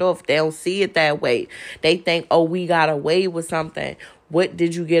that shit off, they don't see it that way. They think, oh, we got away with something. What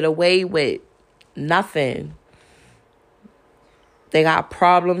did you get away with? Nothing. They got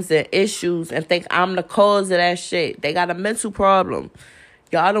problems and issues and think I'm the cause of that shit. They got a mental problem.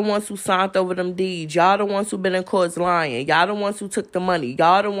 Y'all the ones who signed over them deeds. Y'all the ones who been in courts lying. Y'all the ones who took the money.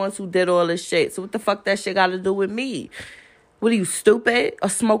 Y'all the ones who did all this shit. So what the fuck that shit got to do with me? What are you, stupid? Or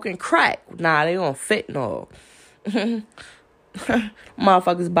smoking crack? Nah, they on fentanyl.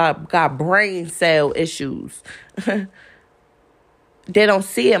 Motherfuckers got brain cell issues. They don't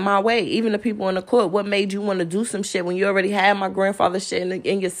see it my way. Even the people in the court, what made you want to do some shit when you already had my grandfather's shit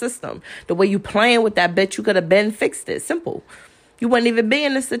in your system? The way you playing with that bitch, you could have been fixed it. Simple. You wouldn't even be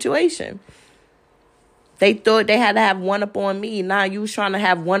in this situation. They thought they had to have one up on me. Nah, you was trying to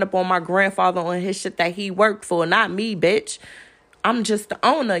have one up on my grandfather on his shit that he worked for. Not me, bitch. I'm just the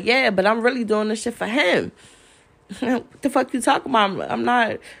owner, yeah, but I'm really doing this shit for him. What the fuck you talking about? I'm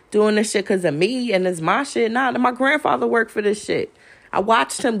not doing this shit because of me and it's my shit. Nah, my grandfather worked for this shit. I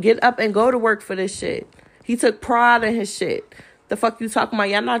watched him get up and go to work for this shit. He took pride in his shit. The fuck you talking about?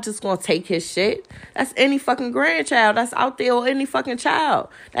 Y'all not just gonna take his shit. That's any fucking grandchild that's out there, or any fucking child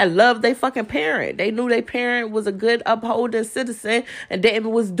that loved their fucking parent. They knew their parent was a good upholding citizen and they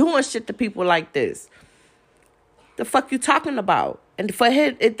was doing shit to people like this. The fuck you talking about? And for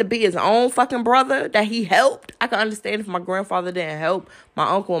it to be his own fucking brother that he helped, I can understand if my grandfather didn't help my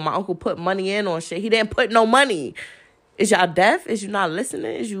uncle and my uncle put money in on shit. He didn't put no money. Is y'all deaf? Is you not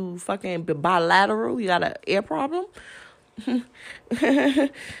listening? Is you fucking bilateral? You got an ear problem? The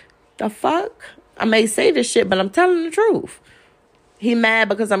fuck? I may say this shit, but I'm telling the truth. He mad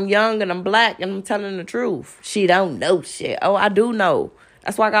because I'm young and I'm black and I'm telling the truth. She don't know shit. Oh, I do know.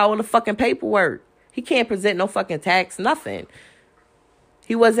 That's why I got all the fucking paperwork. He can't present no fucking tax, nothing.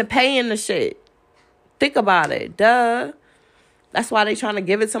 He wasn't paying the shit. Think about it. Duh. That's why they trying to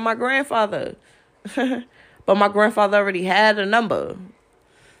give it to my grandfather. But my grandfather already had a number.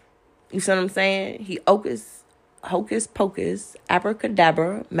 You see what I'm saying? He hocus pocus,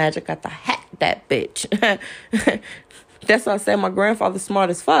 abracadabra, magic at the hat, that bitch. That's why I say my grandfather's smart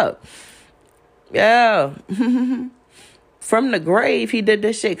as fuck. Yeah. From the grave, he did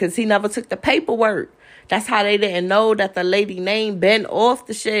this shit because he never took the paperwork. That's how they didn't know that the lady name been off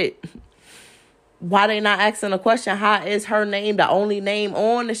the shit. Why they not asking the question, how is her name the only name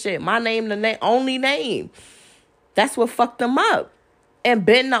on the shit? My name the only name. That's what fucked them up. And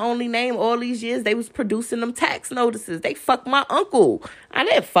been the only name all these years. They was producing them tax notices. They fucked my uncle. I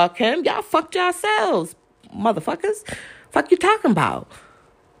didn't fuck him. Y'all fucked yourselves, motherfuckers. Fuck you talking about?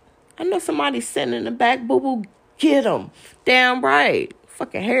 I know somebody sitting in the back, boo-boo, get him. Damn right.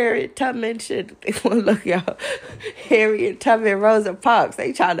 Fucking Harriet Tubman shit. They want to look, y'all. Harriet Tubman, Rosa Parks.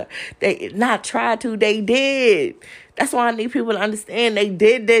 They not try to, they did. That's why I need people to understand they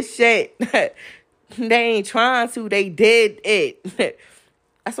did this shit. They ain't trying to, they did it.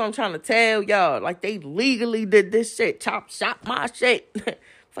 That's what I'm trying to tell y'all. Like, they legally did this shit. Chop my shit.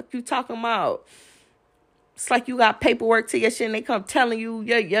 Fuck you talking about? It's like you got paperwork to your shit and they come telling you,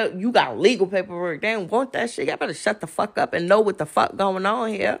 yeah, you got legal paperwork. They don't want that shit. Y'all better shut the fuck up and know what the fuck going on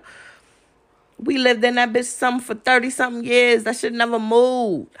here. We lived in that bitch for 30-something years. That shit never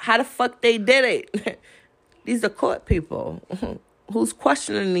moved. How the fuck they did it? These are court people. Who's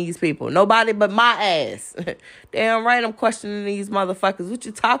questioning these people? Nobody but my ass. Damn right I'm questioning these motherfuckers. What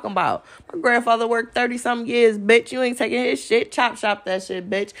you talking about? My grandfather worked 30-something years, bitch. You ain't taking his shit. Chop that shit,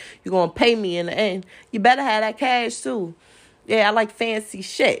 bitch. You gonna pay me in the end. You better have that cash, too. Yeah, I like fancy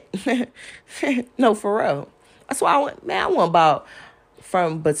shit. No, for real. That's why I want about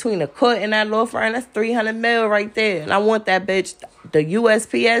from between the court and that law firm, that's $300 million right there. And I want that bitch. The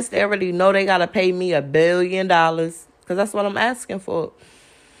USPS, they already know they gotta pay me $1 billion. Because that's what I'm asking for.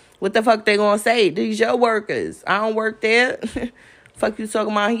 What the fuck they gonna say? These your workers. I don't work there. Fuck you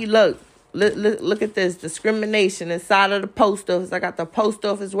talking about? Look at this. Discrimination inside of the post office. I got the post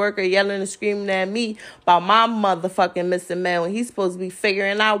office worker yelling and screaming at me about my motherfucking missing man when he's supposed to be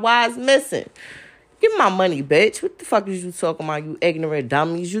figuring out why it's missing. Give me my money, bitch. What the fuck is you talking about, you ignorant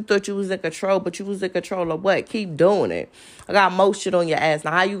dummies? You thought you was in control, but you was in control of what? Keep doing it. I got more shit on your ass.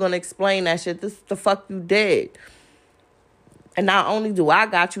 Now, how you gonna explain that shit? This is the fuck you did. And not only do I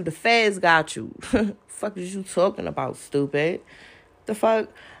got you, the feds got you. Fuck is you talking about, stupid? The fuck?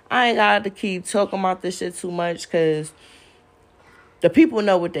 I ain't got to keep talking about this shit too much because The people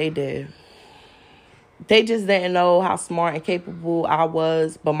know what they did. They just didn't know how smart and capable I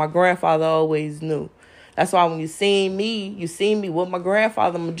was, but my grandfather always knew. That's why when you see me with my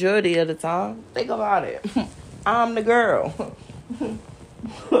grandfather majority of the time. Think about it. I'm the girl.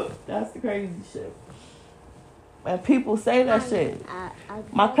 That's the crazy shit. And people say that shit.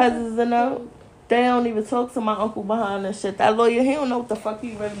 My cousins and them, they don't even talk to my uncle behind that shit. That lawyer, he don't know what the fuck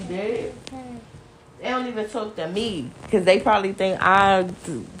he really did. They don't even talk to me because they probably think I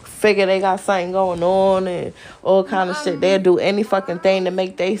figure they got something going on and all kind of shit. They'll do any fucking thing to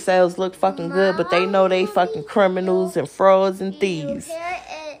make themselves look fucking good, but they know they fucking criminals and frauds and thieves. Your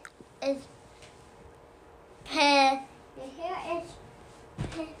hair is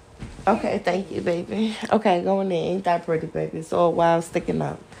Okay, thank you, baby. Okay, go in there. Ain't that pretty, baby? It's all wild sticking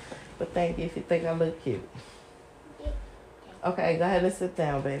out. But thank you if you think I look cute. Okay, go ahead and sit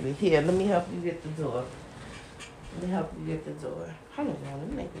down, baby. Here, let me help you get the door. Hold on, let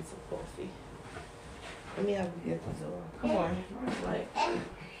me make you some coffee. Let me help you get the door. Come on. Like,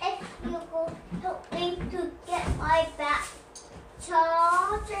 if you will help me to get my back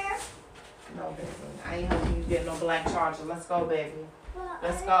charger. no, baby. I ain't helping you get no black charger. Let's go, baby.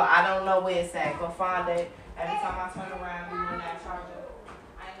 Let's go. I don't know where it's at. Go find it. Every time I turn around, you in that charger.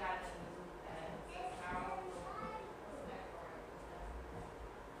 I ain't got nothing to do with that. I don't know.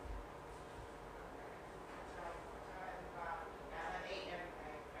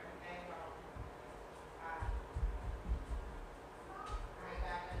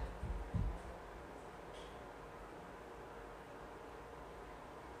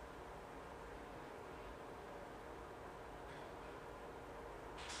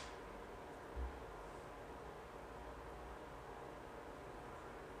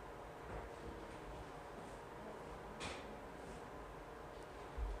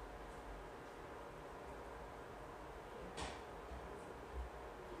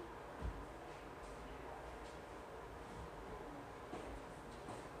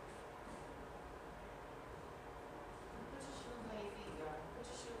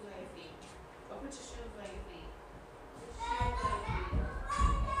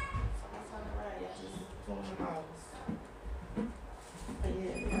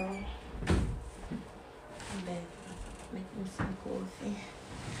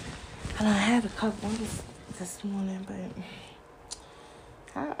 I done had a couple this morning, but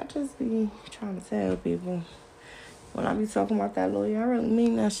I just be trying to tell people when I be talking about that lawyer, I really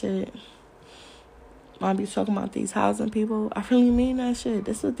mean that shit. When I be talking about these housing people, I really mean that shit.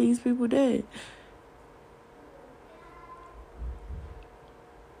 That's what these people did.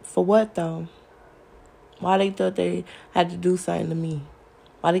 For what, though? Why they thought they had to do something to me?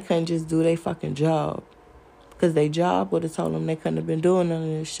 Why they couldn't just do their fucking job? Because their job would have told them they couldn't have been doing none of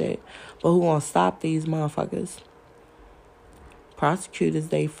this shit. But who gonna stop these motherfuckers? Prosecutors,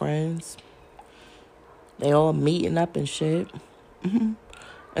 they friends. They all meeting up and shit. And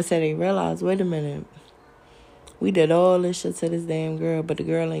so they realized, wait a minute. We did all this shit to this damn girl, but the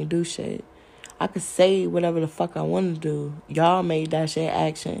girl ain't do shit. I could say whatever the fuck I want to do. Y'all made that shit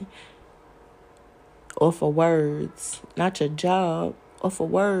action. Or for words. Not your job. Or for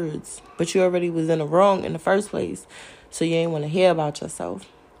words. But you already was in the wrong in the first place. So you ain't want to hear about yourself.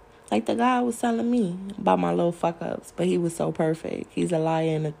 Like the guy was telling me about my little fuck-ups. But he was so perfect. He's a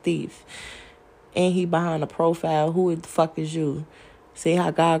liar and a thief. And he behind a profile. Who the fuck is you? See how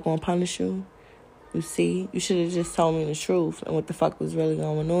God gonna punish you? You see? You should have just told me the truth. And what the fuck was really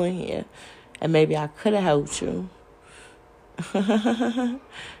going on here. And maybe I could have helped you.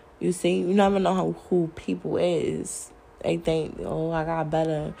 You see? You never know who people is. They think, oh, I got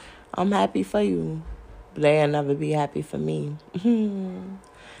better. I'm happy for you. But they'll never be happy for me.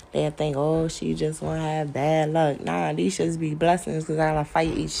 They'll think, oh, she just want to have bad luck. Nah, these should be blessings because I got to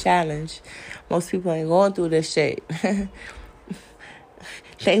fight each challenge. Most people ain't going through this shit.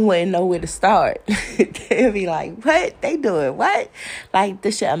 They wouldn't know where to start. They'll be like, what? They doing what? Like,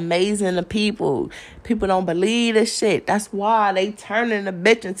 this shit amazing to people. People don't believe this shit. That's why they turning the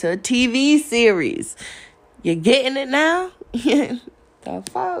bitch into a TV series. You getting it now? The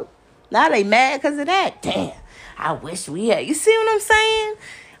fuck? Now they mad because of that. Damn. I wish we had. You see what I'm saying?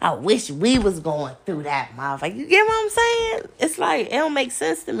 I wish we was going through that motherfucker. You get what I'm saying? It's like, it don't make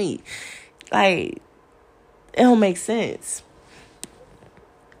sense to me. Like, it don't make sense.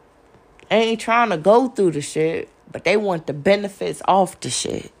 They ain't trying to go through the shit, but they want the benefits off the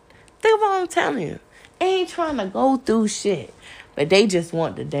shit. Think about what I'm telling you. They ain't trying to go through shit, but they just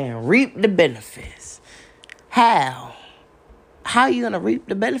want to damn reap the benefits. How? How you gonna reap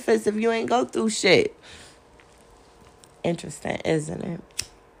the benefits if you ain't go through shit? Interesting, isn't it?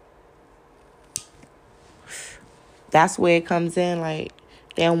 That's where it comes in. Like,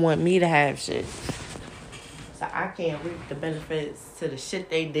 they don't want me to have shit. So I can't reap the benefits to the shit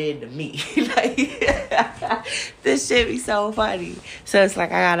they did to me. Like, this shit be so funny. So it's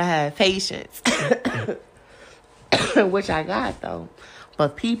like I gotta have patience. Which I got, though.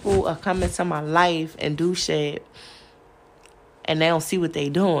 But people are coming to my life and do shit, and they don't see what they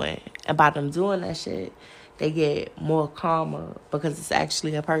doing. And by them doing that shit, they get more karma because it's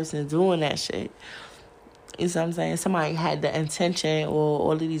actually a person doing that shit. You know what I'm saying? Somebody had the intention, or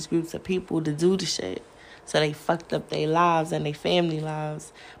all of these groups of people, to do the shit. So they fucked up their lives and their family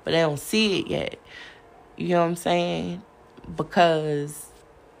lives, but they don't see it yet. You know what I'm saying? Because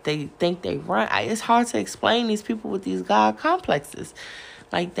they think they run. It's hard to explain these people with these God complexes.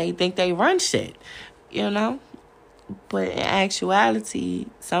 Like, they think they run shit, you know? But in actuality,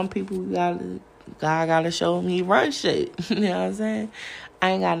 some people, God gotta show them he run shit. You know what I'm saying?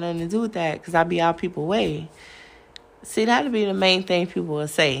 I ain't got nothing to do with that because I be out people's way. See, that'd be the main thing people will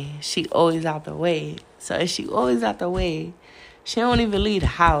say. She always out the way. So if she always out the way, she don't even leave the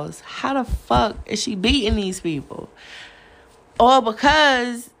house. How the fuck is she beating these people? Or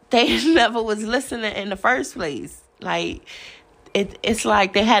because they never was listening in the first place. Like, it's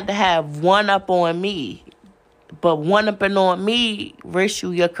like they had to have one up on me. But one up and on me risk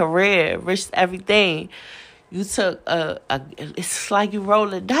you your career, risk everything. You took it's like you roll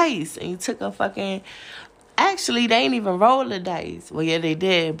the dice, and you took a fucking... Actually, they ain't even roll the dice. Well, yeah, they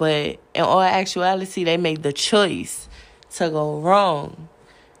did, but in all actuality, they made the choice to go wrong.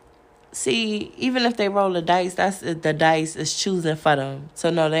 See, even if they roll the dice, the dice is choosing for them. So,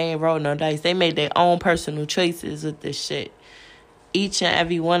 no, they ain't rolling no dice. They made their own personal choices with this shit. Each and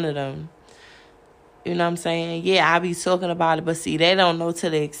every one of them. You know what I'm saying? Yeah, I be talking about it, but see, they don't know to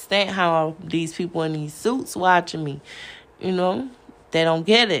the extent how these people in these suits watching me. You know? They don't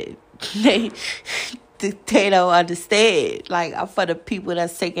get it. They don't understand. Like, I'm for the people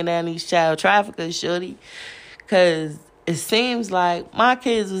that's taking down these child traffickers, shorty. Because it seems like my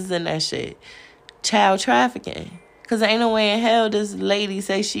kids was in that shit. Child trafficking. Because ain't no way in hell this lady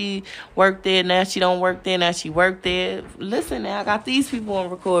say she worked there, now she don't work there, now she worked there. Listen, now I got these people on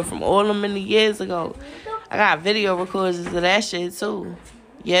record from all them many years ago. I got video recordings of that shit, too.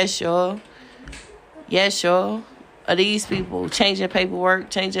 Yes, sure. Yes, sure. Of these people changing paperwork,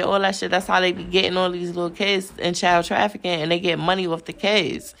 changing all that shit. That's how they be getting all these little kids in child trafficking, and they get money off the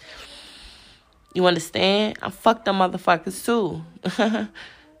kids. You understand? I fuck them motherfuckers too.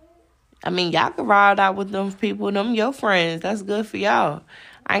 I mean, y'all can ride out with them people, them your friends. That's good for y'all.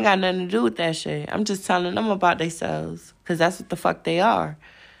 I ain't got nothing to do with that shit. I'm just telling them about themselves, because that's what the fuck they are.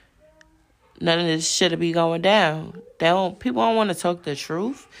 None of this shit'll be going down. People don't want to talk the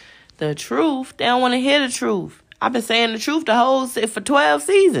truth. The truth, they don't want to hear the truth. I've been saying the truth the whole for 12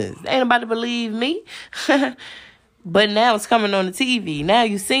 seasons. Ain't nobody believe me. But now it's coming on the TV. Now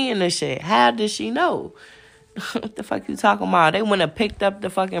you seeing this shit. How did she know? What the fuck you talking about? They went and picked up the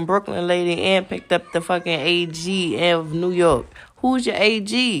fucking Brooklyn lady and picked up the fucking AG of New York. Who's your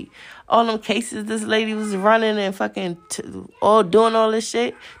AG? All them cases this lady was running and fucking all doing all this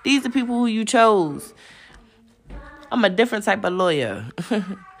shit. These are people who you chose. I'm a different type of lawyer.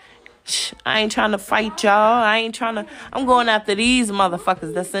 I ain't trying to fight y'all. I'm going after these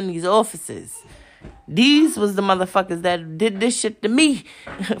motherfuckers that's in these offices. These was the motherfuckers that did this shit to me.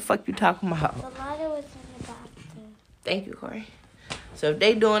 Fuck you talking about. The lighter was in the bathroom. Thank you, Corey. So if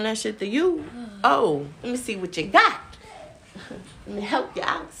they doing that shit to you, let me see what you got. Let me help you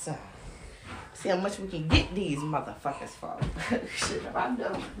out, son. See how much we can get these motherfuckers for. Shit, if I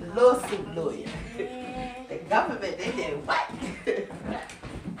know the lawsuit lawyer. The government, they did what?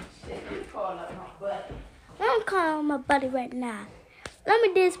 I'm calling my buddy right now. Let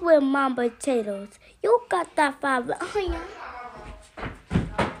me this with mom potatoes. You got that $5. Oh, yeah.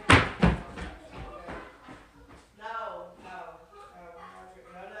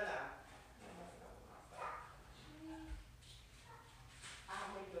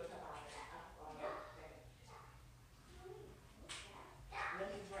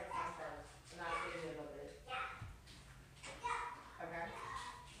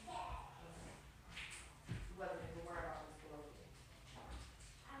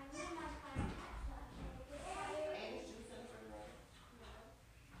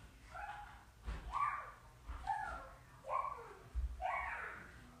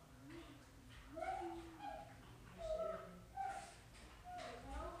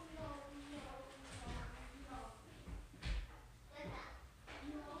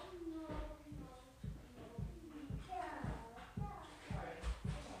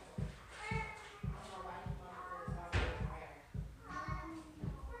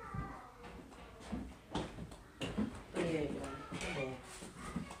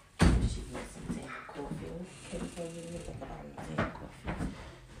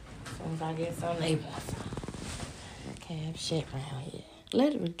 Sometimes I get some, they want some cab shit around here.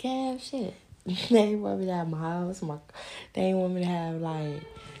 Literally cab shit. They ain't want me to have my house. They ain't want me to have, like,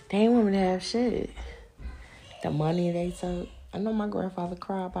 they ain't want me to have shit. The money they took. I know my grandfather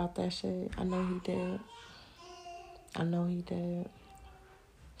cried about that shit. I know he did.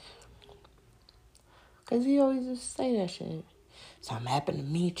 Because he always used to say that shit. Something happened to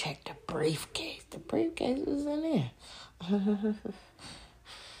me, check the briefcase. The briefcase was in there.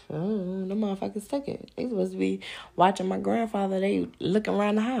 The motherfuckers took it. They supposed to be watching my grandfather. They looking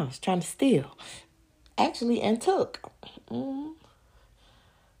around the house, trying to steal. Actually, and took. They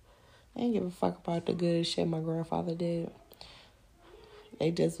ain't give a fuck about the good shit my grandfather did.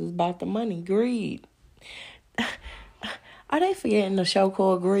 They just was about the money. Greed. Are they forgetting the show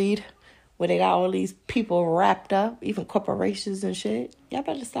called Greed? Where they got all these people wrapped up, even corporations and shit. Y'all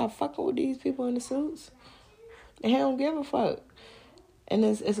better stop fucking with these people in the suits. They don't give a fuck. And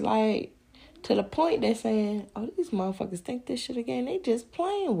it's like, to the point they're saying, oh, these motherfuckers think this shit again. They just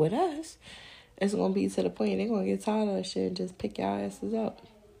playing with us. It's going to be to the point they're going to get tired of that shit and just pick your asses up.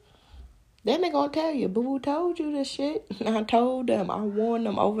 Then they're going to tell you, boo-boo told you this shit. I told them. I warned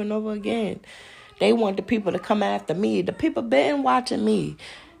them over and over again. They want the people to come after me. The people been watching me.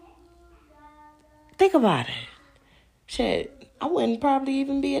 Think about it. Shit, I wouldn't probably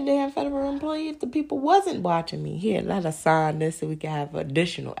even be a damn federal employee if the people wasn't watching me. Here, let us sign this so we can have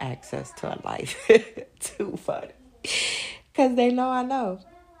additional access to a life. Too funny. Because they know I know.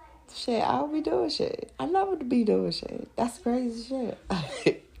 Shit, I'll be doing shit. I know to be doing shit. That's crazy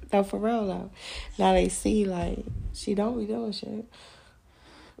shit. No, for real, though. Now they see, like, she don't be doing shit.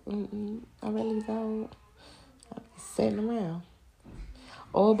 I really don't. I be sitting around.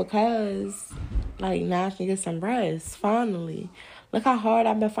 Or because, like, now I can get some rest, finally. Look how hard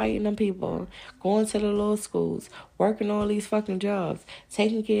I've been fighting them people. Going to the little schools, working all these fucking jobs,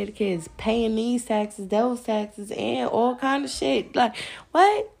 taking care of the kids, paying these taxes, those taxes, and all kind of shit. Like,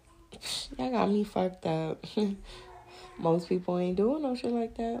 what? Y'all got me fucked up. Most people ain't doing no shit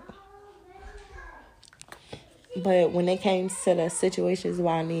like that. But when it came to the situations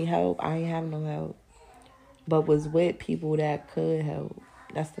where I need help, I ain't have no help. But was with people that could help.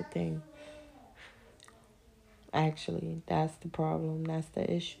 That's the thing. Actually, that's the problem. That's the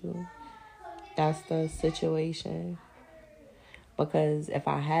issue. That's the situation. Because if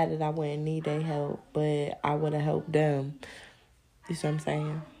I had it, I wouldn't need their help. But I would have helped them. You see what I'm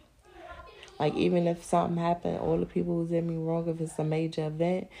saying? Like, even if something happened, all the people who's in me wrong, if it's a major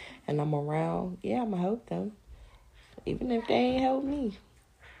event and I'm around, yeah, I'm going to help them. Even if they ain't help me.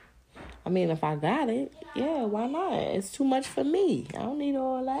 I mean, if I got it, yeah, why not? It's too much for me. I don't need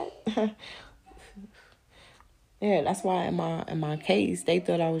all that. Yeah, that's why in my case, they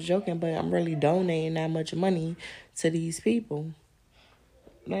thought I was joking, but I'm really donating that much money to these people.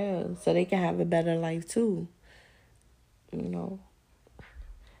 Yeah, so they can have a better life too. You know.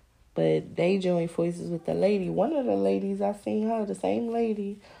 But they joined forces with the lady. One of the ladies, I seen her, the same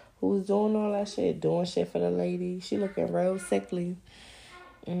lady who was doing all that shit, doing shit for the lady. She looking real sickly.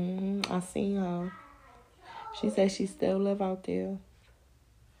 I seen her. She said she still live out there.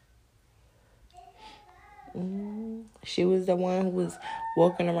 She was the one who was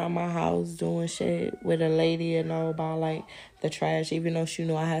walking around my house doing shit with a lady and all about, like, the trash, even though she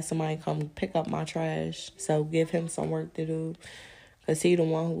knew I had somebody come pick up my trash. So give him some work to do. Because he the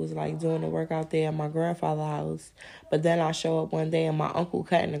one who was, like, doing the work out there at my grandfather's house. But then I show up one day and my uncle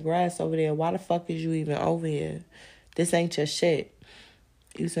cutting the grass over there. Why the fuck is you even over here? This ain't your shit.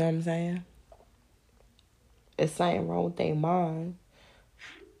 You see what I'm saying? It's something wrong with their mind.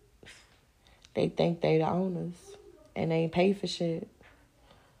 They think they the owners. And they ain't pay for shit.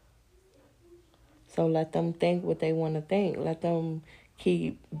 So let them think what they want to think. Let them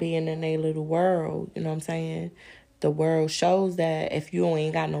keep being in their little world. You know what I'm saying? The world shows that if you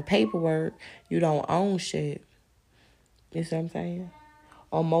ain't got no paperwork, you don't own shit. You see what I'm saying?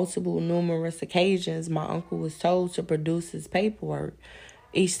 On numerous occasions, my uncle was told to produce his paperwork.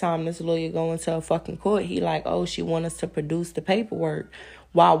 Each time this lawyer go into a fucking court, he like, oh, she want us to produce the paperwork.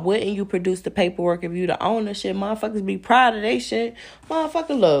 Why wouldn't you produce the paperwork if you the owner? Shit, motherfuckers be proud of they shit.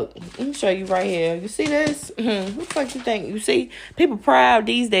 Motherfucker, look. Let me show you right here. You see this? Who the fuck you think? You see? People proud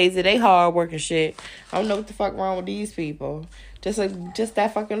these days of they hard working shit. I don't know what the fuck wrong with these people. Just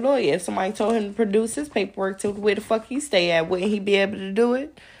that fucking lawyer. If somebody told him to produce his paperwork to where the fuck he stay at, wouldn't he be able to do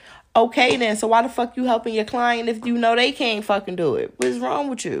it? Okay, then. So why the fuck you helping your client if you know they can't fucking do it? What's wrong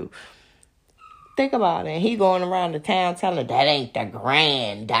with you? Think about it. He going around the town telling her, that ain't the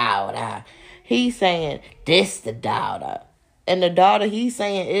granddaughter. He's saying, this the daughter. And the daughter he's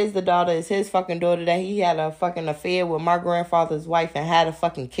saying is the daughter is his fucking daughter that he had a fucking affair with my grandfather's wife and had a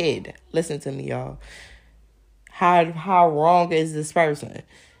fucking kid. Listen to me, y'all. How wrong is this person?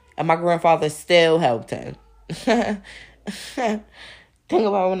 And my grandfather still helped him. Think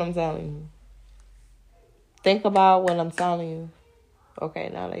about what I'm telling you. Think about what I'm telling you. Okay,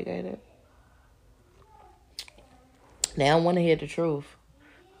 now they get it. They don't want to hear the truth.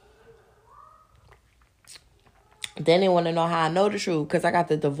 Then they want to know how I know the truth, because I got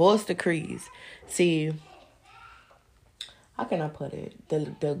the divorce decrees. See, how can I put it?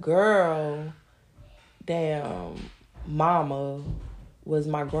 The girl, damn, mama was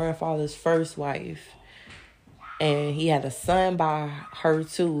my grandfather's first wife. And he had a son by her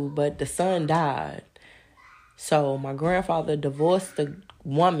too, but the son died. So my grandfather divorced the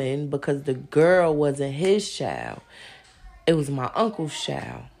woman because the girl wasn't his child. It was my uncle's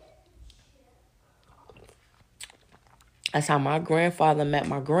child. That's how my grandfather met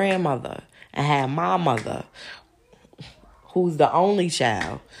my grandmother and had my mother, who's the only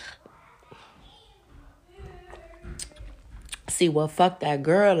child. See, what fucked that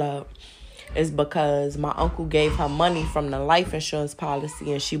girl up is because my uncle gave her money from the life insurance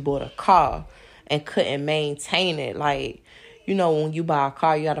policy and she bought a car and couldn't maintain it. Like, you know, when you buy a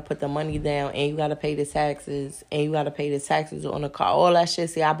car, you got to put the money down and you got to pay the taxes and you got to pay the taxes on the car. All that shit.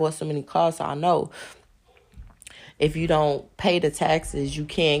 See, I bought so many cars, so I know. If you don't pay the taxes, you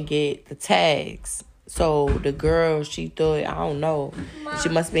can't get the tags. So the girl, she thought, I don't know. She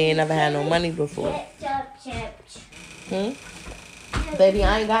must be ain't never had no money before. Baby,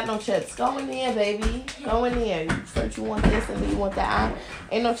 I ain't got no chips. Go in there, baby. Go in there. First you want this and then you want that.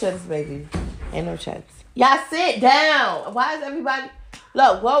 Ain't no chips, baby. Ain't no chips. Y'all sit down. Why is everybody...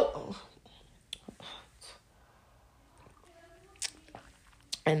 Look, whoa.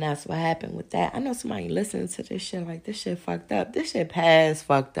 And that's what happened with that. I know somebody listening to this shit like, this shit fucked up. This shit past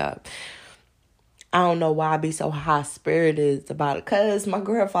fucked up. I don't know why I be so high-spirited about it. Because my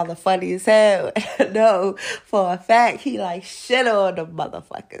grandfather funny as hell. No, for a fact, he like shit on the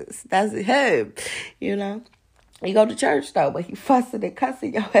motherfuckers. That's him, you know. He go to church, though, but he fussing and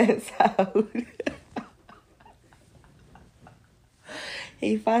cussing your ass out.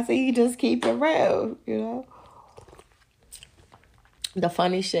 He fussing, he just keep it real, you know. The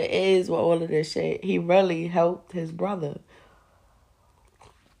funny shit is, with all of this shit, he really helped his brother.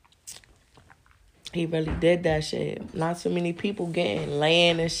 He really did that shit. Not so many people getting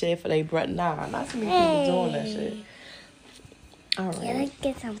land and shit for their brother. Nah, not so many people doing that shit. All right. Can I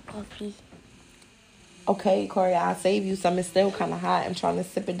get some coffee? Okay, Corey, I'll save you some. It's still kind of hot. I'm trying to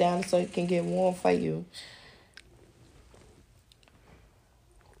sip it down so it can get warm for you.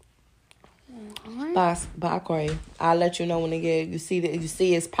 Bye, Corey. I'll let you know when it get. You see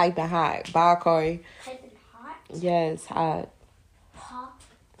it's piping hot. Bye, Corey. Piping hot? Yes, hot. Hot?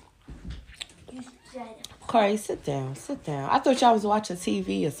 You said Corey, sit down. Sit down. I thought y'all was watching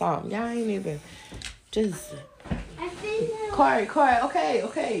TV or something. Y'all ain't even just. I think Corey.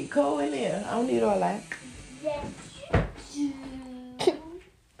 Okay. Go in there. I don't need all that.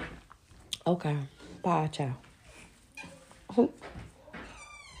 Okay. Bye, ciao.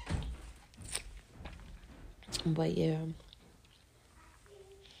 But yeah,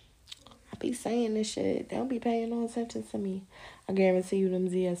 I be saying this shit. They don't be paying no attention to me. I guarantee you them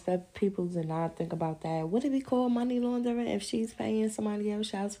ZSF people do not think about that. Would it be called money laundering if she's paying somebody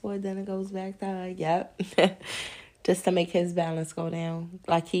else child support, then it goes back to her? Yep. Just to make his balance go down.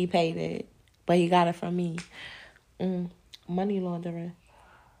 Like he paid it, but he got it from me. Money laundering.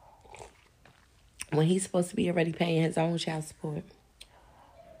 When he's supposed to be already paying his own child support.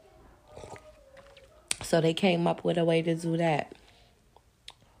 So they came up with a way to do that.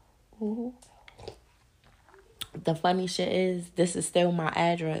 The funny shit is, this is still my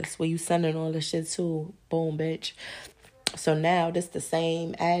address where you sending all this shit to. Boom, bitch. So now this the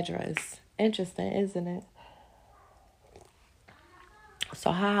same address. Interesting, isn't it?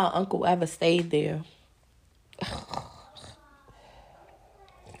 So how Uncle ever stayed there?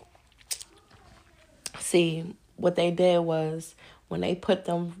 See, what they did was, when they put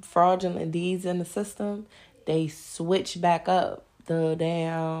them fraudulent deeds in the system, they switched back up the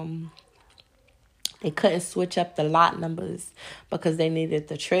damn... They couldn't switch up the lot numbers because they needed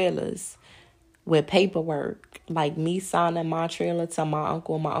the trailers with paperwork. Like me signing my trailer to my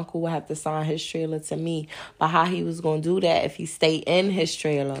uncle, my uncle would have to sign his trailer to me. But how he was going to do that if he stayed in his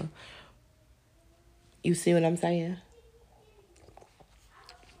trailer? You see what I'm saying?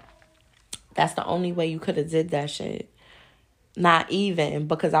 That's the only way you could have did that shit. Not even,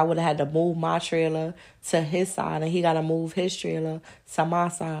 because I would have had to move my trailer to his side and he got to move his trailer to my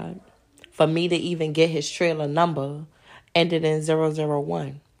side for me to even get his trailer number ended in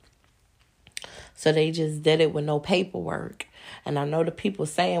 001. So they just did it with no paperwork. And I know the people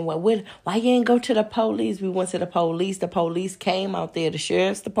saying, well, why you ain't go to the police? We went to the police. The police came out there, the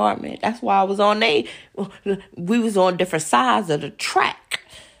sheriff's department. That's why I was we was on different sides of the track.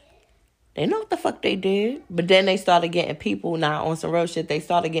 They know what the fuck they did. But then they started getting people now on some real shit. They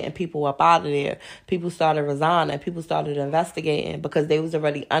started getting people up out of there. People started resigning. People started investigating because they was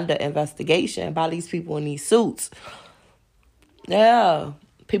already under investigation by these people in these suits. Yeah.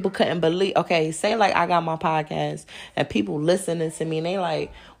 People couldn't believe. Okay, say like I got my podcast and people listening to me and they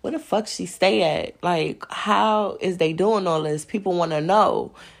like, where the fuck she stay at? Like, how is they doing all this? People want to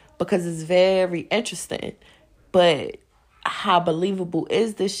know because it's very interesting. But how believable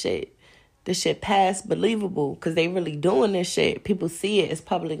is this shit? This shit past believable because they really doing this shit. People see it. It's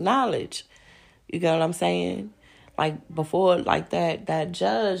public knowledge. You get what I'm saying? Like before, like that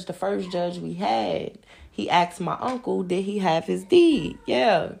judge, the first judge we had, he asked my uncle, did he have his deed?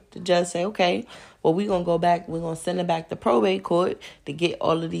 Yeah. The judge said, okay, well, we're going to go back. We're going to send it back to probate court to get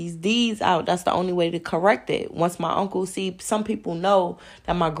all of these deeds out. That's the only way to correct it. Once my uncle, see, some people know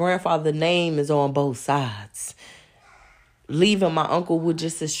that my grandfather's name is on both sides. Leaving my uncle with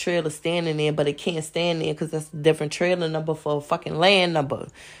just his trailer standing there, but it can't stand there because that's a different trailer number for a fucking land number.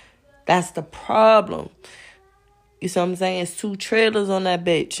 That's the problem. You see what I'm saying? It's 2 trailers on that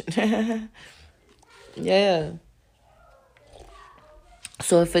bitch. Yeah.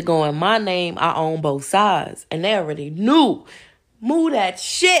 So if it go in my name, I own both sides. And they already knew. Move that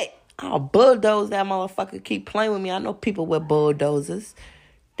shit. I'll bulldoze that motherfucker. Keep playing with me. I know people with bulldozers.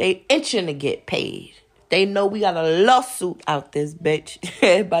 They itching to get paid. They know we got a lawsuit out this bitch.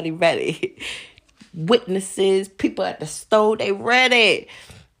 Everybody ready. Witnesses, people at the store, they ready.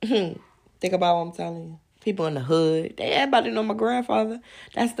 Think about what I'm telling you. People in the hood. Everybody know my grandfather.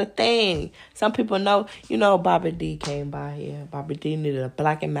 That's the thing. Some people know, Bobby D came by here. Bobby D needed a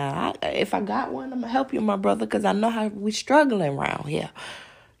black and mild. If I got one, I'm going to help you, my brother, because I know how we struggling around here.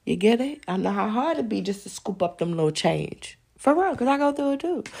 You get it? I know how hard it be just to scoop up them little change. For real, because I go through it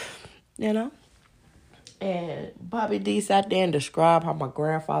too. And Bobby D sat there and described how my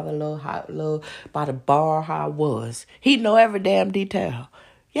grandfather little by the bar, how it was. He know every damn detail.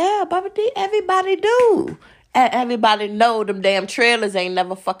 Yeah, Bobby D, everybody do. And everybody know them damn trailers ain't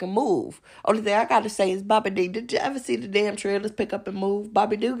never fucking move. Only thing I got to say is, Bobby D, did you ever see the damn trailers pick up and move?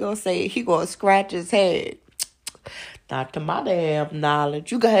 Bobby D gonna say he gonna scratch his head. Not to my damn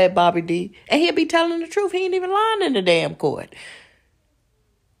knowledge. You go ahead, Bobby D. And he'll be telling the truth. He ain't even lying in the damn court.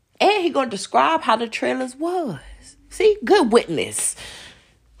 And he gonna describe how the trailers was. See? Good witness.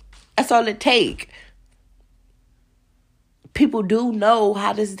 That's all it take. People do know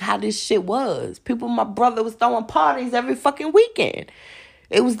how this shit was. My brother was throwing parties every fucking weekend.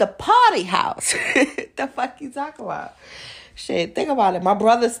 It was the party house. The fuck you talking about? Shit, think about it. My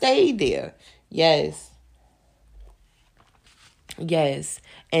brother stayed there. Yes.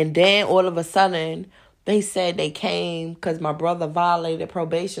 And then all of a sudden, they said they came because my brother violated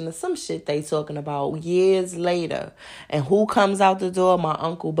probation or some shit they talking about years later. And who comes out the door? My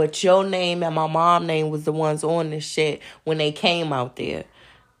uncle. But your name and my mom's name was the ones on this shit when they came out there.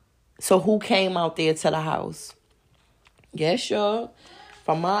 So who came out there to the house? Yeah, sure.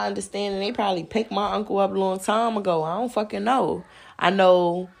 From my understanding, they probably picked my uncle up a long time ago. I don't fucking know. I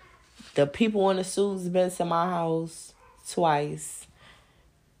know the people in the suits been to my house twice.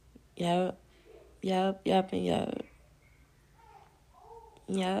 Yep. Because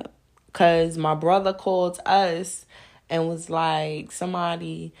my brother called us and was like,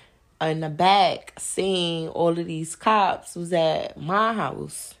 somebody in the back seeing all of these cops was at my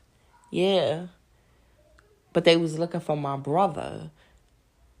house. Yeah. But they was looking for my brother.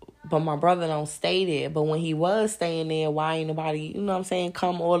 But my brother don't stay there. But when he was staying there, why ain't nobody,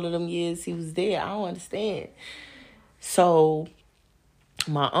 come all of them years he was there? I don't understand. So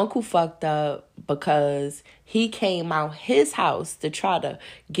my uncle fucked up because he came out his house to try to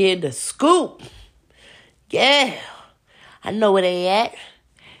get the scoop. Yeah. I know where they at.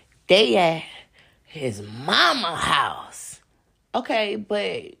 They at his mama house. Okay,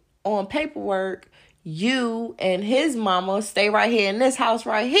 but on paperwork, you and his mama stay right here in this house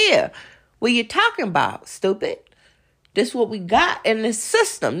right here. What you talking about, stupid? This what we got in this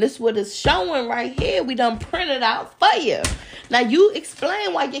system. This what is showing right here. We done printed out for you. Now you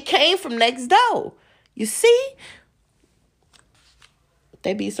explain why you came from next door. You see?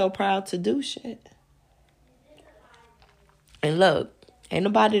 They be so proud to do shit. And look, ain't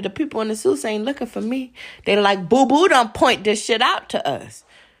nobody, the people in the suits ain't looking for me. They like, boo-boo done point this shit out to us.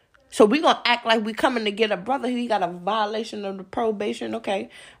 So we gonna act like we coming to get a brother. He got a violation of the probation, okay?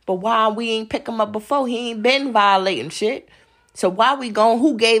 But why we ain't pick him up before? He ain't been violating shit. So why we going?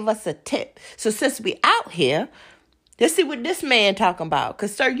 Who gave us a tip? So since we out here, let's see what this man talking about.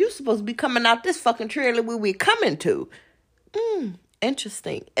 Cause sir, you supposed to be coming out this fucking trailer where we coming to.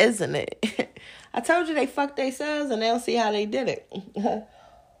 Interesting, isn't it? I told you they fucked themselves and they don't see how they did it.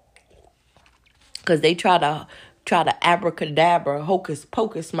 Cause they try to abracadabra, hocus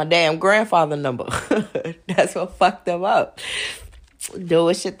pocus, my damn grandfather number. That's what fucked them up.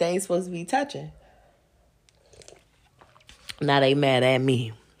 Doing shit they ain't supposed to be touching. Now they mad at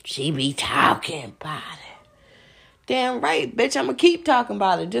me. She be talking about it. Damn right, bitch, I'ma keep talking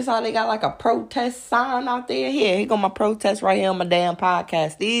about it. Just how they got like a protest sign out there. Here go my protest right here on my damn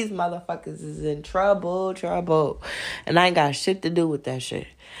podcast. These motherfuckers is in trouble. And I ain't got shit to do with that shit.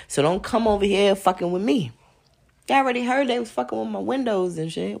 So don't come over here fucking with me. I already heard they was fucking with my windows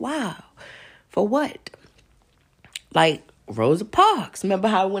and shit. Wow. For what? Like Rosa Parks. Remember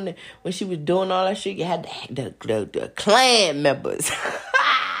how when she was doing all that shit, you had the Klan members.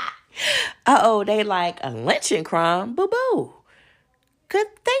 Uh-oh, they like a lynching crime. Boo-boo. Good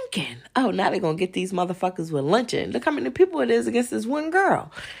thinking. Oh, now they gonna get these motherfuckers with lynching. Look how many people it is against this one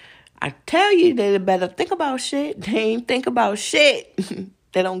girl. I tell you, they better think about shit. They ain't think about shit.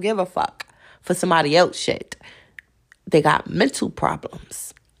 They don't give a fuck for somebody else shit. They got mental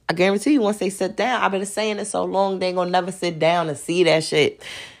problems. I guarantee you once they sit down, I've been saying it so long, they ain't gonna never sit down and see that shit.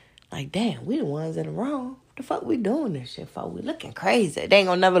 Like, damn, we the ones in the wrong. What the fuck we doing this shit for? We looking crazy. They ain't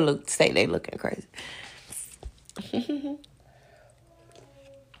gonna never say they looking crazy.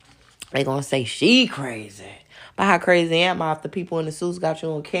 They gonna say she crazy. But how crazy am I if the people in the suits got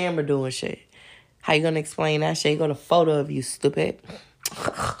you on camera doing shit? How you gonna explain that shit? You got a photo of you, stupid.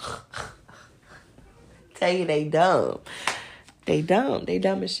 Tell you they dumb. They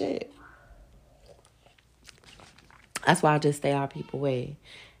dumb as shit. That's why I just stay out people way.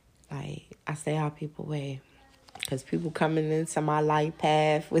 Like, I stay out people way. Because people coming into my life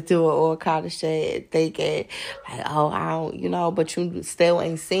path with doing all kind of shit, thinking, like, oh, I don't, but you still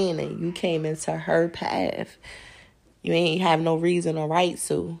ain't seeing it. You came into her path. You ain't have no reason or right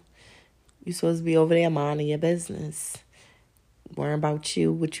to. You supposed to be over there minding your business. Worrying about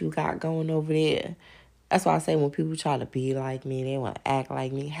you, what you got going over there. That's why I say when people try to be like me, they want to act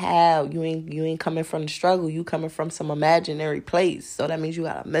like me. How? You ain't coming from the struggle. You coming from some imaginary place. So that means you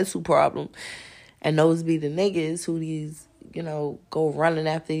got a mental problem. And those be the niggas who these, go running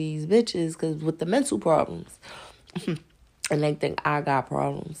after these bitches because with the mental problems. And they think I got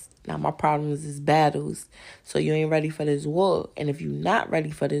problems. Now my problems is battles. So you ain't ready for this war. And if you not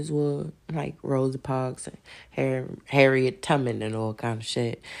ready for this war, like Rosa Parks and Harriet Tubman and all kind of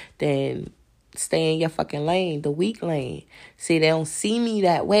shit, then stay in your fucking lane, the weak lane. See, they don't see me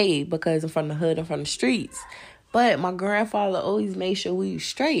that way because I'm from the hood and from the streets. But my grandfather always made sure we was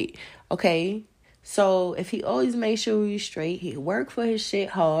straight, okay? So if he always made sure we was straight, he worked for his shit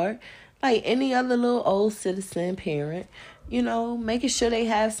hard, like any other little old citizen parent, making sure they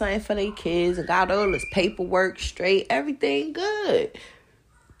have something for their kids and got all this paperwork straight, everything good.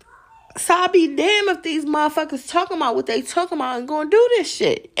 So I be damn if these motherfuckers talking about what they talking about and gonna do this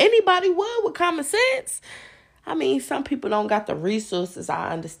shit. Anybody would with common sense. I mean, some people don't got the resources.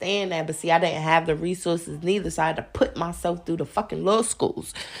 I understand that. But see, I didn't have the resources neither. So I had to put myself through the fucking law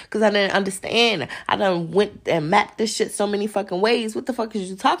schools. Because I didn't understand. I done went and mapped this shit so many fucking ways. What the fuck is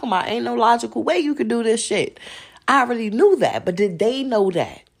you talking about? Ain't no logical way you could do this shit. I already knew that. But did they know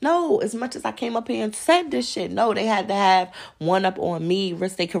that? No, as much as I came up here and said this shit, no, they had to have one up on me,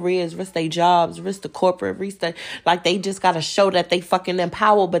 risk their careers, risk their jobs, risk the corporate, like they just got to show that they fucking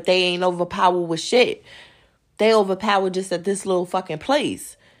empower, but they ain't overpowered with shit. They overpowered just at this little fucking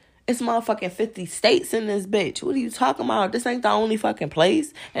place. It's motherfucking 50 states in this bitch. What are you talking about? This ain't the only fucking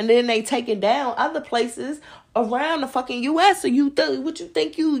place. And then they taking down other places around the fucking U.S. So what you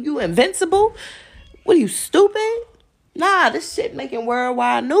think you invincible? What are you, stupid? Nah, this shit making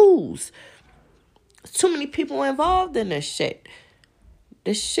worldwide news. There's too many people involved in this shit.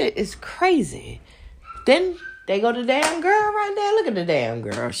 This shit is crazy. Then they go to the damn girl right there. Look at the damn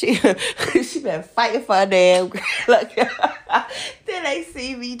girl. She been fighting for a damn girl. Look, then they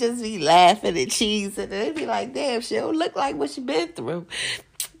see me just be laughing and cheesing. And they be like, damn, she don't look like what she been through.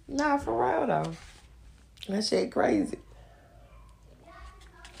 Nah, for real though. That shit crazy.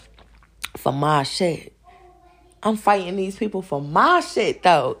 For my shit. I'm fighting these people for my shit,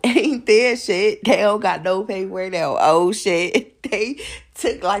 though. Ain't their shit. They don't got no paperwork. They don't owe shit. They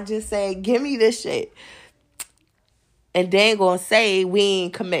took, just saying, give me this shit. And they ain't gonna say we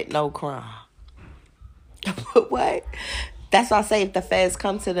ain't commit no crime. What? That's why I say if the feds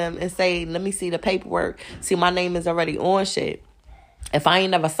come to them and say, let me see the paperwork. See, my name is already on shit. If I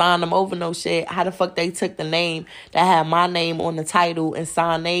ain't never signed them over no shit, how the fuck they took the name that had my name on the title and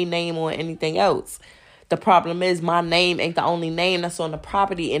signed their name on anything else? The problem is my name ain't the only name that's on the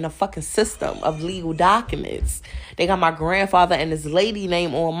property in the fucking system of legal documents. They got my grandfather and his lady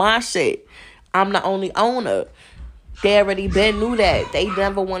name on my shit. I'm the only owner. They already been knew that. They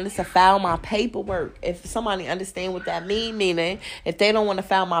never wanted to file my paperwork. If somebody understand what that meaning, if they don't want to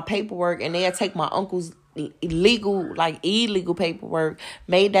file my paperwork and they'll take my uncle's illegal paperwork,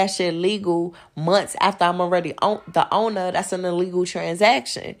 made that shit legal months after I'm already the owner, that's an illegal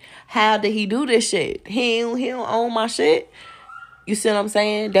transaction. How did he do this shit? He don't own my shit. You see what I'm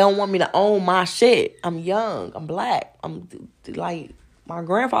saying? They don't want me to own my shit. I'm young. I'm black. I'm like, my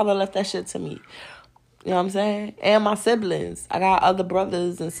grandfather left that shit to me. You know what I'm saying? And my siblings. I got other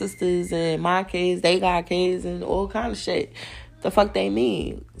brothers and sisters and my kids. They got kids and all kind of shit. The fuck they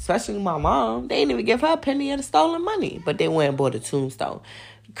mean? Especially my mom. They didn't even give her a penny of the stolen money. But they went and bought a tombstone.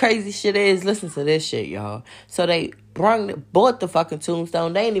 Crazy shit is, listen to this shit, y'all. So they bought the fucking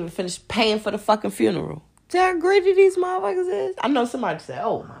tombstone. They ain't even finished paying for the fucking funeral. See how greedy these motherfuckers is? I know somebody said,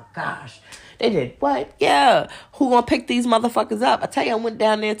 oh my gosh. They did what? Yeah. Who gonna pick these motherfuckers up? I tell you, I went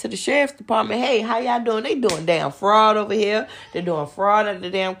down there to the sheriff's department. Hey, how y'all doing? They doing damn fraud over here. They doing fraud at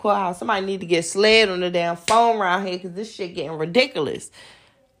the damn courthouse. Somebody need to get slid on the damn phone around here because this shit getting ridiculous.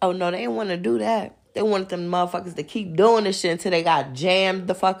 Oh, no, they didn't want to do that. They wanted them motherfuckers to keep doing this shit until they got jammed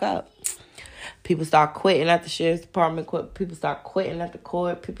the fuck up. People start quitting at the sheriff's department. People start quitting at the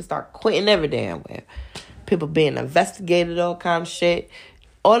court. People start quitting every damn where. People being investigated, all kind of shit.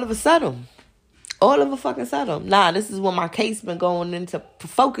 All of a sudden. Nah, this is when my case been going into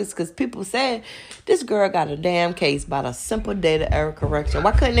focus because people said this girl got a damn case about a simple data error correction.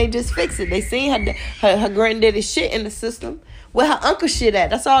 Why couldn't they just fix it? They seen her granddaddy shit in the system. Where her uncle shit at?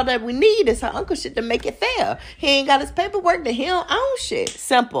 That's all that we need is her uncle shit to make it fair. He ain't got his paperwork, then he don't own shit.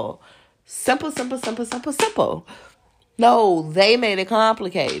 Simple. No, they made it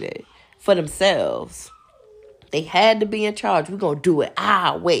complicated for themselves. They had to be in charge. We're going to do it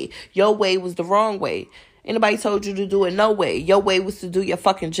our way. Your way was the wrong way. Anybody told you to do it no way. Your way was to do your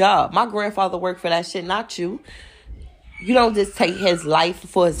fucking job. My grandfather worked for that shit, not you. You don't just take his life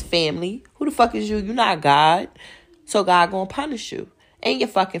for his family. Who the fuck is you? You're not God. So God going to punish you and your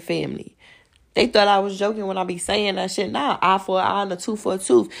fucking family. They thought I was joking when I be saying that shit. Nah, eye for an eye and a tooth for a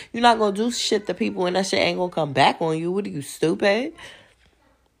tooth. You're not going to do shit to people and that shit ain't going to come back on you. What are you, stupid?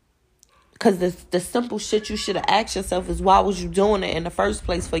 Because the simple shit you should have asked yourself is why was you doing it in the first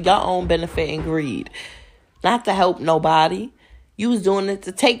place for your own benefit and greed? Not to help nobody. You was doing it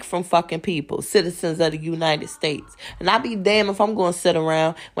to take from fucking people, citizens of the United States. And I be damned if I'm going to sit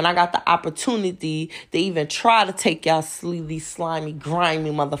around when I got the opportunity to even try to take y'all sleazy, slimy, grimy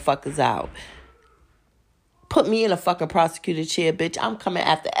motherfuckers out. Put me in a fucking prosecutor chair, bitch. I'm coming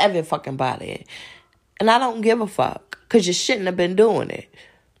after every fucking body. And I don't give a fuck because you shouldn't have been doing it.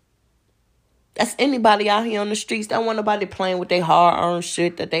 That's anybody out here on the streets. Don't want nobody playing with their hard-earned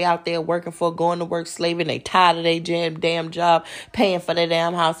shit that they out there working for, going to work, slaving. They tired of their damn job, paying for their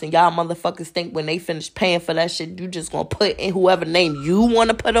damn house. And y'all motherfuckers think when they finish paying for that shit, you just gonna put in whoever name you want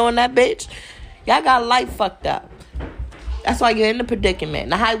to put on that bitch. Y'all got life fucked up. That's why you're in the predicament.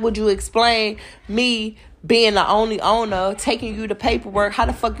 Now, how would you explain me being the only owner, taking you the paperwork? How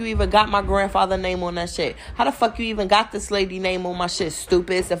the fuck you even got my grandfather's name on that shit? How the fuck you even got this lady name on my shit,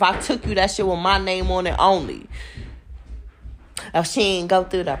 stupid? If I took you that shit with my name on it only. If she ain't go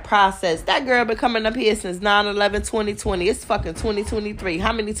through the process. That girl been coming up here since 9/11/2020. It's fucking 2023.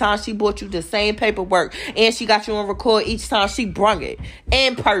 How many times she bought you the same paperwork and she got you on record each time she brung it?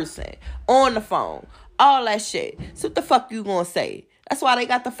 In person. On the phone. All that shit. So what the fuck you gonna say? That's why they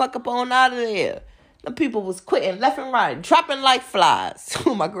got the fuck up on out of there. The people was quitting left and right, dropping like flies.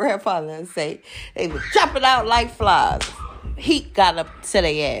 My grandfather would say they was dropping out like flies. Heat got up to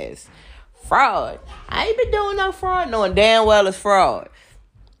their ass. Fraud. I ain't been doing no fraud, knowing damn well it's fraud.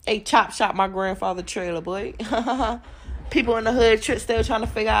 They chop shop my grandfather trailer, boy. People in the hood still trying to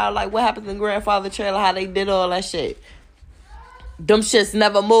figure out like what happened in grandfather trailer, how they did all that shit. Them shits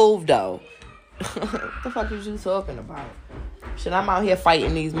never moved though. What the fuck is you talking about? Shit, I'm out here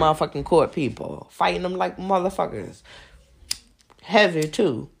fighting these motherfucking court people. Fighting them like motherfuckers. Heavy,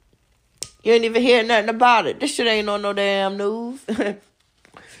 too. You ain't even hear nothing about it. This shit ain't on no damn news.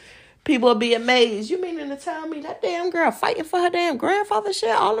 People will be amazed. You meaning to tell me that damn girl fighting for her damn grandfather shit?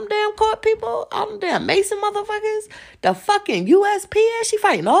 All them damn court people? All them damn Mason motherfuckers? The fucking USPS? She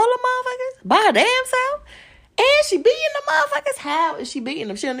fighting all them motherfuckers? By her damn self? And she beating the motherfuckers? How is she beating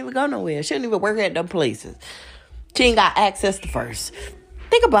them? She don't even go nowhere. She don't even work at them places. She ain't got access to first.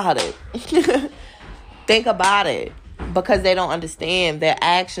 Think about it. Think about it. Because they don't understand their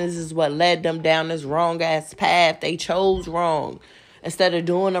actions is what led them down this wrong ass path. They chose wrong. Instead of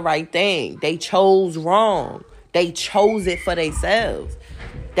doing the right thing, they chose wrong. They chose it for themselves.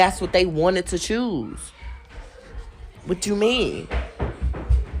 That's what they wanted to choose. What you mean?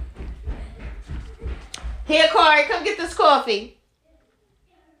 Here, Corey, come get this coffee.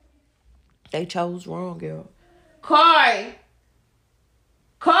 They chose wrong, girl. Corey!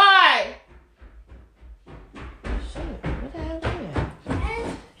 Corey!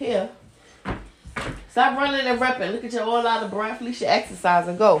 Here. Stop running and repping. Look at you all out of breath. At least you exercise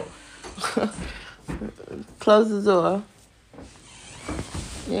and go. Close the door.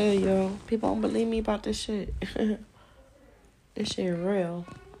 Yeah, yo. People don't believe me about this shit. This shit real.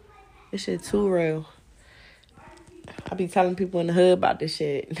 This shit too real. I be telling people in the hood about this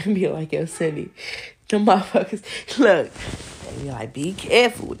shit. They be like, yo, Cindy, them motherfuckers, look. They be like, be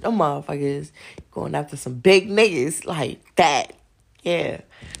careful with them motherfuckers going after some big niggas like that. Yeah,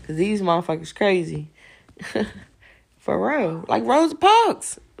 because these motherfuckers crazy. For real. Like Rosa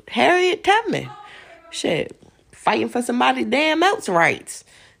Parks, Harriet Tubman. Shit. Fighting for somebody damn else rights.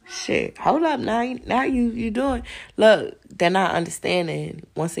 Shit. Hold up now. Now you doing. Look, they're not understanding.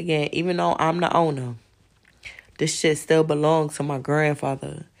 Once again, even though I'm the owner, this shit still belongs to my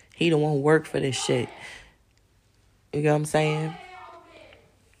grandfather. He the one who worked for this shit. You know what I'm saying?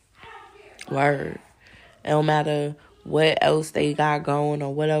 Word. It don't matter what else they got going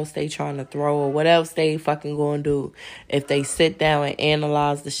or what else they trying to throw or what else they fucking gonna do. If they sit down and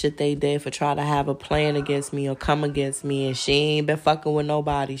analyze the shit they did for trying to have a plan against me or come against me, and she ain't been fucking with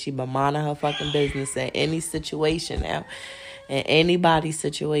nobody. She been minding her fucking business in any situation now. In anybody's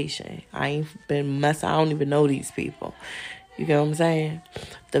situation. I ain't been messing. I don't even know these people. You get what I'm saying?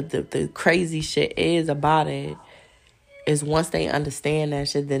 The crazy shit is about it is once they understand that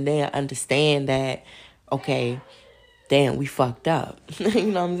shit, then they understand that, okay, damn, we fucked up.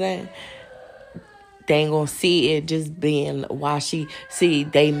 You know what I'm saying? They ain't gonna see it just being why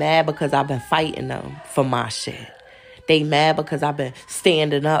they mad because I've been fighting them for my shit. They mad because I've been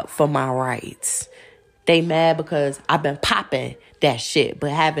standing up for my rights. They mad because I've been popping that shit, but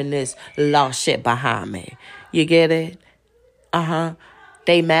having this lost shit behind me. You get it?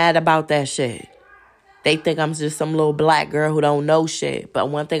 They mad about that shit. They think I'm just some little black girl who don't know shit. But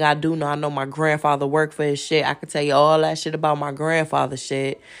one thing I do know, I know my grandfather worked for his shit. I can tell you all that shit about my grandfather's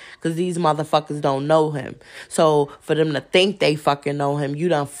shit. Because these motherfuckers don't know him. So for them to think they fucking know him, you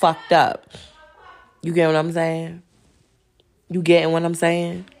done fucked up. You get what I'm saying? You getting what I'm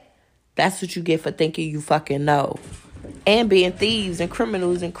saying? That's what you get for thinking you fucking know. And being thieves and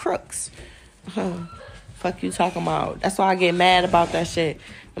criminals and crooks. Fuck you talking about. That's why I get mad about that shit.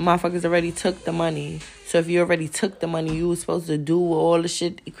 The motherfuckers already took the money. So if you already took the money, you were supposed to do all the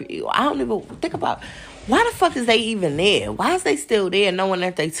shit. I don't even think about, why the fuck is they even there? Why is they still there knowing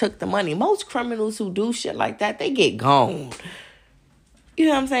that they took the money? Most criminals who do shit like that, they get gone. You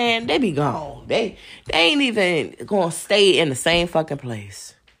know what I'm saying? They be gone. They ain't even gonna stay in the same fucking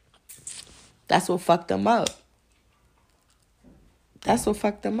place. That's what fucked them up. That's what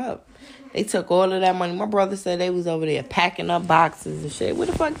fucked them up. They took all of that money. My brother said they was over there packing up boxes and shit. Where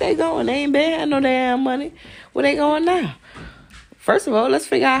the fuck they going? They ain't been had no damn money. Where they going now? First of all, let's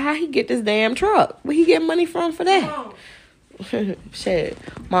figure out how he get this damn truck. Where he get money from for that? Shit.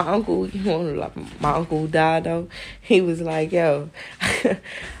 My uncle who died though, he was like, yo,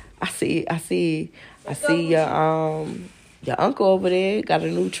 I see your uncle over there got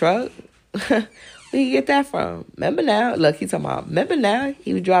a new truck. Where you get that from? Remember now? Look, he talking about, remember now?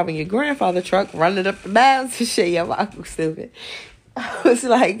 He was driving your grandfather's truck, running up the miles and shit. Yo, my uncle stupid. I was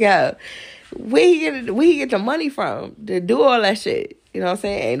like, yo, where he get the money from to do all that shit? You know what I'm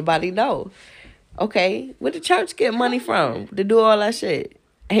saying? Ain't nobody know. Okay, where the church get money from to do all that shit?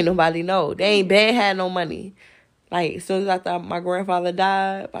 Ain't nobody know. They ain't been had no money. Like, as soon as I thought my grandfather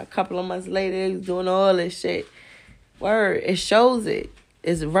died, about a couple of months later, he was doing all this shit. Word, it shows it.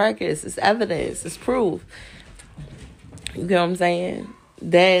 It's records, it's evidence, it's proof. You get what I'm saying?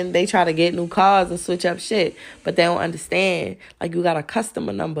 Then they try to get new cars and switch up shit, but they don't understand. Like, you got a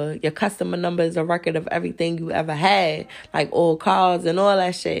customer number. Your customer number is a record of everything you ever had, like old cars and all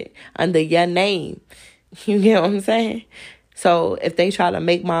that shit under your name. You get what I'm saying? So if they try to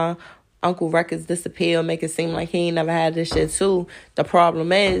make my uncle records disappear, make it seem like he ain't never had this shit too, the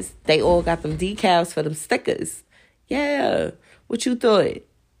problem is they all got them decals for them stickers. Yeah. What you thought?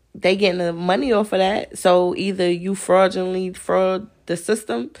 They getting the money off of that. So either you fraudulently fraud the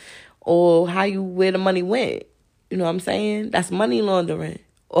system or where the money went. You know what I'm saying? That's money laundering.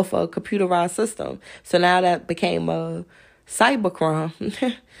 off a computerized system. So now that became a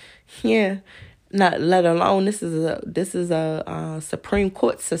cybercrime. Yeah. Not let alone this is a Supreme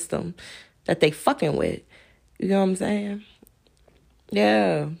Court system that they fucking with. You know what I'm saying?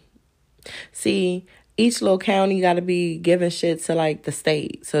 Yeah. See, each little county got to be giving shit to, like, the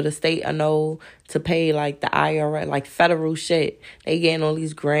state. So the state, I know, to pay, like, the IRS, like, federal shit. They getting all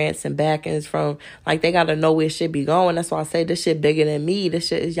these grants and backings from, like, they got to know where shit be going. That's why I say this shit bigger than me. This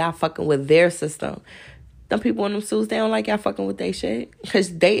shit is y'all fucking with their system. Them people in them suits, they don't like y'all fucking with their shit.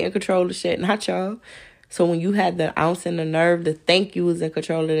 Because they in control of shit, not y'all. So when you had the ounce and the nerve to think you was in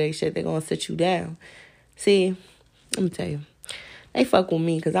control of their shit, they gonna sit you down. See, let me tell you. They fuck with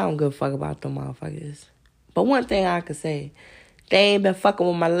me because I don't give a fuck about them motherfuckers. But one thing I could say, they ain't been fucking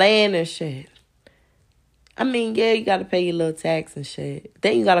with my land and shit. I mean, yeah, you got to pay your little tax and shit.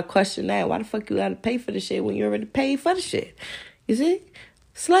 Then you got to question that. Why the fuck you got to pay for the shit when you already paid for the shit? You see?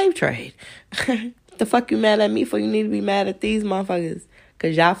 Slave trade. The fuck you mad at me for? You need to be mad at these motherfuckers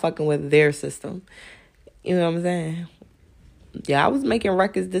because y'all fucking with their system. You know what I'm saying? Yeah, I was making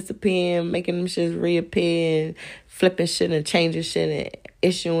records disappear, making them shits reappear, and flipping shit and changing shit and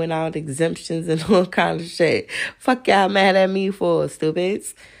issuing out exemptions and all kind of shit. Fuck y'all mad at me for,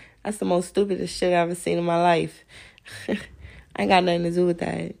 stupids. That's the most stupidest shit I've ever seen in my life. I ain't got nothing to do with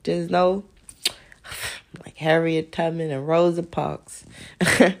that. Just know, like Harriet Tubman and Rosa Parks.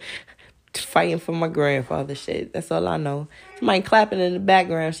 Fighting for my grandfather shit. That's all I know. Somebody clapping in the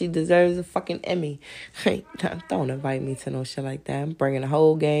background. She deserves a fucking Emmy. Don't invite me to no shit like that. I'm bringing the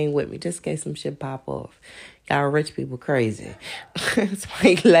whole gang with me just in case some shit pop off. Y'all rich people crazy.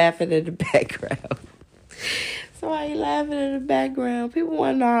 Somebody laughing in the background. Somebody laughing in the background. People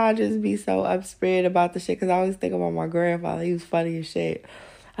want to know how I just be so upspread about the shit because I always think about my grandfather. He was funny as shit.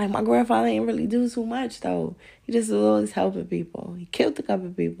 Like, my grandfather ain't really do too much, though. He just was always helping people. He killed a couple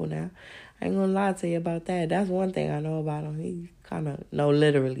of people now. I ain't gonna lie to you about that. That's one thing I know about him. He kind of,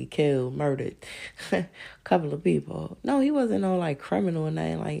 literally killed, murdered a couple of people. No, he wasn't no, like, criminal or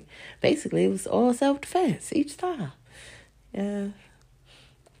nothing. Like, basically, it was all self-defense each time. Yeah.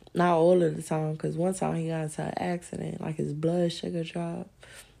 Not all of the time, because one time he got into an accident. Like, his blood sugar dropped.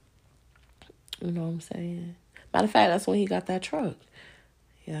 You know what I'm saying? Matter of fact, that's when he got that truck.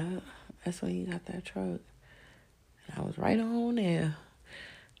 Yeah, that's when he got that truck. And I was right on there.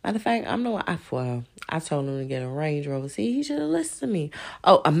 Matter of fact, I told him to get a Range Rover. See, he should have listened to me.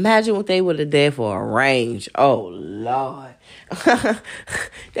 Oh, imagine what they would have did for a Range. Oh, Lord.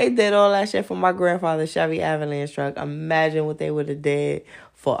 They did all that shit for my grandfather's Chevy Avalanche truck. Imagine what they would have did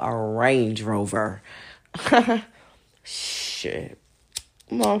for a Range Rover. Shit.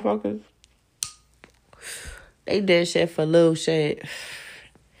 Motherfuckers. They did shit for little shit.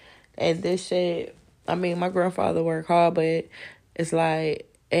 And this shit, I mean, my grandfather worked hard, but it's like,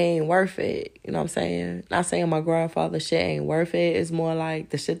 it ain't worth it. You know what I'm saying? Not saying my grandfather's shit ain't worth it. It's more like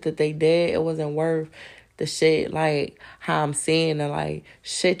the shit that they did, it wasn't worth the shit, like, how I'm seeing it. Like,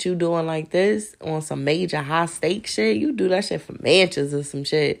 shit you doing like this on some major high-stake shit, you do that shit for mansions or some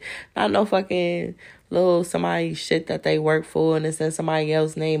shit. Not no fucking little somebody shit that they work for and it's in somebody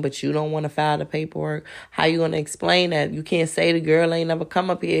else's name, but you don't want to file the paperwork. How you going to explain that? You can't say the girl ain't never come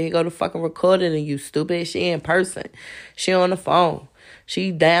up here. He go to fucking record it and you stupid. She in person. She on the phone.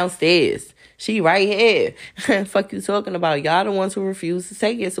 She downstairs. She right here. Fuck you talking about? Y'all the ones who refuse to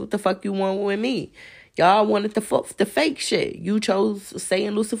take it. So what the fuck you want with me? Y'all wanted the fake shit. You chose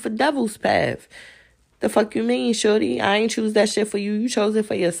Satan Lucifer Devil's path. The fuck you mean, shorty? I ain't choose that shit for you. You chose it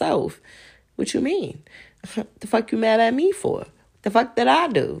for yourself. What you mean? The fuck you mad at me for? The fuck did I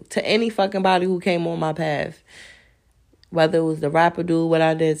do to any fucking body who came on my path? Whether it was the rapper dude, what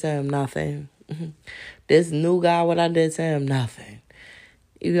I did to him, nothing. This new guy, what I did to him, nothing.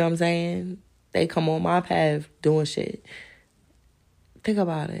 You know what I'm saying? They come on my path doing shit. Think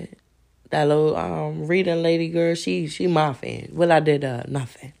about it. That little reading lady girl, she my fan. What I did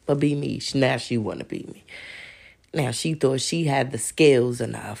nothing but be me. Now she want to be me. Now she thought she had the skills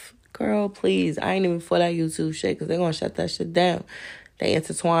enough. Girl, please. I ain't even for that YouTube shit because they're going to shut that shit down. They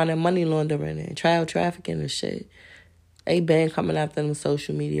intertwine in money laundering and child trafficking and shit. They been coming after them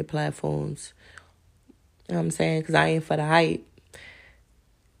social media platforms. You know what I'm saying? Because I ain't for the hype.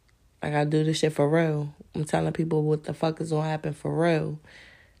 I got to do this shit for real. I'm telling people what the fuck is going to happen for real.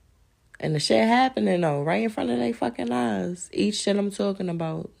 And the shit happening, though, right in front of their fucking eyes. Each shit I'm talking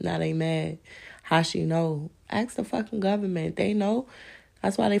about, now they mad. How she know? Ask the fucking government. They know.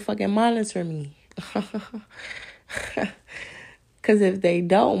 That's why they fucking monitor me. Because if they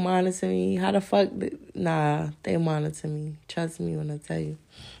don't monitor me, how the fuck... Nah, they monitor me. Trust me when I tell you.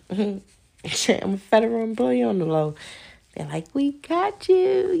 Shit, I'm a federal employee on the low. They're like, we got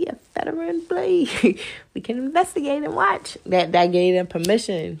you, you federal employee. We can investigate and watch. That gave them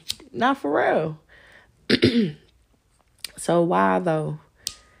permission. Not for real. So why though?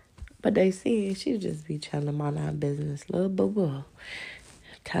 But they see she just be telling about our business, little boo-boo.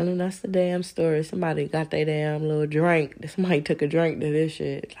 Telling us the damn story. Somebody got their damn little drink. Somebody took a drink to this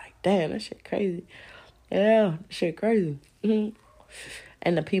shit. Like, damn, that shit crazy. Yeah, that shit crazy. Mm-hmm.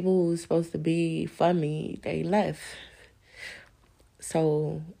 And the people who was supposed to be for me, they left.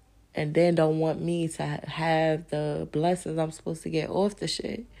 So, and then don't want me to have the blessings I'm supposed to get off the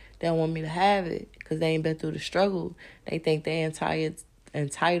shit. They don't want me to have it because they ain't been through the struggle. They think they're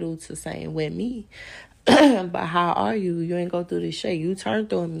entitled to saying with me. But how are you? You ain't go through this shit. You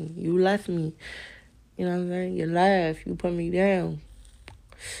turned on me. You left me. You know what I'm saying? You laughed. You put me down.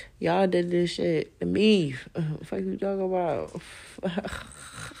 Y'all did this shit to me. What the fuck you talking about?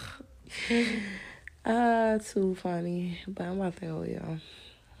 Too funny. But I'm about to go, y'all.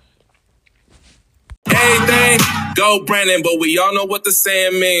 Everything go Brandon, but we all know what the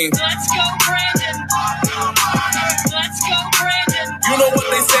saying means. Let's go, Brandon. Let's go, Brandon. You know what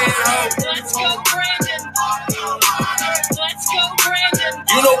they saying, ho? Let's go, Brandon. Let's go, Brandon.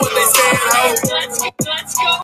 You know what they saying, ho? Let's go.